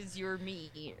Mayer is your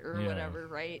meat or Yeah. whatever,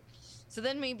 right? So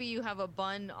then maybe you have a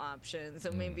bun option.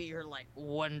 So maybe you're like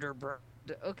Wonder Bread.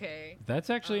 Okay.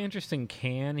 That's actually interesting.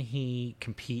 Can he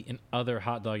compete in other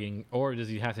hot dogging, or does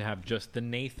he have to have just the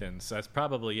Nathans? That's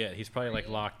probably it. He's probably like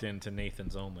locked into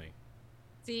Nathans only.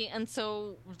 See, and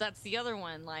so that's the other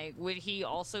one. Like, would he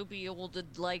also be able to,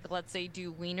 like, let's say,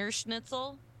 do Wiener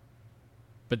Schnitzel?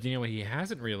 But you know what he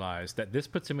hasn't realized? That this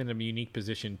puts him in a unique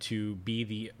position to be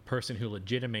the person who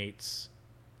legitimates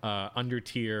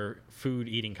under-tier food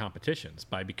eating competitions.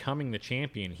 By becoming the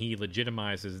champion, he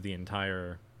legitimizes the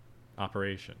entire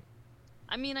operation.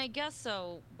 I mean, I guess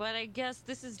so, but I guess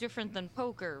this is different than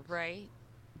poker, right?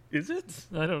 Is it?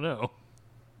 I don't know.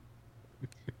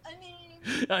 I mean,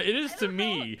 It is I to don't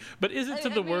me, but is it to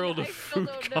the world of food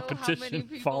competition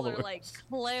followers? Are like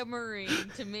clamoring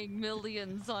to make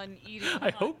millions on eating. I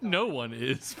hot hope dogs. no one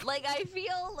is. Like, I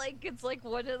feel like it's like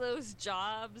one of those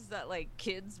jobs that like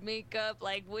kids make up.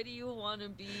 Like, what do you want to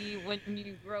be when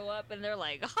you grow up? And they're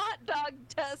like, hot dog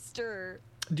tester.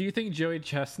 Do you think Joey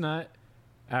Chestnut,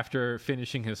 after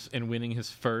finishing his and winning his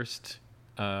first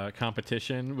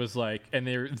competition, was like, and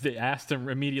they asked him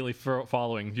immediately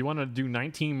following, "Do you want to do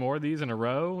 19 more of these in a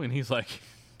row?" And he's like,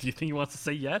 "Do you think he wants to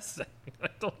say yes?" I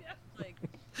don't Like,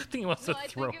 think he wants no, to I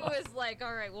throw think it up. was like,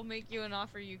 all right, we'll make you an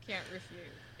offer you can't refuse.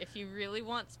 If you really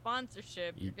want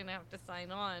sponsorship, you're gonna have to sign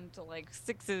on to like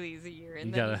 6 of these a year. And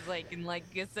You then gotta- he's like, in like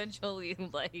essentially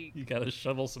like You gotta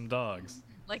shovel some dogs.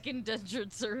 like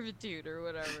indentured servitude or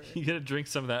whatever. You gotta drink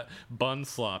some of that bun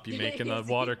slop you make in the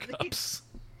water cups.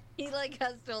 He like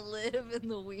has to live in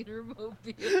the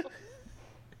Wienermobile.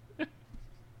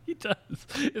 He does.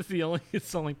 It's the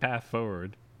only path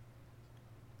forward.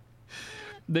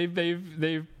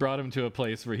 They've brought him to a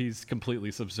place where he's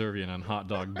completely subservient on hot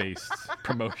dog based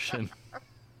promotion.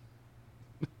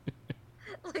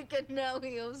 Like, and now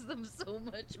he owes them so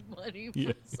much money for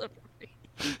Yeah. some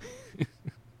reason.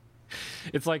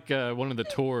 It's like one of the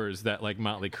tours that like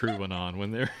Motley Crue went on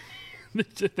when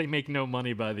they make no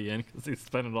money by the end because they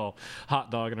spend it all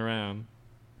hot dogging around.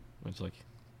 Which like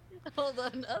Hold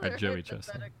on, other Joey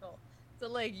Chestnut. hypothetical. So,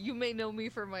 like, you may know me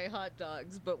for my hot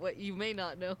dogs, but what you may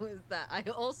not know is that I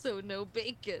also know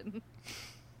bacon.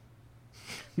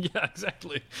 yeah,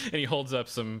 exactly. And he holds up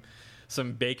some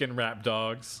bacon wrapped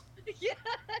dogs. Yeah.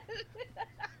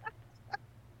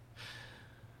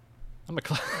 I'm a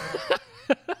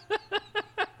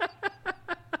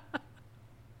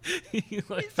he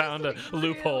like He's found just, a like,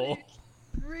 loophole.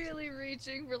 Really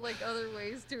reaching for like other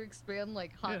ways to expand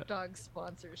like hot Yeah. dog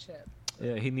sponsorship.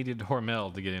 Yeah, he needed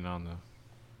Hormel to get in on the.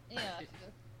 Yeah.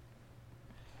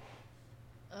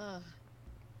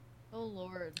 Oh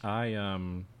Lord.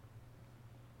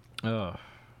 You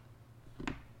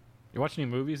watch any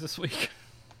movies this week?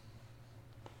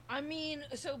 I I mean,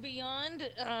 so beyond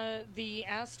the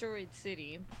asteroid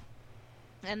city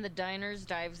and the diners,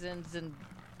 dives-ins, and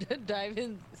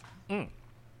dive-ins, Mm.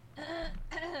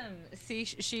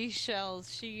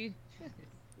 seashells,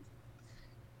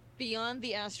 beyond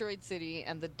the asteroid city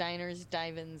and the diners,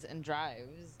 dive-ins, and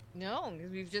drives. No,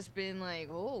 because we've just been like,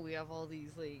 oh, we have all these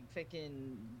like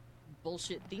fucking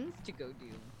bullshit things to go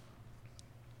do.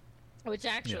 Which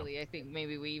actually, I think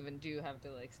maybe we even do have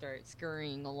to like start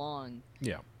scurrying along.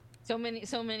 Yeah. So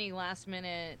many last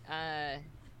minute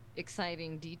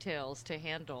exciting details to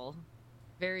handle.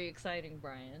 Very exciting,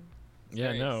 Brian. It's Yeah,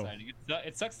 very no. exciting.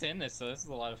 It sucks to end this, so this is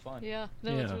a lot of fun. Yeah,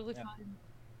 no, it's Yeah. really Yeah. fun.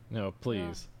 No,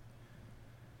 please.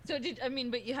 So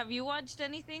but have you watched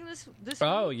anything this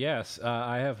Oh, week? yes.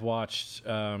 I have watched,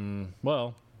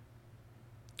 well,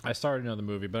 I started another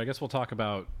movie, but I guess we'll talk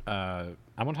about, I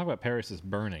want to talk about Paris is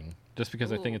Burning, just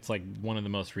because I think Ooh. it's like one of the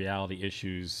most reality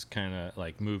issues kind of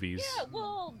like movies. Yeah,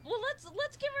 well,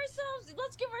 let's give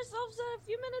ourselves a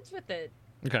few minutes with it.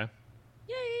 Okay.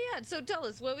 Yeah. So tell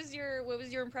us, what was your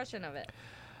impression of it?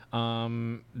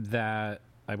 That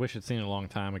I wish I'd seen it a long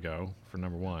time ago, for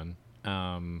number one.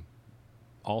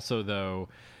 Also, though,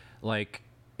 like,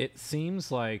 it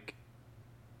seems like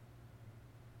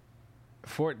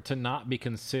for it to not be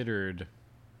considered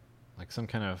like some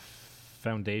kind of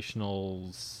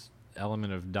foundational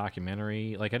element of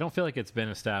documentary, like, I don't feel like it's been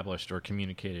established or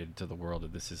communicated to the world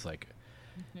that this is like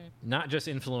not just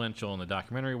influential in the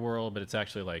documentary world, but it's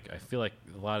actually like, I feel like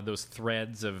a lot of those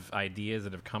threads of ideas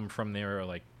that have come from there are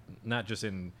like not just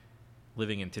in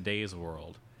living in today's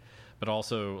world, but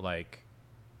also like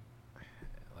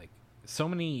so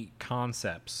many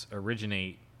concepts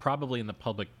originate probably in the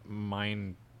public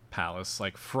mind palace,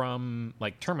 like from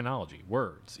like terminology,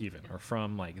 words even, or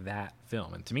from like that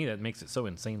film. And to me, that makes it so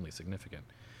insanely significant.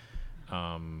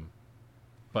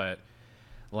 But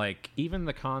like even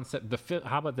the concept,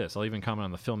 how about this? I'll even comment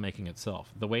on the filmmaking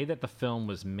itself. The way that the film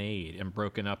was made and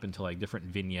broken up into like different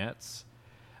vignettes,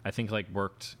 I think like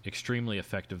worked extremely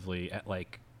effectively at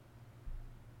like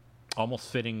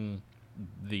almost fitting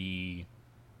the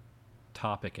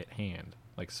topic at hand,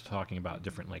 like talking about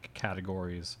different like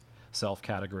categories,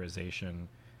 self-categorization,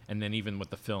 and then even what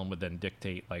the film would then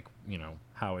dictate, like, you know,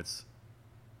 how it's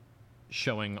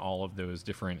showing all of those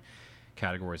different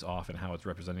categories off and how it's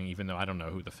representing, even though I don't know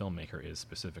who the filmmaker is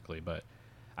specifically, but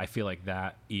I feel like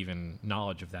that even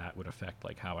knowledge of that would affect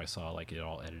like how I saw like it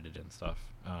all edited and stuff.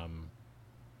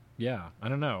 Yeah, I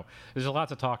don't know. There's a lot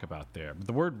to talk about there. But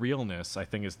the word realness, I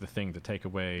think, is the thing to take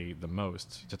away the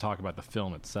most, to talk about the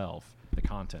film itself, the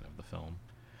content of the film.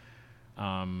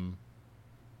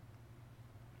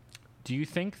 Do you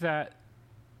think that...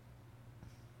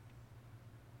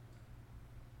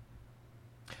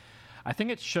 I think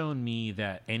it's shown me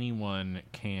that anyone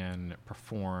can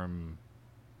perform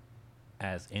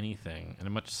as anything in a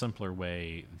much simpler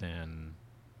way than...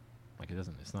 Like,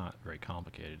 it's not very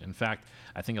complicated. In fact,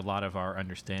 I think a lot of our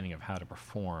understanding of how to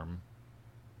perform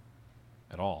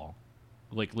at all,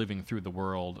 like living through the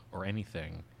world or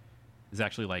anything, is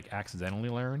actually like accidentally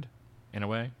learned in a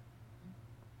way.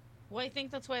 Well, I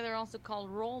think that's why they're also called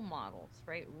role models,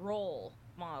 right? Role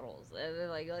models. They're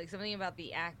like something about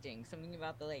the acting, something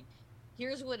about the like,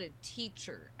 here's what a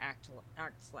teacher acts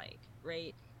like,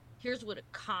 right? Here's what a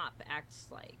cop acts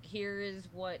like. Here is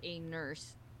what a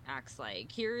nurse acts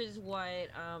like. Here is what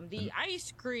the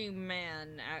ice cream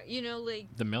man, like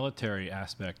the military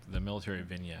aspect, the military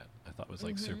vignette, I thought was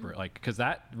like super, like, because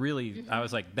that really, I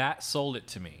was like, that sold it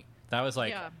to me. That was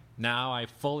like, now I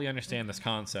fully understand this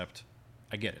concept.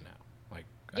 I get it now. Like,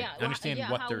 I understand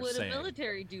what they're saying. How would a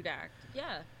military dude act?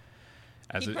 Yeah.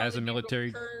 As a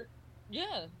military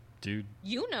dude,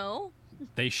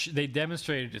 they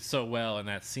demonstrated it so well in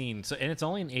that scene. So, and it's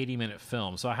only an 80-minute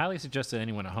film, so I highly suggest that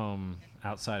anyone at home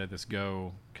outside of this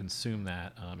go consume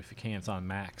that. If you can, it's on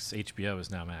Max. HBO is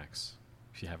now Max,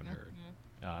 if you haven't heard.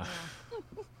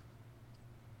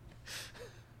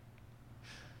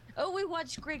 Oh, we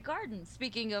watched Great Garden.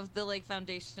 Speaking of the like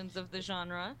foundations of the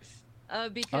genre,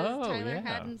 because Tyler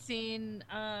hadn't seen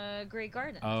Great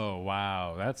Garden. Oh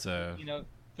wow, that's a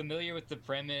familiar with the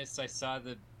premise. I saw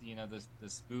the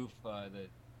spoof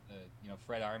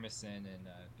Fred Armisen and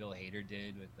Bill Hader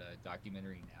did with the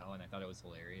documentary Now, and I thought it was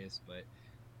hilarious. But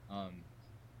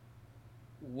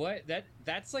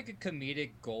that's like a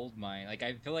comedic goldmine. Like,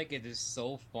 I feel like it is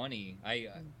so funny.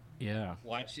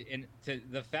 Watch it, and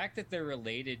the fact that they're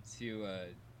related to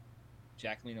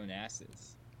Jacqueline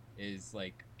Onassis is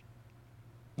like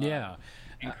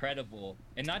incredible,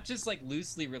 and not just like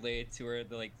loosely related to her.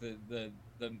 The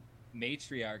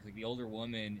matriarch, like the older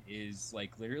woman, is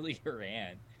like literally her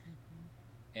aunt,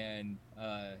 and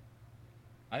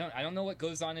I don't know what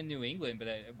goes on in New England, but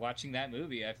watching that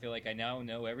movie, I feel like I now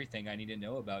know everything I need to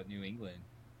know about New England.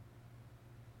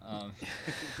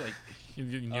 Like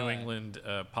New England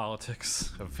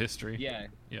politics of history. Yeah,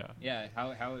 yeah.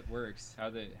 How it works, how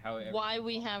it, Why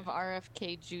we have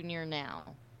RFK Jr. now.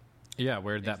 Yeah,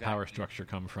 where did that power Exactly. structure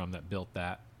come from that built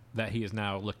that he is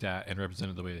now looked at and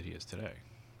represented the way that he is today?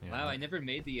 You Wow, know, I never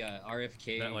made the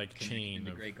RFK that, like, connection chain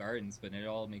to of- Grey Gardens, but it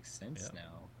all makes sense Yeah.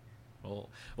 now.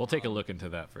 We'll take a look into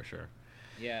that for sure.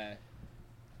 Yeah,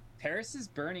 Paris is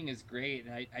Burning is great,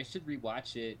 and I should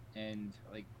rewatch it and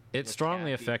like. It look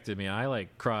strongly happy. affected me. I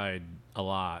like cried a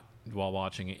lot while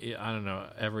watching it. I don't know.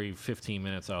 Every 15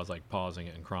 minutes, I was like pausing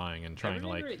it and crying and trying to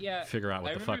remember like it, yeah. figure out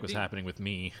what I the fuck remember was being- happening with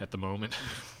me at the moment.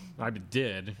 I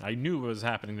did. I knew what was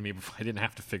happening to me before. I didn't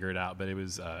have to figure it out, but it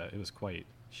was quite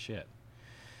shit.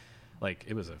 Like,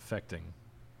 it was affecting.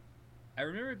 I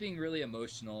remember being really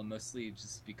emotional, mostly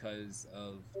just because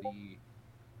of the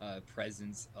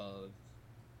presence of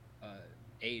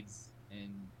AIDS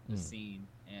in the scene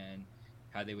and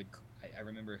how they would. I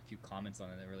remember a few comments on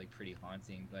it that were like pretty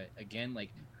haunting. But again, like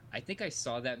I think I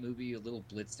saw that movie a little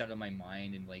blitzed out of my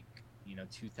mind in like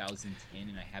 2010,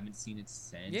 and I haven't seen it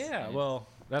since. Yeah, and well,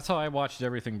 that's how I watched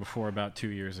everything before about 2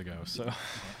 years ago. So,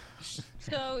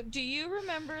 So, do you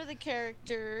remember the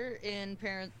character in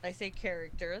Parent? I say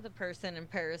character, the person in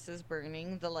Paris is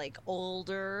Burning, the like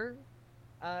older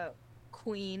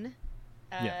queen,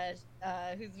 Yeah.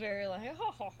 who's very like,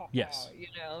 Yes.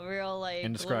 real like.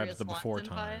 and describes Gloria the before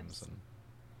Swanson times. vibes.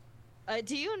 And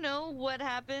Do you know what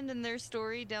happened in their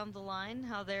story down the line?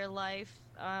 How their life,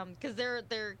 because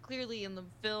they're clearly in the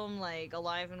film like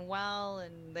alive and well,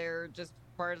 and they're just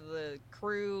part of the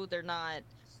crew. They're not.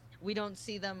 We don't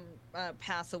see them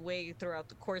pass away throughout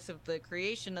the course of the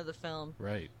creation of the film.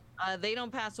 right. They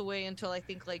don't pass away until I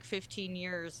think like 15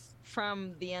 years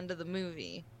from the end of the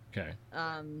movie. Okay.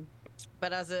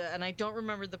 But and I don't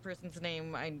remember the person's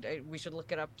name. We should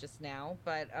look it up just now.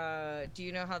 But do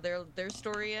you know how their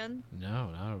story ends? No,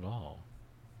 not at all.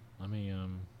 Let me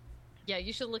Yeah,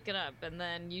 you should look it up, and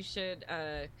then you should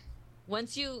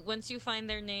once you find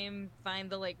their name, find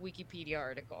the like Wikipedia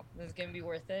article. It's gonna be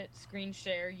worth it. Screen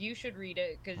share. You should read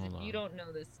it because Hold if on. you don't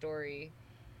know this story,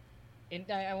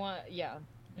 I want Yeah,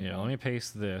 let me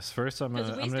paste this. First, I'm because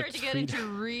gonna we I'm gonna start to get tweet. into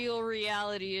real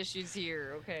reality issues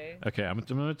here. Okay. Okay, I'm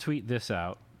gonna tweet this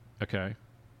out. Okay.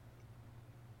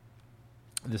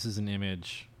 This is an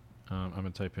image. I'm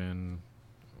gonna type in.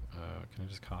 Can I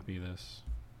just copy this?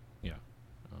 Yeah.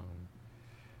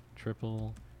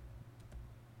 Triple.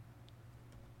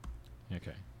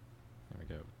 Okay. There we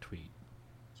go. Tweet.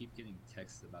 keep getting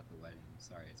texts about the wedding. I'm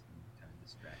sorry, it's been kind of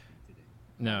distracting today.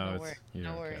 No, no it's worry- you're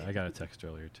no okay. worries. I got a text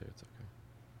earlier too. It's okay.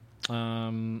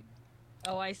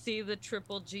 Oh, I see the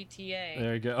triple GTA.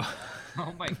 There you go.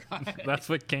 Oh my god. That's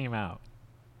what came out.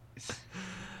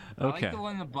 I Okay. like the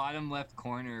one in the bottom left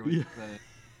corner with Yeah. the.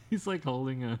 He's like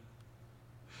holding an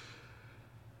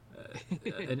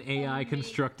AI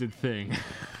constructed thing.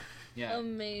 Yeah.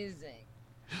 Amazing.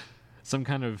 Some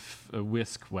kind of a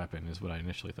whisk weapon is what I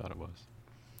initially thought it was.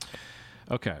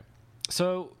 Okay.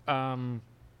 So,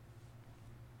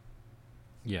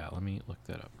 yeah, let me look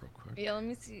that up real quick. Yeah, let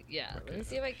me see. Yeah, let me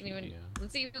see if I can even. Wikipedia.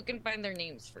 Let's see if we can find their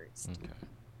names first. Okay.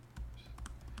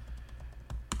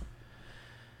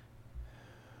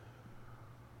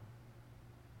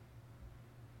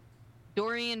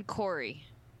 Dorian Corey.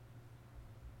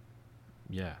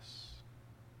 Yes.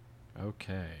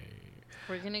 Okay.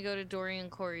 We're gonna go to Dorian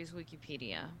Corey's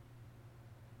Wikipedia.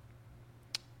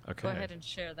 Okay. Go ahead and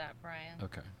share that, Brian.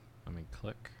 Okay. Let me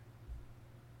click.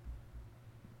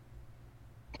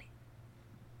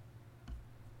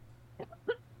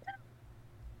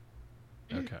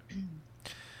 Okay.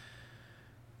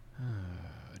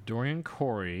 Dorian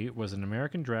Corey was an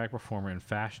American drag performer and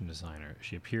fashion designer.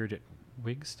 She appeared at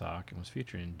Wigstock and was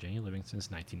featured in Janie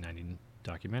Livingston's 1990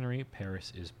 documentary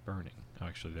 "Paris is Burning." Oh,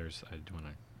 actually, I do want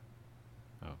to.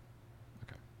 Oh,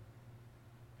 okay.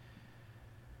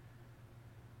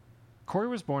 Corey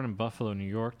was born in Buffalo, New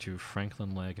York, to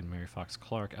Franklin Legg and Mary Fox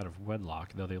Clark out of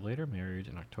wedlock, though they later married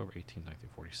in October 18,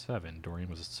 1947. Dorian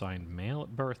was assigned male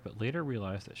at birth, but later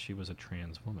realized that she was a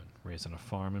trans woman. Raised on a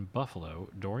farm in Buffalo,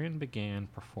 Dorian began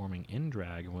performing in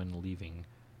drag when leaving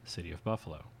the city of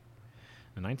Buffalo.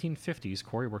 In the 1950s,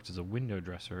 Corey worked as a window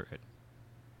dresser at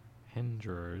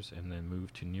Henger's and then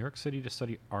moved to New York City to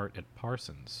study art at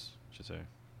Parsons, which is a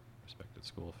respected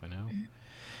school, if I know.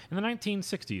 In the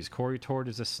 1960s, Corey toured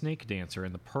as a snake dancer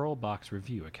in the Pearl Box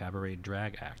Revue, a cabaret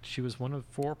drag act. She was one of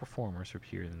 4 performers who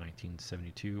appeared in the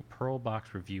 1972 Pearl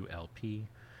Box Revue LP,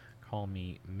 Call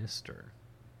Me Mister.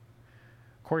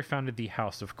 Corey founded the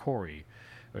House of Corey,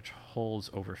 which holds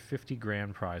over 50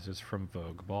 grand prizes from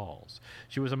Vogue balls.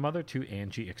 She was a mother to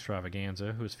Angie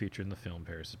Extravaganza, who was featured in the film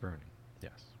Paris is Burning.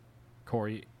 Yes.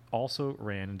 Corey also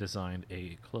ran and designed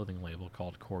a clothing label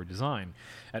called Corey Design.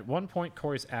 At one point,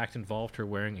 Corey's act involved her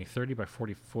wearing a 30 by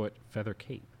 40 foot feather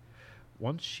cape.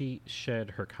 Once she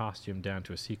shed her costume down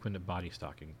to a sequined body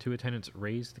stocking, two attendants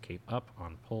raised the cape up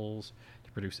on poles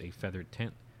to produce a feathered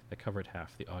tent that covered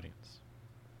half the audience.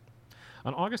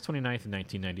 On August 29th,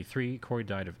 1993, Corey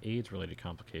died of AIDS-related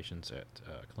complications at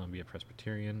Columbia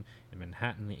Presbyterian in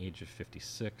Manhattan, at the age of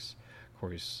 56.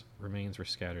 Corey's remains were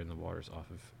scattered in the waters off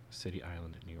of City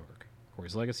Island, New York.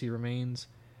 Corey's legacy remains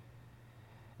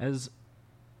as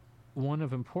one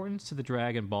of importance to the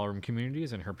drag and ballroom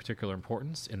communities, and her particular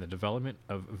importance in the development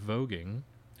of voguing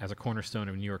as a cornerstone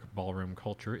of New York ballroom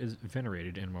culture is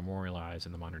venerated and memorialized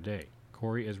in the modern day.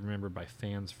 Corey is remembered by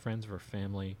fans, friends of her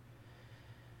family,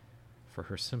 for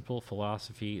her simple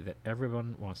philosophy that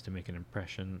everyone wants to make an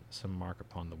impression, some mark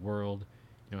upon the world.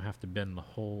 You don't have to bend the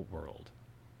whole world.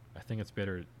 I think it's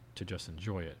better to just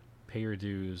enjoy it. Pay your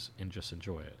dues and just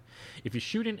enjoy it. If you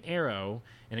shoot an arrow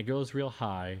and it goes real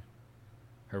high,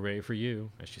 hooray for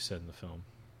you, as she said in the film.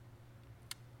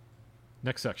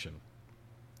 Next section.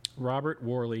 Robert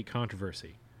Worley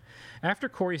controversy. After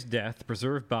Corey's death, the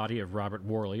preserved body of Robert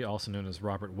Worley, also known as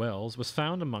Robert Wells, was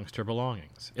found amongst her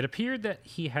belongings. It appeared that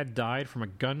he had died from a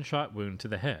gunshot wound to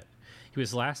the head. He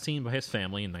was last seen by his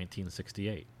family in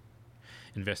 1968.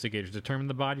 Investigators determined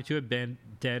the body to have been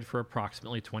dead for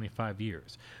approximately 25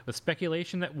 years, with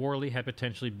speculation that Worley had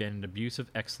potentially been an abusive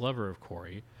ex-lover of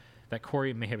Corey, that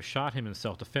Corey may have shot him in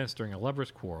self-defense during a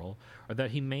lover's quarrel, or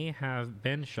that he may have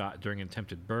been shot during an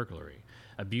attempted burglary.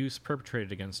 Abuse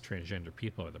perpetrated against transgender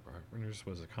people by the partners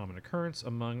was a common occurrence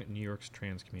among New York's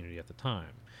trans community at the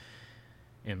time.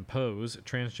 In Pose,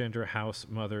 transgender house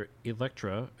mother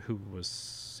Electra, who was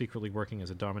secretly working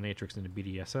as a dominatrix in a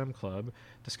BDSM club,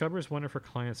 discovers one of her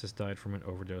clients has died from an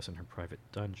overdose in her private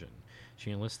dungeon.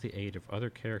 She enlists the aid of other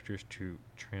characters to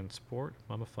transport,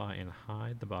 mummify, and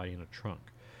hide the body in a trunk.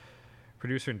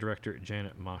 Producer and director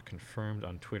Janet Mock confirmed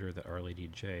on Twitter that Our Lady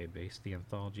J based the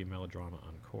anthology melodrama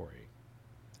on Corey.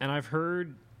 And I've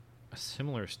heard a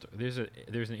similar there's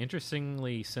an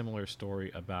interestingly similar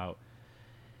story about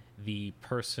the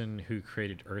person who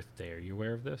created Earth Day. Are you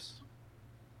aware of this?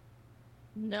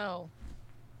 No.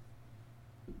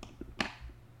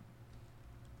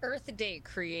 Earth Day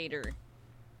creator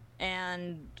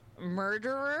and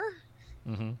murderer?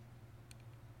 Mm-hmm.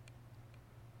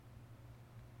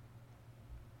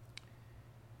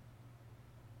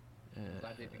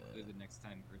 Glad they've included next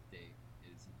time Earth Day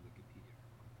is in Wikipedia.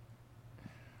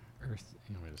 Earth.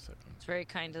 Wait a second. It's very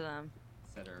kind of them.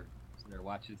 Set our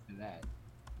watches to that.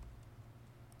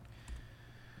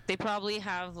 They probably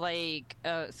have like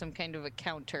some kind of a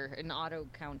counter, an auto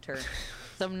counter.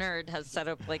 Some nerd has set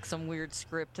up like some weird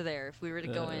script there. If we were to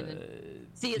go in and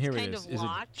see, it's kind of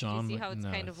locked. Do you see how it's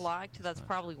kind of locked? That's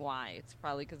probably why. It's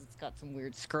probably because it's got some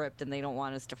weird script and they don't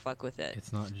want us to fuck with it.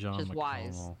 It's not John Which is McConnell.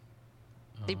 wise.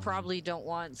 They probably don't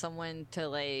want someone to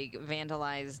like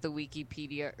vandalize the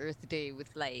Wikipedia Earth Day with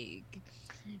like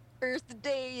Earth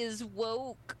Day is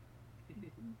woke.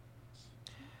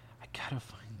 I gotta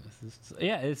find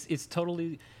this. It's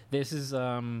totally. This is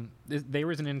there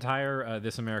was an entire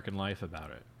This American Life about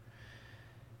it.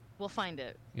 We'll find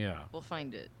it. Yeah. We'll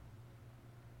find it.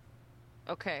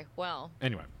 Okay. Well.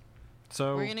 Anyway,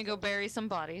 so we're gonna go bury some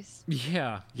bodies.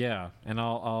 Yeah, and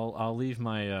I'll leave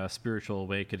my spiritual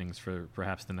awakenings for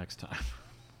perhaps the next time.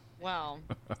 Well,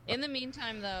 in the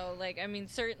meantime, though, like I mean,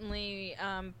 certainly,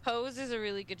 Pose is a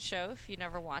really good show. If you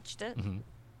never watched it, Mm-hmm.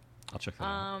 I'll check that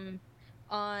out.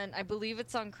 I believe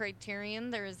it's on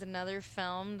Criterion. There is another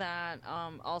film that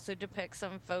also depicts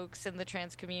some folks in the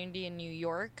trans community in New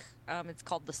York. It's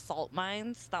called The Salt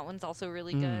Mines. That one's also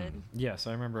really good. Yes,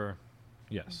 I remember.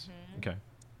 Yes. Mm-hmm. Okay.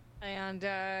 And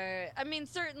I mean,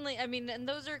 certainly, I mean, and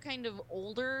those are kind of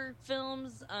older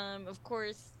films. Of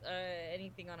course,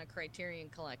 anything on a Criterion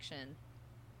collection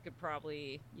could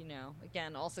probably,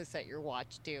 again, also set your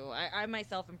watch too. I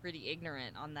myself am pretty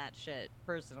ignorant on that shit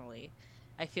personally.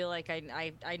 I feel like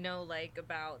I know like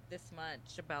about this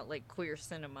much about like queer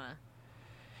cinema.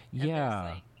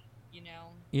 Yeah. Like,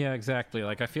 Yeah, exactly.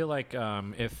 Like I feel like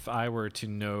if I were to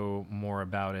know more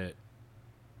about it,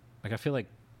 like I feel like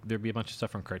there'd be a bunch of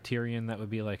stuff from Criterion that would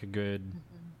be like a good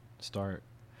start.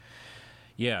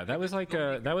 Yeah, that was like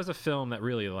that was a film that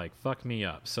really like fucked me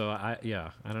up. So I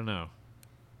don't know.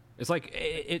 It's like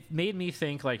it made me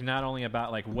think like not only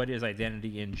about like what is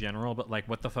identity in general, but like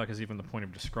what the fuck is even the point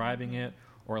of describing it,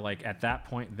 or like at that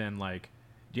point then like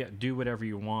do whatever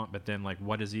you want, but then like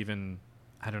what is even,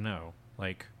 I don't know,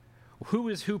 like who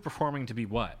is who performing to be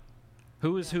what?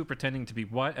 Who is who pretending to be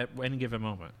what at any given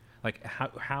moment? Like,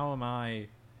 how am I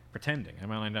pretending?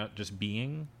 Am I not just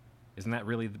being? Isn't that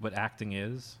really what acting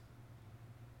is?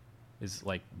 Is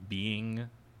like being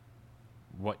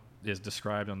what is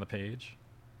described on the page?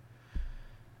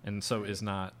 And so is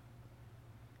not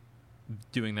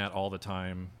doing that all the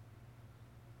time.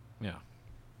 Yeah.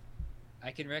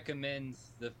 I can recommend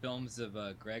the films of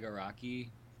Greg Araki,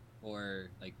 or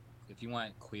like if you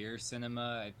want queer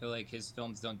cinema. I feel like his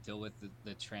films don't deal with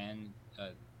the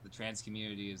trans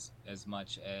community as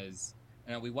much as.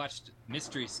 We watched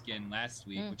Mystery Skin last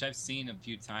week, which I've seen a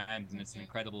few times, and it's an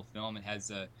incredible film. It has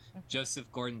Joseph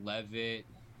Gordon-Levitt,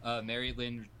 Mary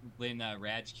Lynn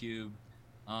Radcube,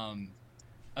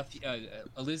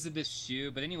 Elizabeth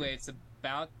Shue. But anyway, it's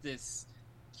about this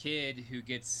kid who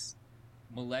gets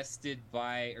molested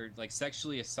by, or like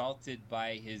sexually assaulted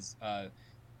by his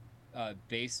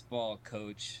baseball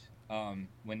coach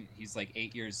when he's like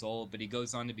 8 years old. But he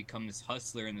goes on to become this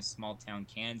hustler in this small town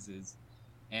Kansas,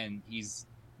 and he's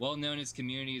well known, his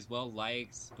community is well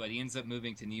liked, but he ends up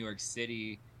moving to New York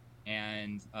City,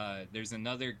 and there's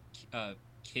another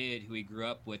kid who he grew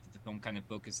up with that the film kind of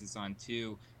focuses on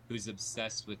too, who's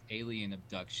obsessed with alien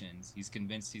abductions. He's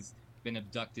convinced he's been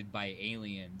abducted by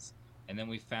aliens, and then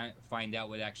we find out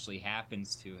what actually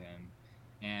happens to him.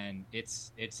 And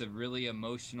it's a really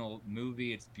emotional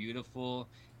movie. It's beautiful.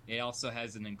 It also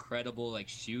has an incredible like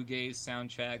shoegaze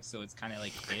soundtrack, so it's kind of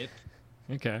like hip.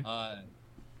 Okay.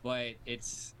 But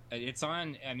it's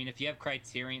on. I mean, if you have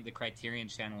Criterion, the Criterion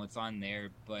channel, it's on there.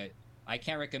 But I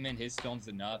can't recommend his films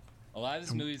enough. A lot of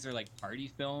his movies are like party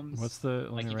films. What's the?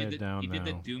 Let like me write it down he now. did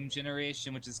the Doom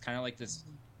Generation, which is kind of like this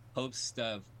post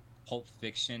of Pulp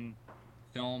Fiction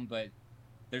film, but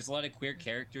there's a lot of queer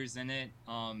characters in it.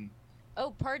 Oh,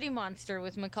 Party Monster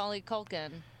with Macaulay Culkin.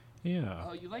 Yeah.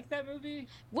 Oh, you like that movie?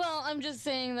 Well, I'm just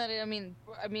saying that. I mean,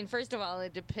 first of all,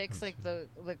 it depicts like the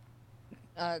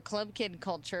club kid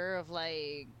culture of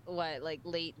like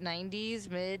late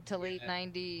 90s, mid to late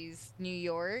 90s New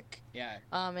York. Yeah.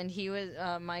 And he was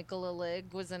Michael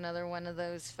Alig was another one of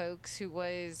those folks who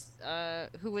was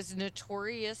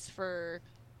notorious for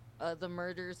the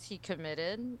murders he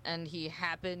committed, and he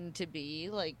happened to be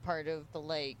like part of the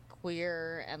like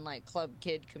queer and like club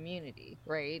kid community,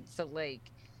 right? So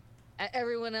like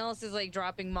everyone else is like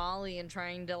dropping Molly and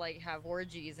trying to like have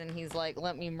orgies, and he's like,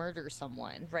 let me murder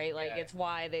someone, right? Like it's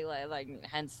why they like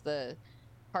hence the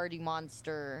Party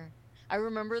Monster. I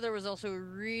remember there was also a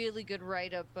really good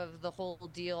write-up of the whole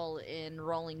deal in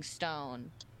Rolling Stone.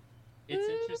 It's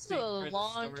interesting a for the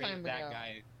long story time of that ago.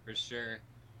 guy for sure.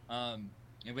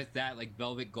 And with that, like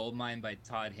Velvet Goldmine by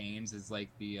Todd Haynes is like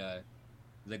the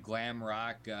glam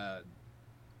rock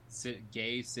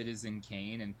gay Citizen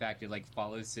Kane. In fact, it like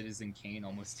follows Citizen Kane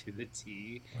almost to the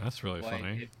T. That's really Like,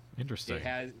 funny. Interesting. It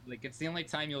has like it's the only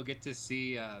time you'll get to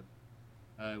see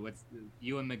what's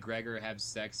Ewan McGregor have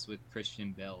sex with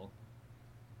Christian Bale.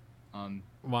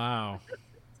 Wow.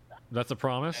 That's a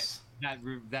promise?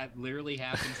 That literally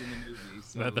happens in the movie.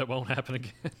 So, That won't happen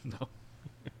again? No.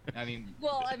 I mean,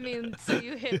 Well, so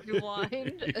you hit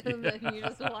rewind, and then you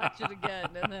just watch it again,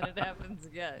 and then it happens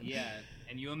again. yeah.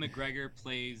 And Ewan McGregor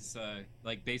plays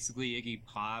like basically Iggy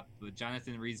Pop, but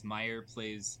Jonathan Rhys-Meyer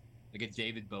plays like a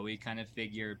David Bowie kind of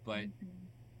figure. But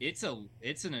it's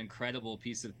an incredible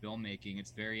piece of filmmaking.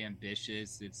 It's very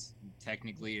ambitious. It's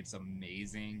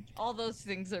amazing. All those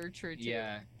things are true too.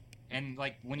 Yeah, and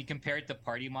like when you compare it to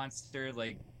Party Monster,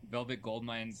 like Velvet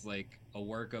Goldmine's like a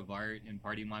work of art, and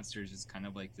Party Monster is just kind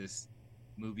of like this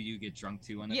movie you get drunk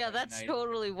to on a Friday that's night.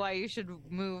 totally why you should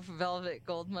move Velvet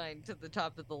Goldmine to the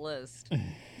top of the list.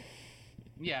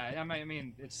 Yeah, I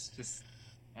mean, it's just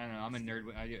I don't know. I'm a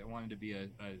nerd. I wanted to be a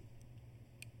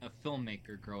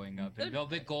filmmaker growing up, and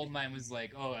Velvet Goldmine was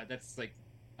like, oh, that's like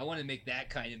I want to make that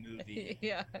kind of movie.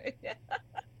 yeah.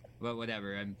 But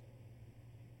whatever. I'm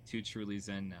too truly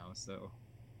zen now. So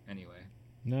anyway.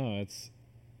 No,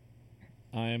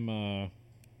 I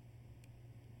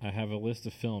have a list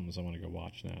of films I want to go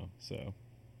watch now, so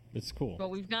it's cool. But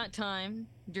we've got time.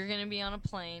 You're going to be on a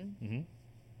plane Mm-hmm.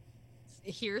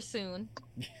 here soon.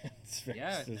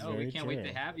 We can't wait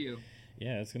to have you.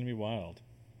 Yeah, it's gonna be wild.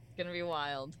 It's going to be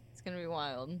wild. It's going to be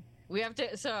wild. We have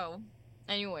to. So,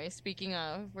 anyway, speaking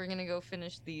of, we're going to go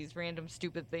finish these random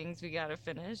stupid things we got to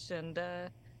finish. And,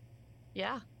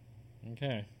 yeah.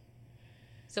 Okay.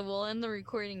 So we'll end the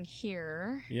recording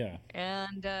here. Yeah.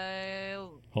 And,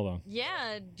 Hold on.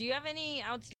 yeah, do you have any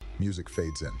Music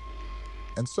fades in.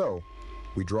 And so,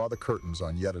 we draw the curtains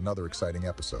on yet another exciting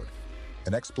episode.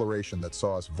 An exploration that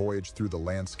saw us voyage through the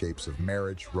landscapes of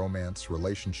marriage, romance,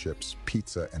 relationships,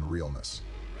 pizza, and realness.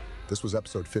 This was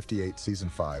episode 58, season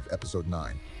 5, episode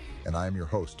 9, and I am your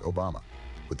host, Obama,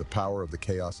 with the power of the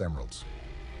Chaos Emeralds.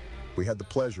 We had the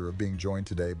pleasure of being joined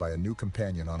today by a new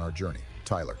companion on our journey,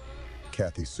 Tyler,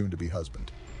 Kathy's soon-to-be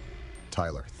husband.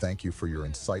 Tyler, thank you for your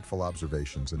insightful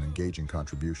observations and engaging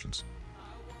contributions.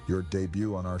 Your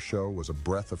debut on our show was a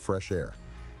breath of fresh air,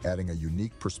 adding a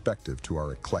unique perspective to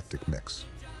our eclectic mix.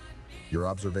 Your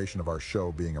observation of our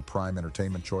show being a prime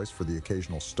entertainment choice for the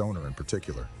occasional stoner in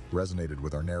particular resonated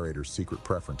with our narrator's secret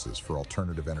preferences for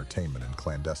alternative entertainment in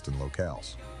clandestine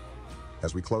locales.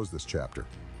 As we close this chapter,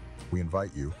 we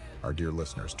invite you, our dear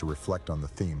listeners, to reflect on the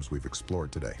themes we've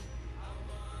explored today.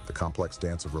 The complex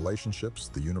dance of relationships,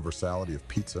 the universality of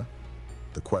pizza,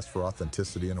 the quest for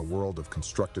authenticity in a world of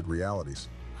constructed realities.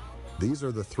 These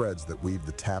are the threads that weave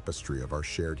the tapestry of our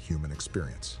shared human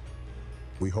experience.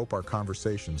 We hope our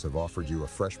conversations have offered you a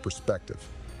fresh perspective,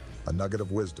 a nugget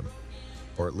of wisdom,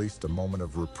 or at least a moment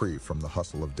of reprieve from the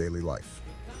hustle of daily life.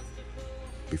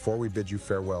 Before we bid you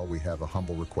farewell, we have a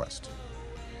humble request.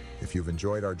 If you've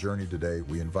enjoyed our journey today,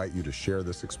 we invite you to share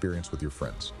this experience with your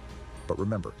friends. But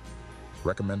remember,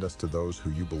 recommend us to those who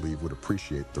you believe would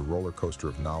appreciate the roller coaster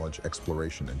of knowledge,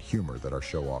 exploration, and humor that our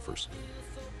show offers.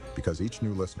 Because each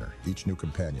new listener, each new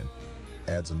companion,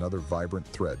 adds another vibrant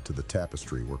thread to the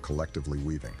tapestry we're collectively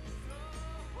weaving.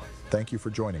 Thank you for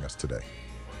joining us today.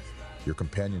 Your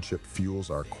companionship fuels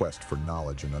our quest for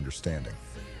knowledge and understanding.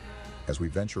 As we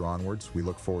venture onwards, we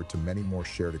look forward to many more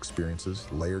shared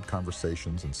experiences, layered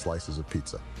conversations, and slices of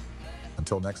pizza.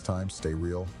 Until next time, stay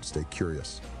real, stay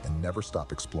curious, and never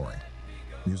stop exploring.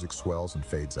 Music swells and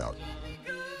fades out.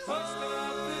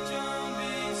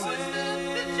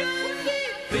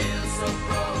 Feel so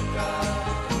broke.